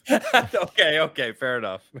stupid? Okay, fair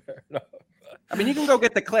enough. I mean, you can go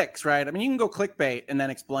get the clicks, right? I mean, you can go clickbait and then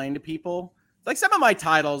explain to people. Like some of my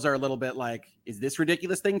titles are a little bit like, "Is this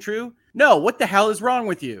ridiculous thing true?" No, what the hell is wrong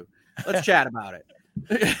with you? Let's chat about it.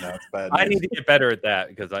 No, it's bad. I need to get better at that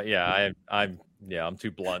because I'm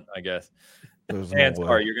too blunt, I guess. And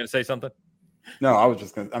sorry, you're going to say something? No, I was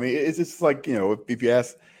just going to. I mean, it's just like, if you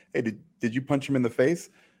ask, hey, did you punch him in the face?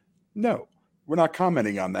 No, we're not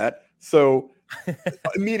commenting on that. So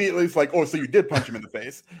immediately it's like, oh, so you did punch him in the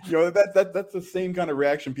face. That's the same kind of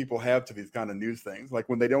reaction people have to these kind of news things. Like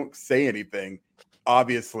when they don't say anything,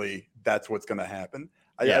 obviously that's what's going to happen.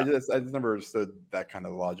 I just never understood that kind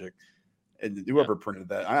of logic. And whoever printed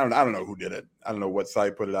that, I don't know who did it. I don't know what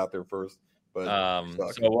site put it out there first.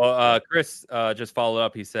 But Chris just followed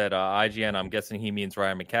up. He said IGN. I'm guessing he means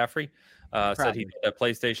Ryan McCaffrey. Said that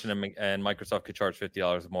PlayStation and Microsoft could charge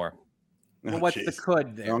 $50 more. Well, what's the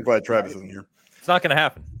could there? I'm glad Travis isn't here. It's not going to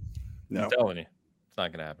happen. No, I'm telling you, it's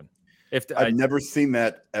not going to happen. I've never seen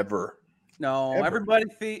that ever. No, everybody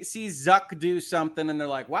sees Zuck do something and they're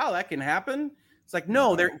like, "Wow, that can happen." It's like,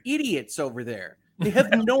 no, they're idiots over there. They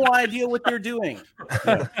have no idea what they're doing.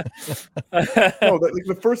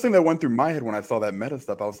 The first thing that went through my head when I saw that Meta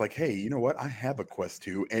stuff, I was like, hey, you know what? I have a Quest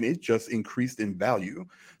 2, and it just increased in value.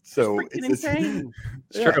 So it's insane.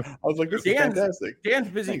 I was like, this is fantastic. Dan's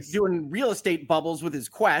busy doing real estate bubbles with his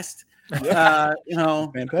Quest.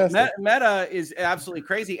 Fantastic. Meta is absolutely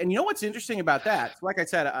crazy. And you know what's interesting about that? Like I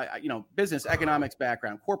said, business, economics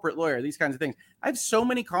background, corporate lawyer, these kinds of things. I have so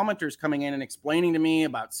many commenters coming in and explaining to me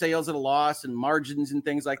about sales at a loss and margins and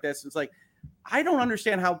things like this. It's like, I don't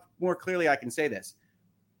understand how more clearly I can say this.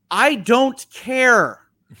 I don't care.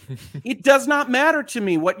 It does not matter to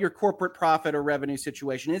me what your corporate profit or revenue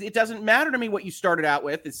situation is. It doesn't matter to me what you started out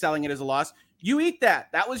with is selling it as a loss. You eat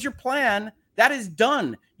that. That was your plan. That is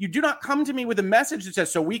done. You do not come to me with a message that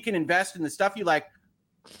says, so we can invest in the stuff you like.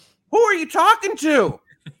 Who are you talking to?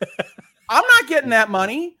 I'm not getting that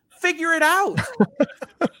money. Figure it out.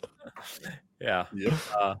 Yeah.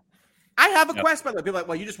 I have a Quest, by the way. People are like,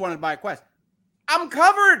 well, you just wanted to buy a Quest. I'm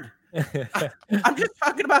covered. I'm just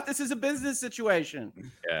talking about this as a business situation.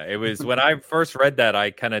 Yeah, it was when I first read that,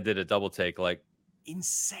 I kind of did a double take, like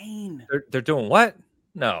insane. They're doing what?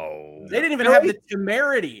 No, they didn't even have the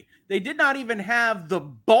temerity. They did not even have the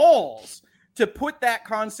balls to put that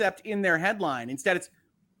concept in their headline. Instead, it's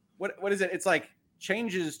what is it? It's like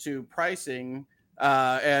changes to pricing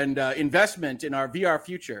and investment in our VR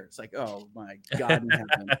future. It's like, oh my God.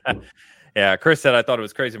 Yeah, Chris said I thought it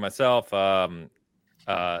was crazy myself.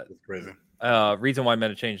 It's crazy. Reason why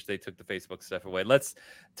Meta changed, they took the Facebook stuff away.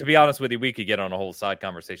 To be honest with you, we could get on a whole side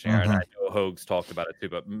conversation here, and I know Hoag's talked about it too,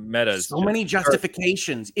 but Meta's so many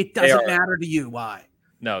justifications. It doesn't matter to you. Why?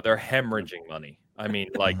 No, they're hemorrhaging money. I mean,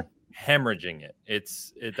 like hemorrhaging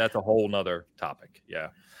it. That's a whole nother topic. Yeah.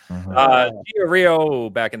 Gio Rio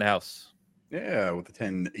back in the house. Yeah, with the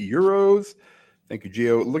 €10. Thank you,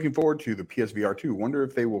 Gio. Looking forward to the PSVR 2. Wonder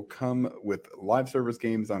if they will come with live service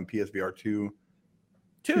games on PSVR 2.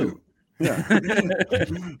 Yeah.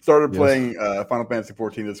 Started playing Final Fantasy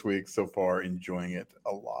 14 this week. So far, enjoying it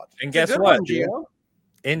a lot. And guess what, Gio?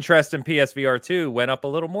 Interest in PSVR 2 went up a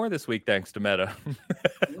little more this week thanks to Meta.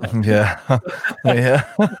 Yeah.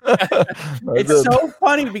 It's so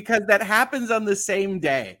funny because that happens on the same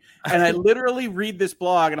day. And I literally read this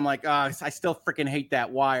blog and I'm like, I still freaking hate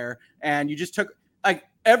that wire. And you just took, like,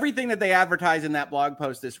 everything that they advertise in that blog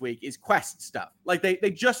post this week is Quest stuff. Like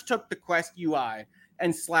they just took the Quest UI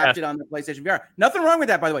and slapped it on the PlayStation VR. Nothing wrong with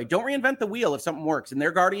that, by the way. Don't reinvent the wheel if something works, and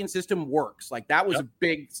their Guardian system works. Like that was a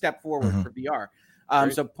big step forward for VR.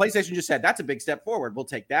 So PlayStation just said, that's a big step forward. We'll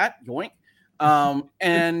take that. Yoink.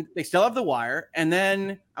 And they still have the wire. And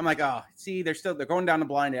then I'm like, oh, see, they're going down the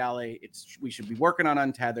blind alley. We should be working on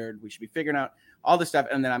Untethered. We should be figuring out all this stuff.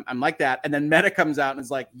 And then I'm like that. And then Meta comes out and is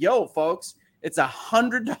like, yo, folks, it's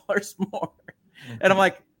 $100 more. And I'm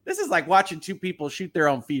like, this is like watching two people shoot their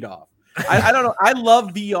own feet off. I don't know. I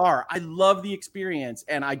love VR. I love the experience.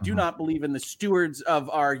 And I do not believe in the stewards of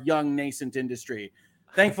our young nascent industry.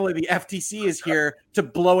 Thankfully, the FTC is here to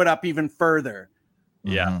blow it up even further.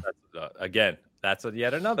 Yeah. Again, that's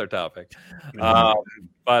yet another topic.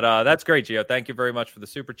 But that's great, Gio. Thank you very much for the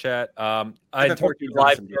super chat. I told you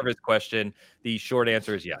live service question. The short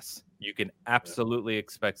answer is yes. You can absolutely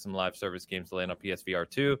expect some live service games to land on PSVR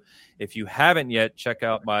 2. If you haven't yet, check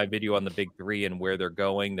out my video on the big three and where they're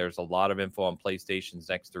going. There's a lot of info on PlayStation's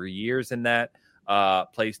next 3 years in that.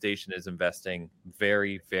 PlayStation is investing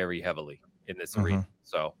very, very heavily in this arena.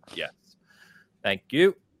 So, yes. Thank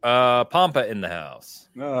you. Pampa in the house.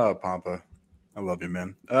 Oh, Pampa. I love you,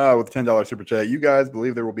 man. With $10 super chat, you guys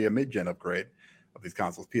believe there will be a mid-gen upgrade of these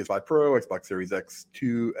consoles, PS5 Pro, Xbox Series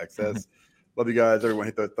X2, XS. Love you guys. Everyone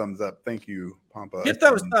hit those thumbs up. Thank you, Pampa. Hit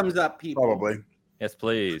those thumbs up, people. Probably. Yes,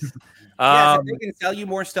 please. Yes, if they can sell you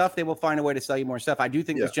more stuff, they will find a way to sell you more stuff. I do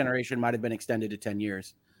think this generation might have been extended to 10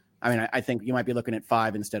 years. I mean, I think you might be looking at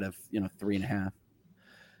 5 instead of 3.5.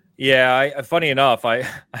 Yeah, funny enough, I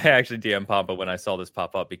actually DM Pampa when I saw this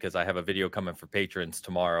pop up because I have a video coming for patrons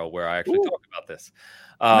tomorrow where I actually talk about this,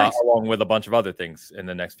 nice. Along with a bunch of other things in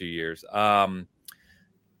the next few years. In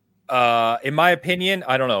my opinion,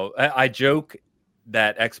 I don't know. I joke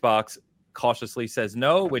that Xbox cautiously says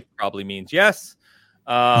no, which probably means yes.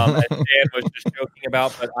 As Dan was just joking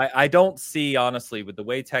about, but I don't see, honestly, with the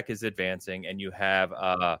way tech is advancing and you have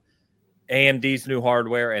AMD's new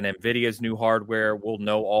hardware and NVIDIA's new hardware, we'll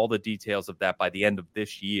know all the details of that by the end of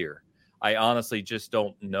this year. I honestly just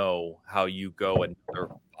don't know how you go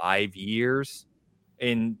another 5 years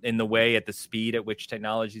in the way at the speed at which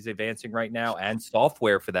technology is advancing right now, and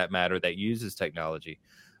software for that matter that uses technology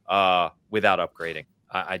without upgrading.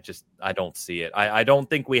 I don't see it. I don't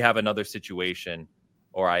think we have another situation,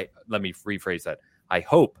 or let me rephrase that. I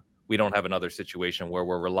hope we don't have another situation where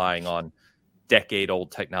we're relying on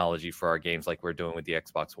decade-old technology for our games like we're doing with the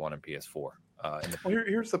Xbox One and PS4.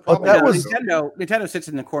 Here's the problem. Nintendo sits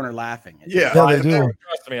in the corner laughing. They do.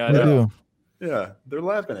 Trust me, I know. Yeah, they're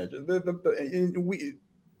laughing at you.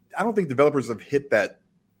 I don't think developers have hit that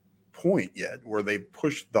point yet where they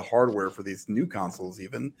push the hardware for these new consoles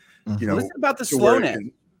even. Listen about the slowness,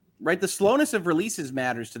 right? The slowness of releases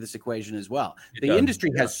matters to this equation as well. The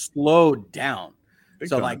industry has slowed down.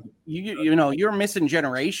 So like you're missing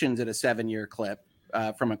generations at a 7-year clip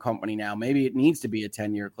from a company now. Maybe it needs to be a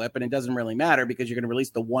 10-year clip, and it doesn't really matter because you're going to release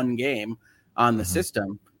the one game on the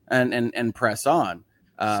system and press on.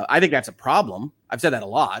 I think that's a problem. I've said that a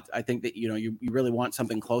lot. I think that you really want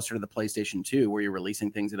something closer to the PlayStation 2 where you're releasing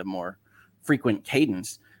things at a more frequent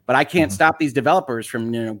cadence. But I can't stop these developers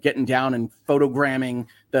from getting down and photogramming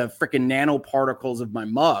the freaking nanoparticles of my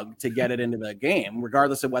mug to get it into the game,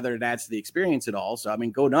 regardless of whether it adds to the experience at all. So I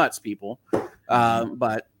mean, go nuts, people.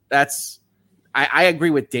 But I agree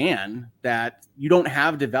with Dan that you don't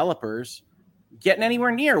have developers getting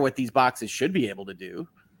anywhere near what these boxes should be able to do.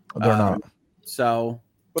 They're not. So,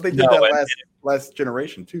 but they did that last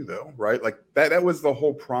generation too, though, right? Like that was the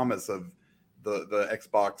whole promise of the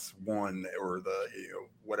Xbox One or the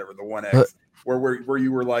whatever, the One X, where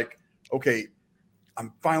you were like, okay,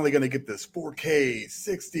 I'm finally going to get this 4K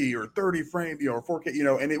 60 or 30 frame, or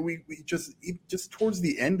 4K, and we just towards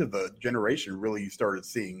the end of the generation, really, you started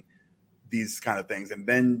seeing these kind of things. And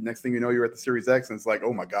then next thing you know, you're at the Series X and it's like,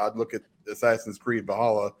 oh my God, look at Assassin's Creed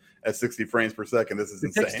Valhalla at 60 frames per second. This is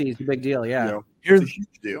insane. 60 is a big deal. Yeah. It's a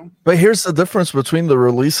huge deal. But here's the difference between the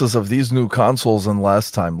releases of these new consoles and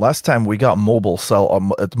last time. Last time we got mobile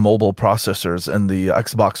processors in the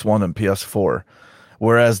Xbox One and PS4.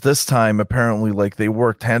 Whereas this time, apparently, like they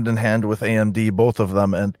worked hand in hand with AMD, both of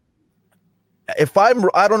them. And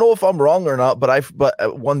I don't know if I'm wrong or not,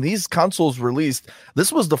 but when these consoles released,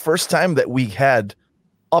 this was the first time that we had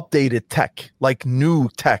updated tech, like new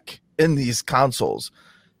tech in these consoles,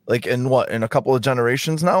 like in a couple of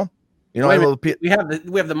generations now. We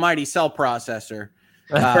have the mighty Cell processor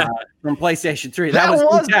from PlayStation 3. That's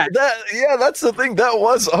the thing that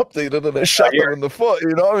was updated and it shot them in the foot.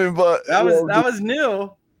 But that was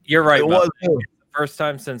new. You're right. First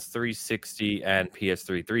time since 360 and PS3.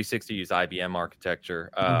 360 used IBM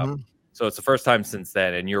architecture. So it's the first time since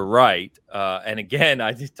then. And you're right. And again,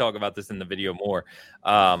 I did talk about this in the video more.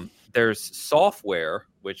 There's software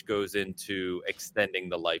which goes into extending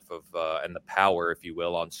the life of and the power, if you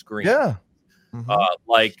will, on screen. Yeah.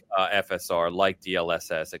 Like FSR, like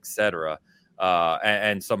DLSS, etc.,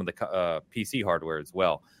 and some of the PC hardware as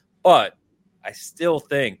well. But I still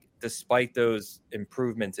think, despite those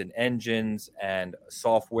improvements in engines and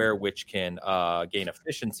software, which can gain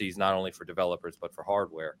efficiencies not only for developers but for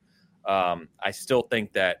hardware, I still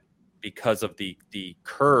think that because of the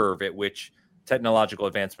curve at which technological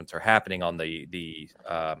advancements are happening on the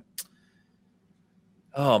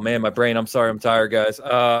oh man, my brain. I'm sorry, I'm tired, guys.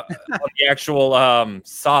 On the actual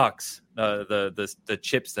socks, the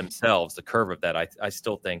chips themselves, the curve of that, I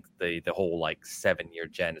still think the whole like 7-year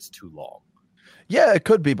gen is too long. Yeah, it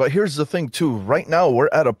could be, but here's the thing too. Right now, we're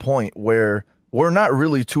at a point where we're not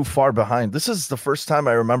really too far behind. This is the first time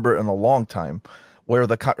I remember in a long time where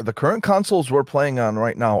the current consoles we're playing on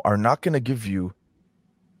right now are not going to give you.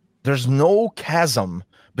 There's no chasm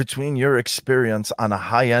between your experience on a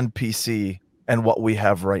high-end PC and what we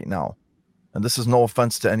have right now. And this is no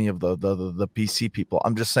offense to any of the PC people.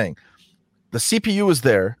 I'm just saying the CPU is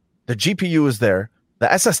there, the GPU is there, the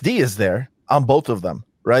SSD is there on both of them,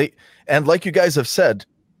 right? And like you guys have said,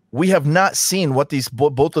 we have not seen what these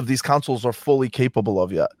both of these consoles are fully capable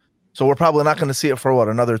of yet. So we're probably not going to see it for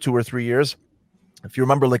another 2 or 3 years. If you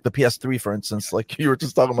remember, like the PS3, for instance, like you were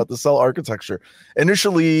just talking about the cell architecture.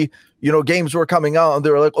 Initially, games were coming out and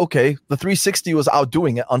they were like, okay, the 360 was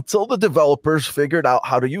outdoing it until the developers figured out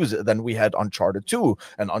how to use it. Then we had Uncharted 2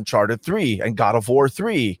 and Uncharted 3 and God of War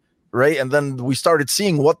 3, right? And then we started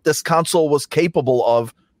seeing what this console was capable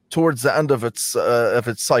of towards the end of its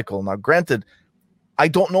cycle. Now, granted, I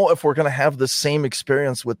don't know if we're going to have the same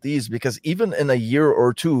experience with these, because even in a year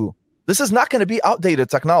or two, this is not going to be outdated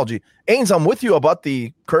technology. Ains, I'm with you about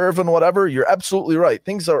the curve and whatever. You're absolutely right.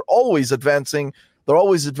 Things are always advancing. They're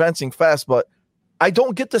always advancing fast, but I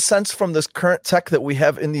don't get the sense from this current tech that we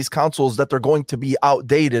have in these consoles that they're going to be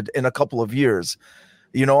outdated in a couple of years.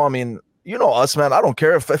 I mean, us, man. I don't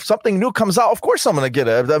care if something new comes out. Of course, I'm going to get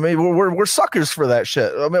it. I mean, we're suckers for that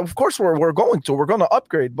shit. I mean, of course, we're going to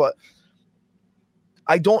upgrade, but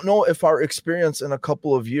I don't know if our experience in a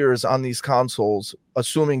couple of years on these consoles,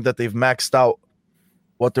 assuming that they've maxed out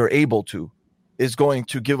what they're able to, is going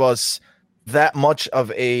to give us that much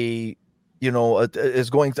of a, is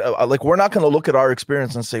going to like, we're not going to look at our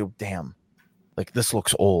experience and say, damn, like this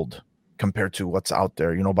looks old compared to what's out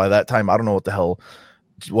there. By that time, I don't know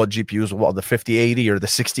what GPUs, the 5080 or the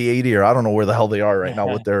 6080, or I don't know where the hell they are right now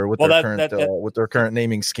with their current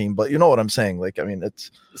naming scheme. But you know what I'm saying? Like, I mean,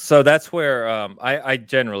 it's so that's where I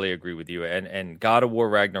generally agree with you. And God of War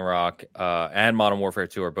Ragnarok and Modern Warfare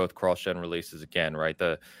 2 are both cross-gen releases again, right?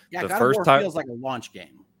 The God first of War time feels like a launch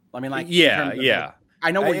game. I mean, like yeah.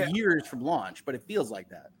 I know we're years from launch, but it feels like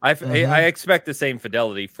that. I expect the same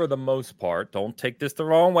fidelity for the most part. Don't take this the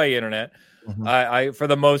wrong way, internet. I for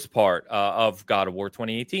the most part of God of War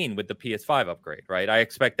 2018 with the PS5 upgrade, right? I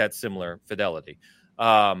expect that similar fidelity.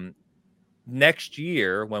 Next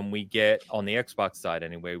year, when we get on the Xbox side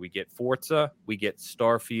anyway, we get Forza, we get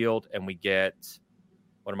Starfield, and we get,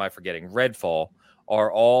 what am I forgetting? Redfall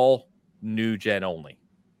are all new gen only.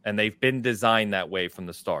 And they've been designed that way from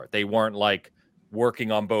the start. They weren't like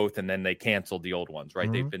working on both and then they canceled the old ones,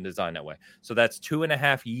 right? They've been designed that way. So that's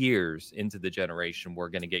 2.5 years into the generation. We're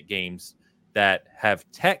going to get games that have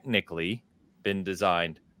technically been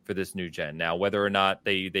designed for this new gen. Now, whether or not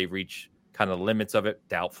they reach kind of the limits of it,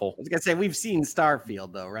 doubtful. I was gonna say, we've seen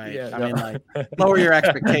Starfield though, right? Yeah, I mean, like, lower your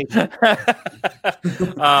expectations.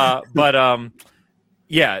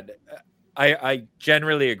 Yeah, I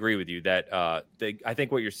generally agree with you that I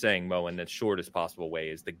think what you're saying, Mo, in the shortest possible way,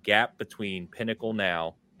 is the gap between Pinnacle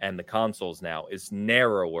now and the consoles now is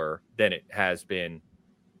narrower than it has been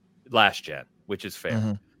last gen, which is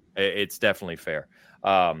fair. It's definitely fair.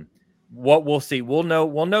 What we'll see, we'll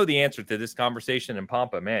know the answer to this conversation. And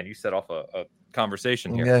Pampa, man, you set off a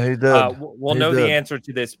conversation here. Yeah, he did. We'll know the answer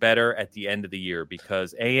to this better at the end of the year,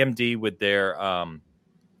 because AMD with their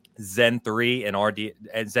Zen 3 and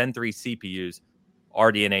Zen 3 CPUs,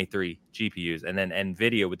 RDNA 3 GPUs, and then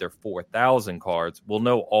NVIDIA with their 4000 cards, we'll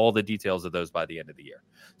know all the details of those by the end of the year.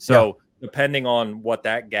 So depending on what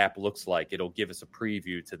that gap looks like, it'll give us a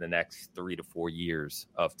preview to the next 3 to 4 years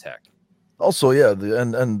of tech. Also, yeah,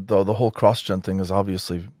 the whole cross-gen thing is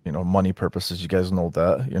obviously, money purposes. You guys know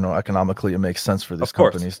that, economically it makes sense for these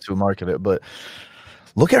companies to market it. But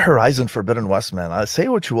look at Horizon Forbidden West, man. I say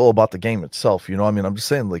what you will about the game itself. I'm just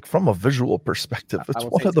saying, like, from a visual perspective, it's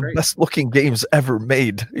one of the best looking games ever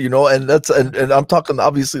made, and I'm talking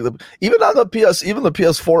obviously even on the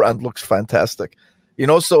PS4 end looks fantastic,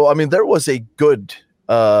 so I mean there was a good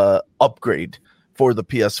upgrade for the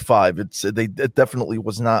PS5. It definitely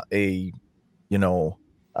was not a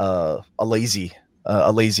lazy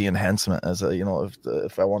enhancement, as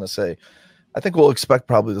if I want to say. I think we'll expect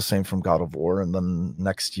probably the same from God of War, and then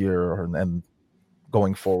next year and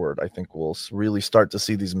going forward, I think we'll really start to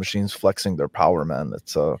see these machines flexing their power, man.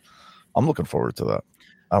 I'm looking forward to that.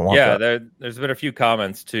 There's been a few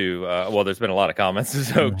comments too. There's been a lot of comments, as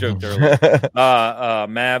Hogue joked earlier.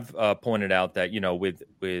 Mav pointed out that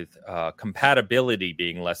with compatibility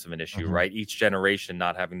being less of an issue, right? Each generation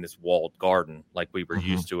not having this walled garden like we were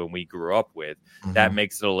used to and we grew up with, that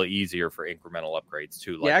makes it a little easier for incremental upgrades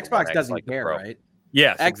too. Like Xbox doesn't care, right?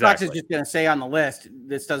 Yes, Xbox exactly. is just going to say on the list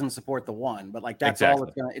this doesn't support the one, but like that's all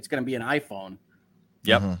it's going to be an iPhone.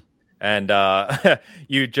 Yep. And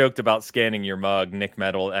you joked about scanning your mug. Nick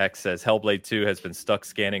Metal X says Hellblade 2 has been stuck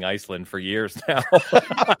scanning Iceland for years now.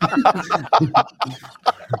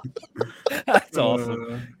 That's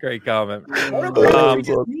awesome. Great comment.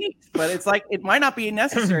 But it's like it might not be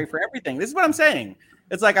necessary for everything. This is what I'm saying.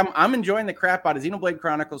 It's like I'm enjoying the crap out of Xenoblade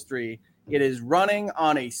Chronicles 3. It is running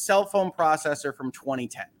on a cell phone processor from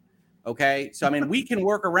 2010. Okay? So, I mean, we can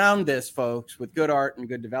work around this, folks, with good art and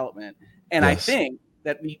good development. And I think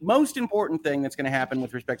that the most important thing that's going to happen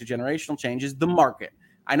with respect to generational change is the market.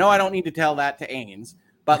 I know I don't need to tell that to Ains,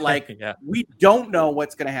 but like we don't know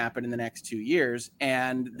what's going to happen in the next 2 years,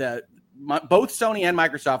 and both Sony and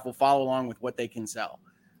Microsoft will follow along with what they can sell,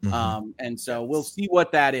 and so we'll see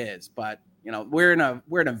what that is. But we're in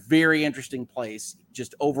a very interesting place,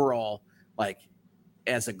 just overall, like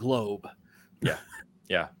as a globe.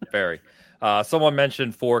 Yeah, very. Someone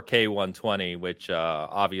mentioned 4K 120, which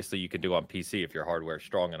obviously you can do on PC if your hardware's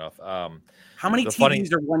strong enough. How many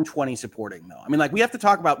TVs are 120 supporting, though? I mean, like, we have to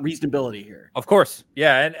talk about reasonability here. Of course.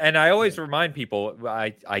 Yeah, and I always remind people,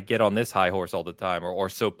 I get on this high horse all the time, or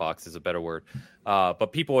soapbox is a better word.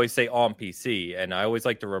 But people always say on PC, and I always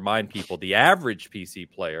like to remind people the average PC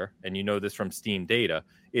player, and you know this from Steam data,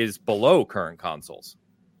 is below current consoles.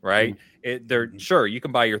 Right? Sure, you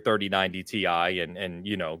can buy your 3090 Ti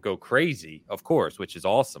and go crazy, of course, which is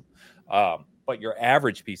awesome. But your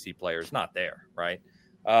average PC player is not there, right?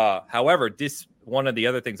 However, one of the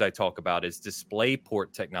other things I talk about is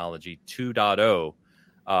DisplayPort technology 2.0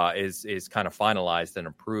 is kind of finalized and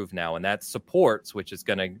approved now, and that supports, which is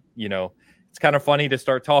going to, it's kind of funny to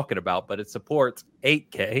start talking about, but it supports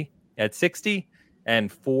 8K at 60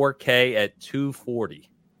 and 4K at 240.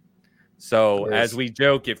 So as we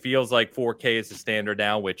joke, it feels like 4K is the standard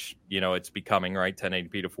now, which, it's becoming, right?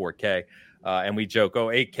 1080p to 4K. And we joke,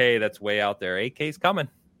 8K, that's way out there. 8K's coming.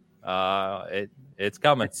 It's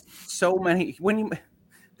coming. It's so many.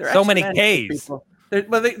 So many Ks. Those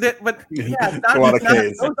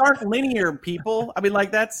aren't linear, people. I mean,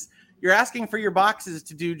 like you're asking for your boxes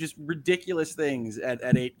to do just ridiculous things at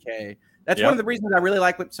 8K. That's one of the reasons I really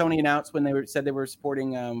like what Sony announced when they said they were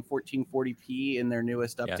supporting 1440p in their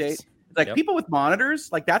newest update. Yes. It's like people with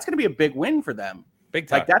monitors, like that's going to be a big win for them. Big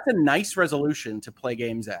time. Like that's a nice resolution to play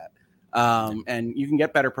games at, and you can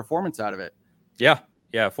get better performance out of it. Yeah,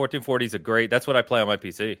 1440 is that's what I play on my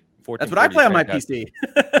PC. That's what I play on my PC.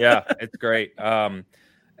 Yeah, it's great.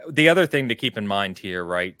 The other thing to keep in mind here,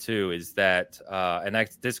 right, too, is that,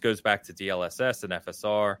 this goes back to DLSS and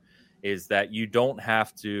FSR, is that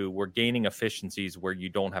we're gaining efficiencies where you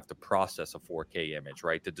don't have to process a 4K image,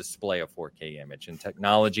 right? To display a 4K image, and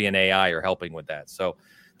technology and AI are helping with that. So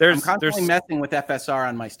I'm constantly messing with FSR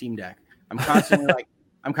on my Steam Deck. I'm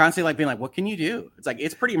constantly being like, what can you do? It's like,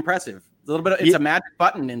 it's pretty impressive. It's a magic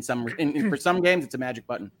button for some games, it's a magic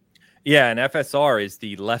button. Yeah. And FSR is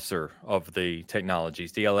the lesser of the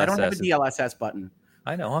technologies. DLSS. I don't have a DLSS button.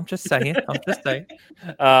 I know. I'm just saying.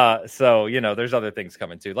 So, there's other things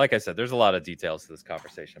coming too. Like I said, there's a lot of details to this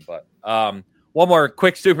conversation. But one more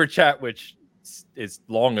quick super chat, which is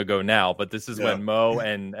long ago now. But this is when Mo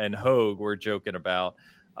and Hogue were joking about.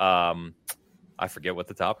 I forget what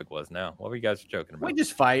the topic was now. What were you guys joking about? We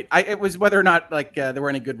just fight. It was whether or not there were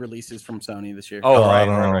any good releases from Sony this year. Oh,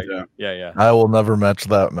 right. Yeah. I will never match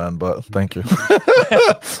that, man, but thank you.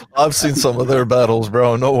 I've seen some of their battles,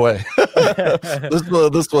 bro. No way.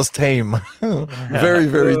 This was tame. Very,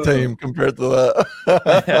 very tame compared to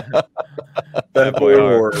that. Bad Boy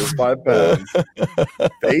Wars, 5 pounds.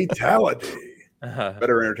 Fatality.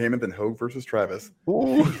 Better entertainment than Hogue versus Travis.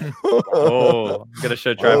 I'm gonna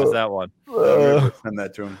show Travis that one. Send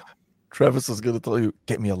that to him. Travis is going to tell you,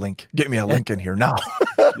 get me a link in here now.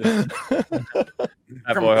 Thank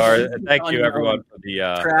you everyone for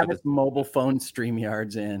the Travis mobile phone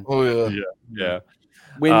StreamYards in. Oh yeah.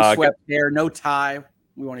 Windswept hair, no tie.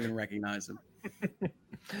 We won't even recognize him.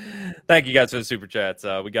 Thank you guys for the super chats.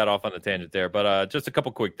 We got off on a tangent there, but just a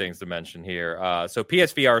couple quick things to mention here. So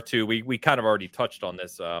PSVR 2, we kind of already touched on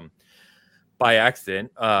this by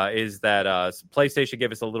accident, is that PlayStation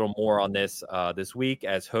gave us a little more on this this week.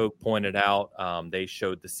 As Hogue pointed out, they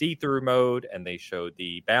showed the see-through mode and they showed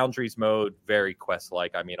the boundaries mode, very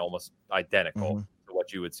Quest-like. I mean, almost identical to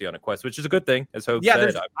what you would see on a Quest, which is a good thing, as Hogue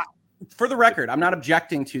said. For the record, I'm not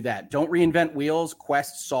objecting to that. Don't reinvent wheels.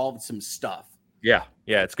 Quest solved some stuff. Yeah,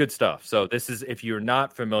 it's good stuff. So this is, if you're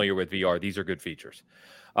not familiar with VR, these are good features.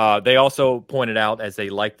 They also pointed out, as they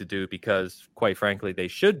like to do, because quite frankly they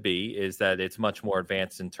should be, is that it's much more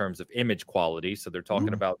advanced in terms of image quality. So they're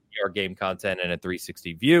talking about VR game content in a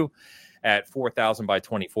 360 view at 4000 by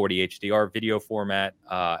 2040 HDR video format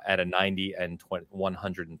at a 90 and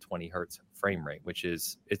 120 hertz frame rate, which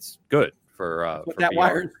is it's good for what that VR.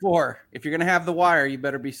 Wire is for. If you're gonna have the wire, you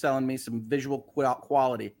better be selling me some visual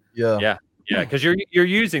quality. Yeah, because you're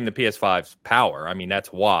using the PS5's power. I mean,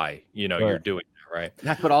 that's why you're doing that, right?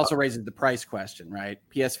 That's what also raises the price question, right?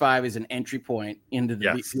 PS5 is an entry point into the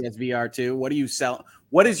PSVR 2. What do you sell?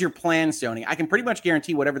 What is your plan, Sony? I can pretty much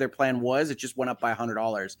guarantee whatever their plan was, it just went up by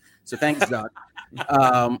 $100. So thanks, Doug.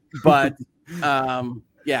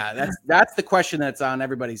 Yeah, that's the question that's on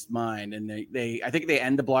everybody's mind, and I think they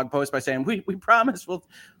end the blog post by saying we promise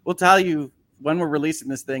we'll tell you when we're releasing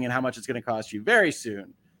this thing and how much it's going to cost you very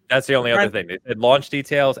soon. That's the only other thing. They said launch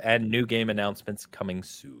details and new game announcements coming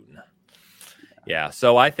soon. Yeah,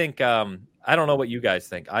 so I think I don't know what you guys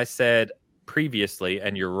think. I said previously,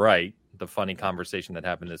 and you're right, the funny conversation that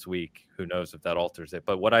happened this week. Who knows if that alters it?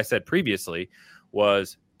 But what I said previously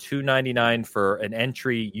was $299 for an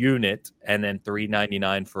entry unit, and then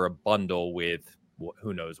 $399 for a bundle with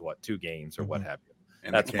who knows what, 2 games or what have you.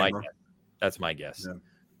 And that's my guess. That's my guess. Yeah.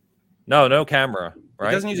 No camera. Right?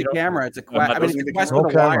 It doesn't use a camera. It's a Quest. It's a Quest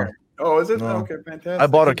with a wire. Oh, is it? No. Okay, fantastic. I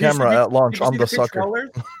bought a camera at launch. I'm the sucker.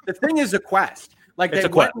 The thing is a Quest. Like they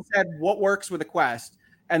went and said what works with a Quest,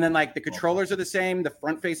 and then like the controllers are the same, the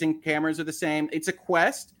front-facing cameras are the same. It's a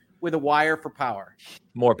Quest with a wire for power.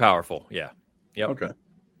 More powerful. Yeah. Yep. Okay.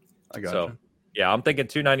 I got you. Yeah, I'm thinking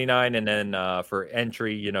 $299, and then for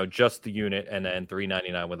entry, just the unit, and then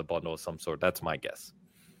 $399 with a bundle of some sort. That's my guess.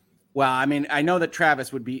 Well, I mean, I know that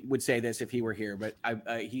Travis would say this if he were here, but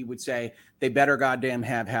he would say they better goddamn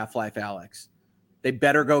have Half-Life Alyx. They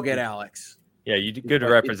better go get Alyx. Yeah, you did good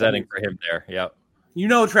representing for him there. Yep.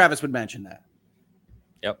 Travis would mention that.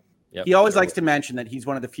 Yep. He always likes to mention that he's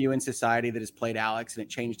one of the few in society that has played Alyx, and it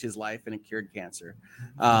changed his life and it cured cancer.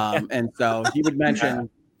 And so he would mention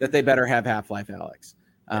that they better have Half-Life Alyx.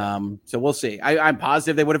 So we'll see. I'm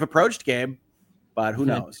positive they would have approached Gabe, but who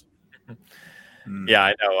knows? Yeah,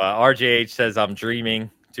 I know. RJH says I'm dreaming.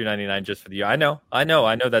 $299 just for the year. I know.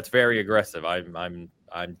 That's very aggressive. I'm.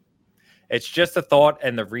 It's just a thought,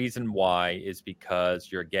 and the reason why is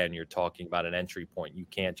because you're talking about an entry point. You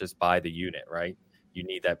can't just buy the unit, right? You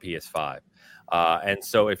need that PS5. And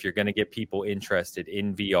so if you're going to get people interested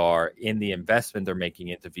in VR, in the investment they're making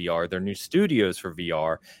into VR, their new studios for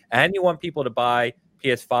VR, and you want people to buy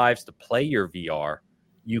PS5s to play your VR,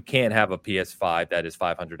 you can't have a PS5 that is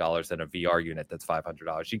 $500 and a VR unit that's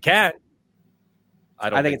 $500. You can.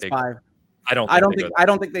 I think it's $5. I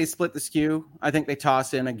don't think they split the SKU. I think they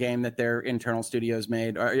toss in a game that their internal studios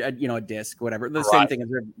made, or a disc, whatever. The same thing as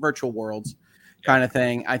their virtual worlds kind of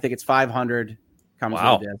thing. I think it's $500 comes with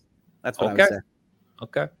a disc. That's what I would say.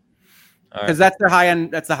 Okay. Because that's their high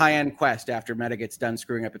end. That's the high end Quest after Meta gets done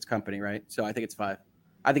screwing up its company, right? So I think it's $5.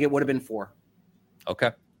 I think it would have been $4.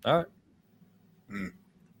 Okay. All right.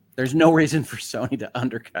 There's no reason for Sony to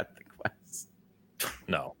undercut the Quest.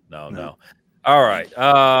 No. All right.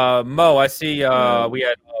 Mo, I see we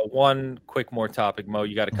had one quick more topic. Mo,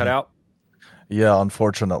 you got to cut out? Yeah,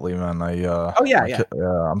 unfortunately, man.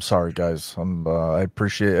 I'm sorry, guys. I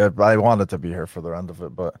appreciate it. I wanted to be here for the end of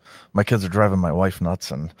it, but my kids are driving my wife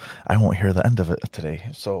nuts, and I won't hear the end of it today.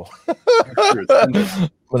 So I'm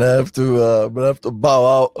gonna have to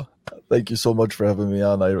bow out. Thank you so much for having me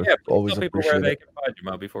on. I always appreciate it. Where they can find you,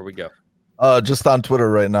 Mo, before we go. Just on Twitter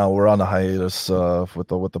right now. We're on a hiatus with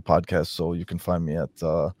the podcast, so you can find me at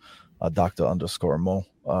Dr._Mo,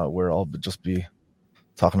 where I'll just be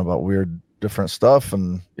talking about weird, different stuff,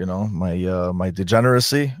 and my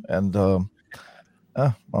degeneracy, and talk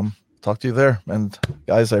to you there. And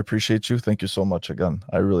guys, I appreciate you. Thank you so much again.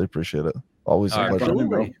 I really appreciate it. Always a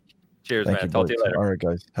pleasure. Cheers, Thank man. You, talk to you later. All right,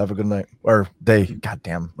 guys. Have a good night or day.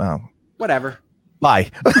 Goddamn. Wow. Whatever.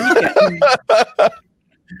 Bye.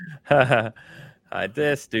 I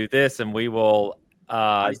do this, and we will.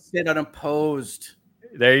 I sit unopposed.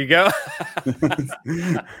 There you go.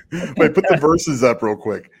 Wait, put the verses up real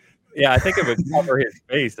quick. Yeah, I think it would cover his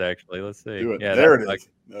face. Actually, let's see. Yeah, there it is. Like,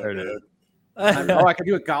 there it is. I could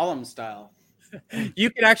do a Gollum style.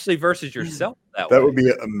 You can actually versus yourself that way. That would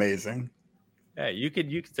be amazing. Yeah, you could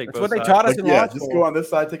take. That's both what they sides. taught us in law school. Just go on this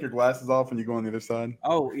side, take your glasses off, and you go on the other side.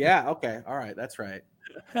 Oh yeah, okay, all right, that's right.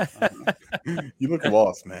 You look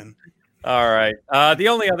lost, man. All right. The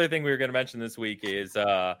only other thing we were going to mention this week is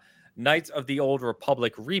Knights of the Old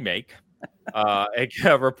Republic remake. A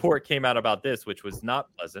report came out about this, which was not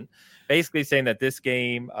pleasant. Basically saying that this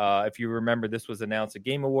game, if you remember, this was announced at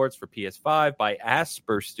Game Awards for PS5 by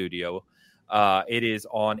Asper Studio. It is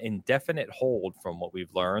on indefinite hold from what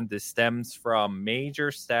we've learned. This stems from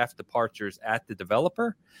major staff departures at the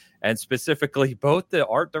developer, and specifically both the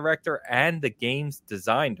art director and the game's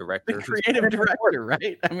design director. The creative director,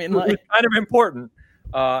 right? I mean, like, kind of important,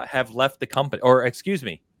 have left the company, or excuse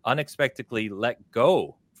me, unexpectedly let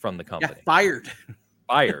go from the company. Yeah, fired.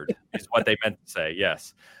 Fired is what they meant to say,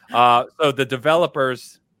 yes. So the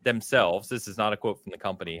developers themselves, this is not a quote from the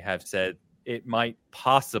company, have said it might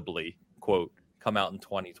possibly, quote, come out in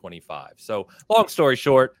 2025. So long story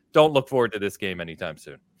short, don't look forward to this game anytime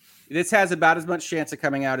soon. This has about as much chance of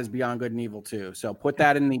coming out as Beyond Good and Evil 2. So put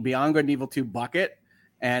that in the Beyond Good and Evil 2 bucket,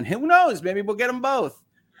 and who knows, maybe we'll get them both.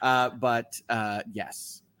 But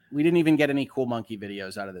yes, we didn't even get any Cool Monkey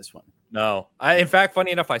videos out of this one. No. In fact,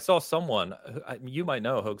 funny enough, I saw someone, you might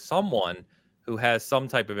know, Hogue, someone who has some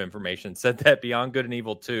type of information said that Beyond Good and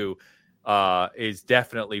Evil 2 is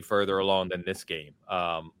definitely further along than this game.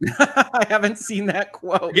 I haven't seen that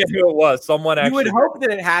quote. Yeah, who it was. Someone actually. You would hope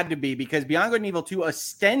that it had to be, because Beyond Good and Evil 2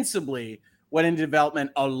 ostensibly went into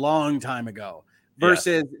development a long time ago.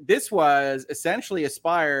 Versus this was essentially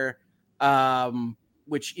Aspyr,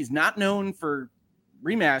 which is not known for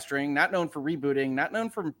remastering, not known for rebooting, not known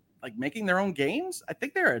for like making their own games. I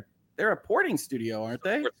think they're a porting studio, aren't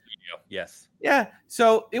they? Yes. Yeah.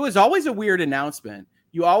 So it was always a weird announcement.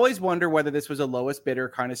 You always wonder whether this was a lowest bidder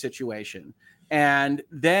kind of situation. And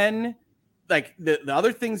then like the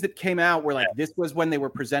other things that came out were like, this was when they were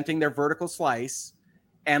presenting their vertical slice,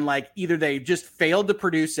 and like either they just failed to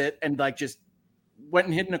produce it and like just went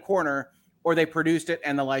and hid in a corner, or they produced it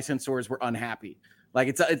and the licensors were unhappy. Like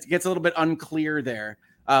it gets a little bit unclear there.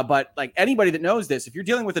 But like anybody that knows this, if you're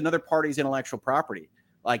dealing with another party's intellectual property,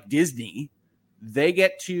 like Disney, they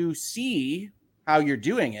get to see how you're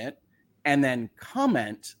doing it and then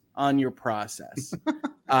comment on your process.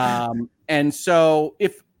 And so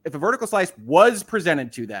if a vertical slice was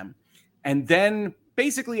presented to them and then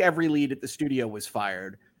basically every lead at the studio was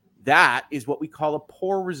fired, that is what we call a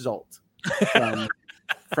poor result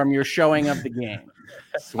from your showing of the game.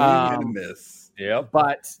 Swing and a miss. Yeah,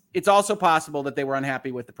 but it's also possible that they were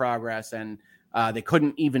unhappy with the progress and they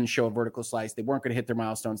couldn't even show a vertical slice. They weren't going to hit their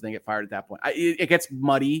milestones and they get fired at that point. It gets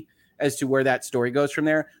muddy as to where that story goes from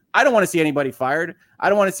there. I don't want to see anybody fired. I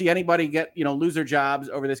don't want to see anybody get, lose their jobs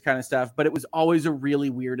over this kind of stuff, but it was always a really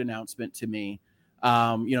weird announcement to me.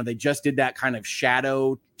 They just did that kind of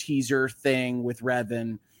shadow teaser thing with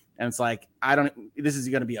Revan. And it's like, this is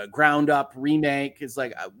going to be a ground up remake. It's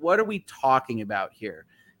like, what are we talking about here?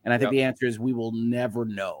 And I think the answer is we will never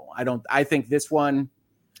know. I think this one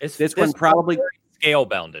probably scale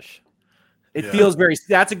boundish. It feels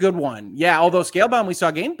that's a good one. Yeah. Although Scalebound, we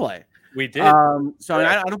saw gameplay. We did. I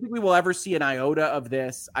don't think we will ever see an iota of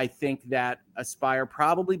this. I think that Aspyr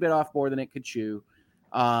probably bit off more than it could chew.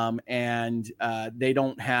 And they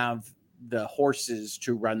don't have the horses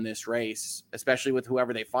to run this race, especially with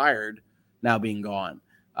whoever they fired now being gone.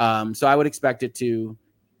 So I would expect it to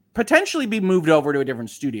potentially be moved over to a different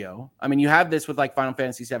studio. I mean, you have this with like Final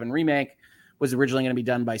Fantasy VII Remake was originally going to be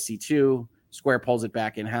done by C2. Square pulls it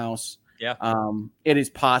back in-house. Yeah. It is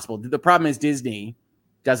possible. The problem is Disney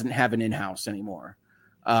doesn't have an in-house anymore.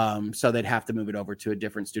 So they'd have to move it over to a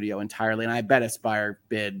different studio entirely. And I bet Aspyr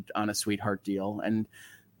bid on a sweetheart deal. And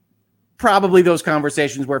probably those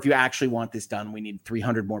conversations where if you actually want this done, we need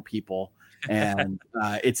 300 more people. And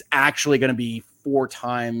it's actually going to be 4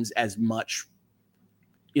 times as much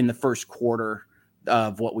in the first quarter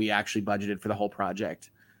of what we actually budgeted for the whole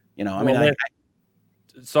project.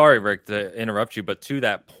 Sorry, Rick, to interrupt you, but to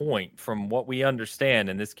that point, from what we understand,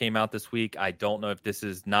 and this came out this week, I don't know if this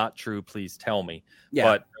is not true. Please tell me. Yeah.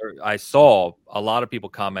 But I saw a lot of people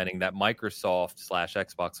commenting that Microsoft /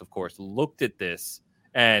 Xbox, of course, looked at this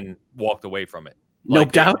and walked away from it. No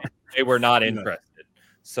doubt. They were not interested.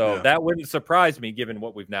 So that wouldn't surprise me given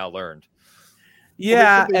what we've now learned.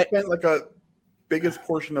 Yeah. Well, they spent like biggest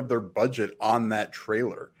portion of their budget on that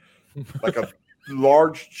trailer. Like a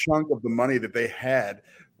large chunk of the money that they had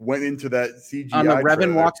went into that CGI. On the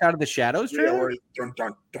Revan walks out of the shadows trailer? Dun,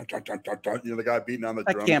 dun, dun, dun, dun, dun, dun, the guy beating on the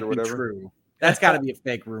drums can't or whatever. Be true. That's got to be a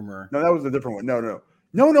fake rumor. No, that was a different one.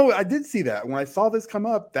 No, I did see that. When I saw this come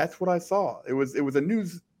up, that's what I saw. It was a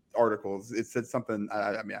news article. It said something.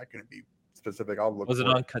 I mean, I couldn't be specific. I'll look. Was it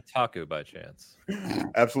on Kotaku by chance?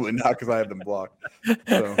 Absolutely not, because I have them blocked.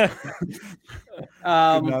 So could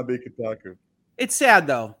not be Kotaku. It's sad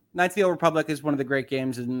though. Knights of the Old Republic is one of the great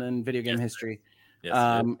games in video game history.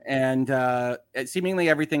 Yes, and seemingly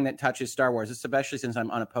everything that touches Star Wars, especially since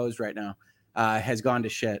I'm unopposed right now, has gone to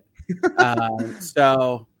shit.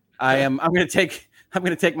 So I'm going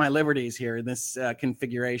to take my liberties here in this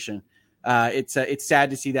configuration. It's sad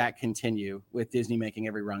to see that continue with Disney making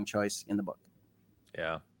every wrong choice in the book.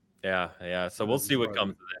 Yeah. So we'll see what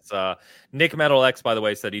comes of this. Nick Metal X, by the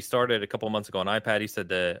way, said he started a couple months ago on iPad. He said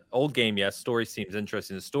the old game, yes, story seems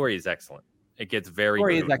interesting. The story is excellent. It gets very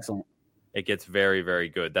story good. Is excellent. It gets very, very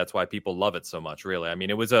good. That's why people love it so much. Really, I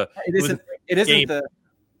mean, it isn't the.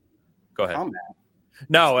 Go ahead.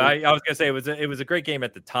 No, I was gonna say it was a great game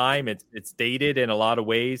at the time. It's dated in a lot of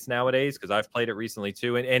ways nowadays because I've played it recently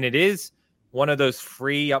too, and it is one of those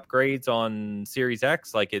free upgrades on Series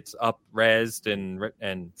X, like it's up-resed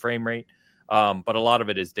and frame rate, but a lot of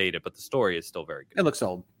it is dated. But the story is still very good. It looks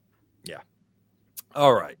old. Yeah.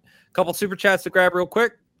 All right, a couple super chats to grab real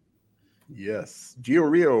quick. Yes, Gio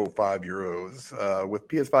Rio, €5 with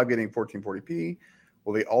PS5 getting 1440p.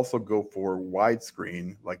 Will they also go for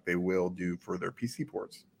widescreen like they will do for their PC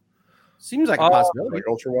ports? Seems like a possibility. Like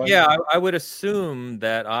ultra wide? Yeah, I would assume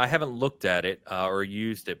that. I haven't looked at it or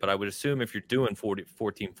used it, but I would assume if you're doing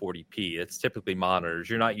 1440p, it's typically monitors.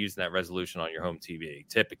 You're not using that resolution on your home TV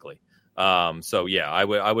typically. So yeah,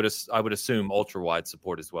 I would assume ultra wide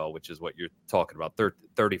support as well, which is what you're talking about.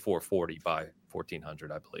 3440 by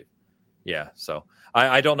 1400, I believe. Yeah, so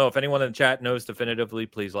I don't know if anyone in the chat knows definitively.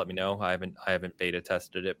 Please let me know. I haven't beta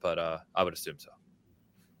tested it, but I would assume so.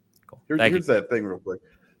 Cool. Here's that thing real quick.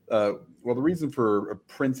 Well, the reason for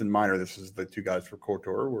Prince and Minor, this is the two guys for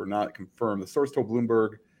KOTOR, were not confirmed. The source told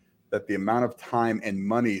Bloomberg that the amount of time and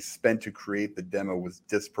money spent to create the demo was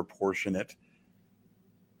disproportionate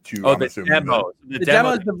to the demo. The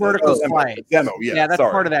demo is the vertical slice. Demo, yeah, that's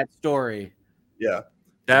part of that story. Yeah.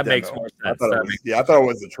 That makes more sense. I thought it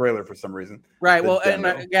was the trailer for some reason. Right. Well, and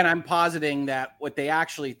again, I'm positing that what they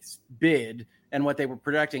actually bid and what they were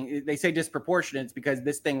projecting, they say disproportionate, it's because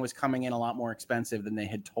this thing was coming in a lot more expensive than they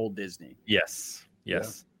had told Disney. Yes. Yeah.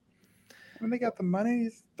 When they got the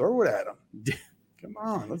money, throw it at them. Come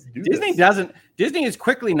on, let's do Disney this. Disney is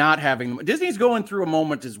quickly not having them. Disney's going through a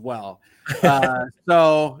moment as well.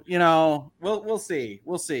 So, we'll see.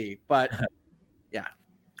 But yeah,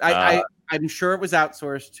 I'm sure it was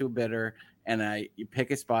outsourced to a bidder, and you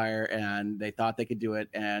pick Aspire, and they thought they could do it,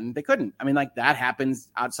 and they couldn't. I mean, like that happens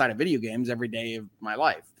outside of video games every day of my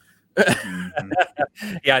life.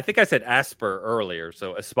 Yeah, I think I said Asper earlier,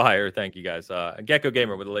 so Aspire. Thank you guys. Gecko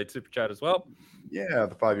Gamer with a late super chat as well. Yeah,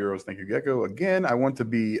 the €5. Thank you, Gecko. Again, I want to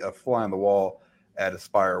be a fly on the wall at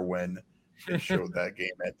Aspire when they showed that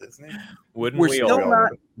game at Disney.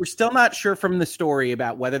 We're still not sure from the story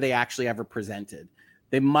about whether they actually ever presented.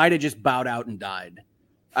 They might have just bowed out and died.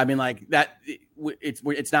 I mean, like that.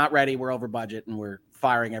 It's not ready. We're over budget, and we're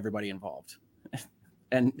firing everybody involved.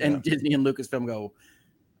 and Disney and Lucasfilm go,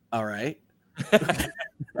 all right.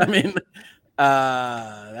 I mean,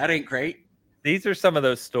 that ain't great. These are some of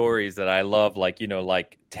those stories that I love, like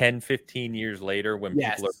 10, 15 years later when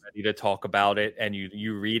people are ready to talk about it, and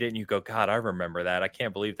you read it and you go, God, I remember that. I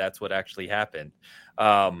can't believe that's what actually happened.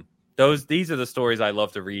 These are the stories I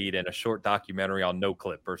love to read in a short documentary on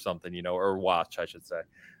NoClip or something, or watch, I should say.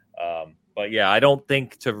 But yeah, I don't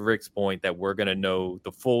think, to Rick's point, that we're going to know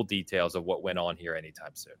the full details of what went on here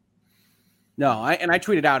anytime soon. No, I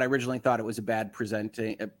tweeted out, I originally thought it was a bad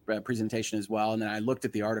presentation as well. And then I looked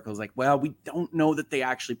at the articles like, well, we don't know that they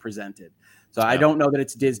actually presented. So I don't know that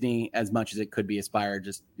it's Disney as much as it could be Aspire,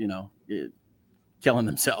 just, killing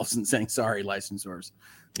themselves and saying, sorry, licensors.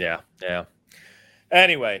 Yeah.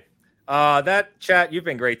 Anyway, that chat, you've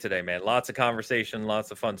been great today, man. Lots of conversation,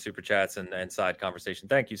 lots of fun super chats and side conversation.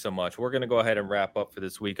 Thank you so much. We're going to go ahead and wrap up for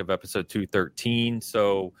this week of episode 213.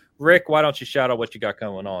 So, Rick, why don't you shout out what you got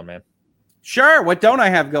going on, man? Sure. What don't I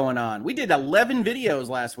have going on? We did 11 videos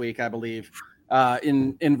last week, I believe,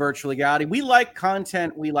 in Virtual Legality. We like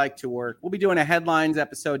content. We like to work. We'll be doing a headlines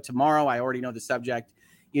episode tomorrow. I already know the subject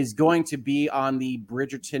is going to be on the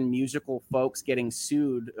Bridgerton musical folks getting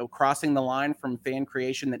sued, crossing the line from fan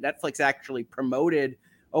creation that Netflix actually promoted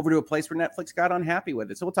over to a place where Netflix got unhappy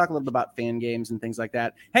with it. So we'll talk a little bit about fan games and things like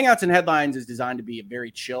that. Hangouts and Headlines is designed to be a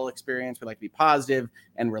very chill experience. We like to be positive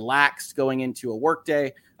and relaxed going into a work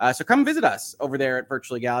day. So come visit us over there at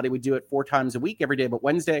Virtual Legality. We do it 4 times a week, every day but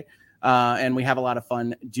Wednesday. And we have a lot of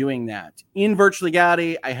fun doing that. In Virtual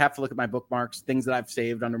Legality, I have to look at my bookmarks, things that I've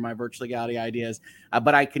saved under my Virtual Legality ideas.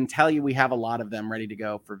 But I can tell you we have a lot of them ready to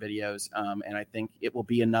go for videos. And I think it will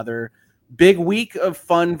be another big week of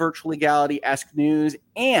fun Virtual Legality-esque news.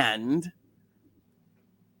 And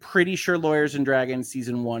pretty sure Lawyers and Dragons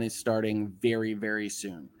Season 1 is starting very, very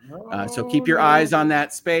soon. So keep your eyes on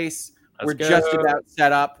that space. We're just about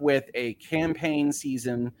set up with a campaign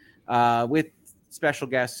season with special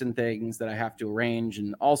guests and things that I have to arrange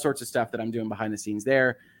and all sorts of stuff that I'm doing behind the scenes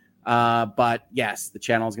there. But yes, the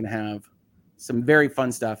channel is going to have some very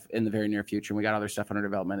fun stuff in the very near future. And we got other stuff under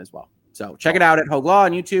development as well. So check it out at Hogue Law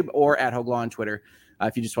on YouTube or at Hogue Law on Twitter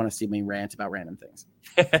if you just want to see me rant about random things.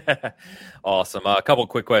 Awesome. A couple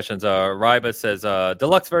quick questions. Ryba says,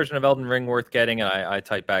 deluxe version of Elden Ring worth getting. And I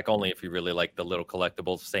type back only if you really like the little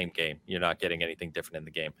collectibles. Same game. You're not getting anything different in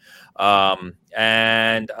the game.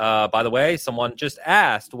 And by the way, someone just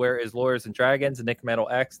asked, where is Lawyers and Dragons and Nick Metal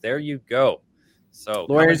X? There you go. So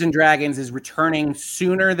Lawyers and Dragons is returning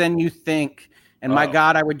sooner than you think. And my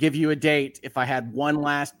God, I would give you a date if I had one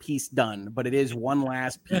last piece done, but it is one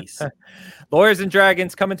last piece. Lawyers and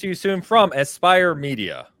Dragons coming to you soon from Aspire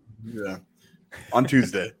Media. Yeah. On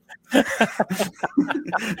Tuesday.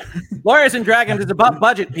 Lawyers and Dragons is above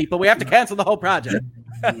budget, people. We have to cancel the whole project.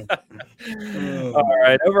 All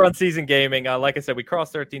right, over on Season Gaming, like I said, we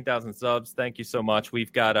crossed 13,000 subs. Thank you so much.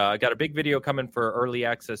 We've got a big video coming for early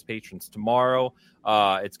access patrons tomorrow.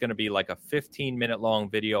 It's going to be like a 15-minute long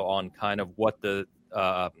video on kind of what the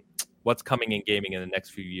what's coming in gaming in the next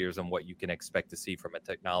few years and what you can expect to see from a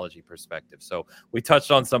technology perspective. So we touched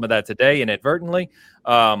on some of that today inadvertently,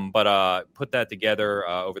 but put that together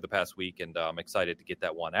over the past week, and I'm excited to get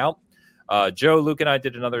that one out. Joe, Luke, and I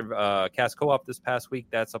did another cast co-op this past week.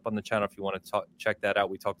 That's up on the channel if you want to check that out.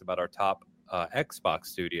 We talked about our top Xbox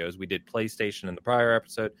studios. We did PlayStation in the prior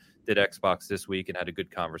episode, did Xbox this week, and had a good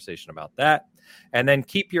conversation about that. And then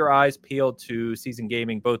keep your eyes peeled to Season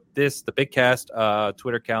Gaming, both the Big Cast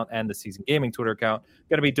Twitter account and the Season Gaming Twitter account.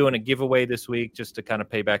 Going to be doing a giveaway this week just to kind of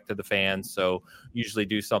pay back to the fans. So usually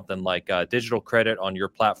do something like digital credit on your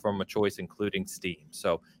platform of choice, including Steam.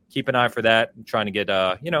 So keep an eye for that. I'm trying to get,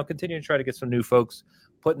 continue to try to get some new folks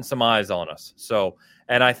putting some eyes on us. So,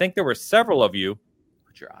 and I think there were several of you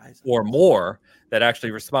your eyes or more that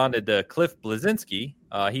actually responded to Cliff Blazinski.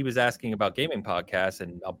 He was asking about gaming podcasts,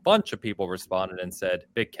 and a bunch of people responded and said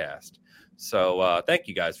Big Cast. So thank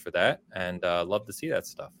you guys for that, and love to see that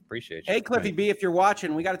stuff. Appreciate you. Hey, Cliffy B, if you're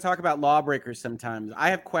watching, we got to talk about Lawbreakers sometimes. I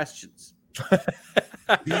have questions.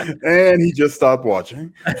 And he just stopped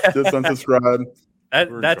watching. Just unsubscribed.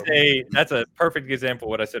 That's a perfect example of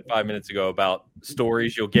what I said 5 minutes ago about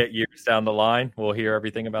stories you'll get years down the line. We'll hear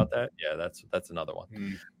everything about that. Yeah, that's another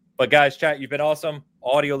one. But guys, chat, you've been awesome.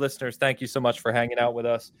 Audio listeners, thank you so much for hanging out with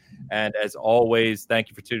us. And as always, thank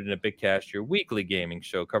you for tuning in to Big Cast, your weekly gaming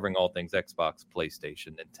show covering all things Xbox,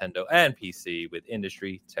 PlayStation, Nintendo, and PC with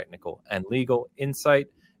industry, technical, and legal insight.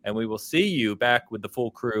 And we will see you back with the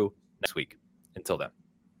full crew next week. Until then.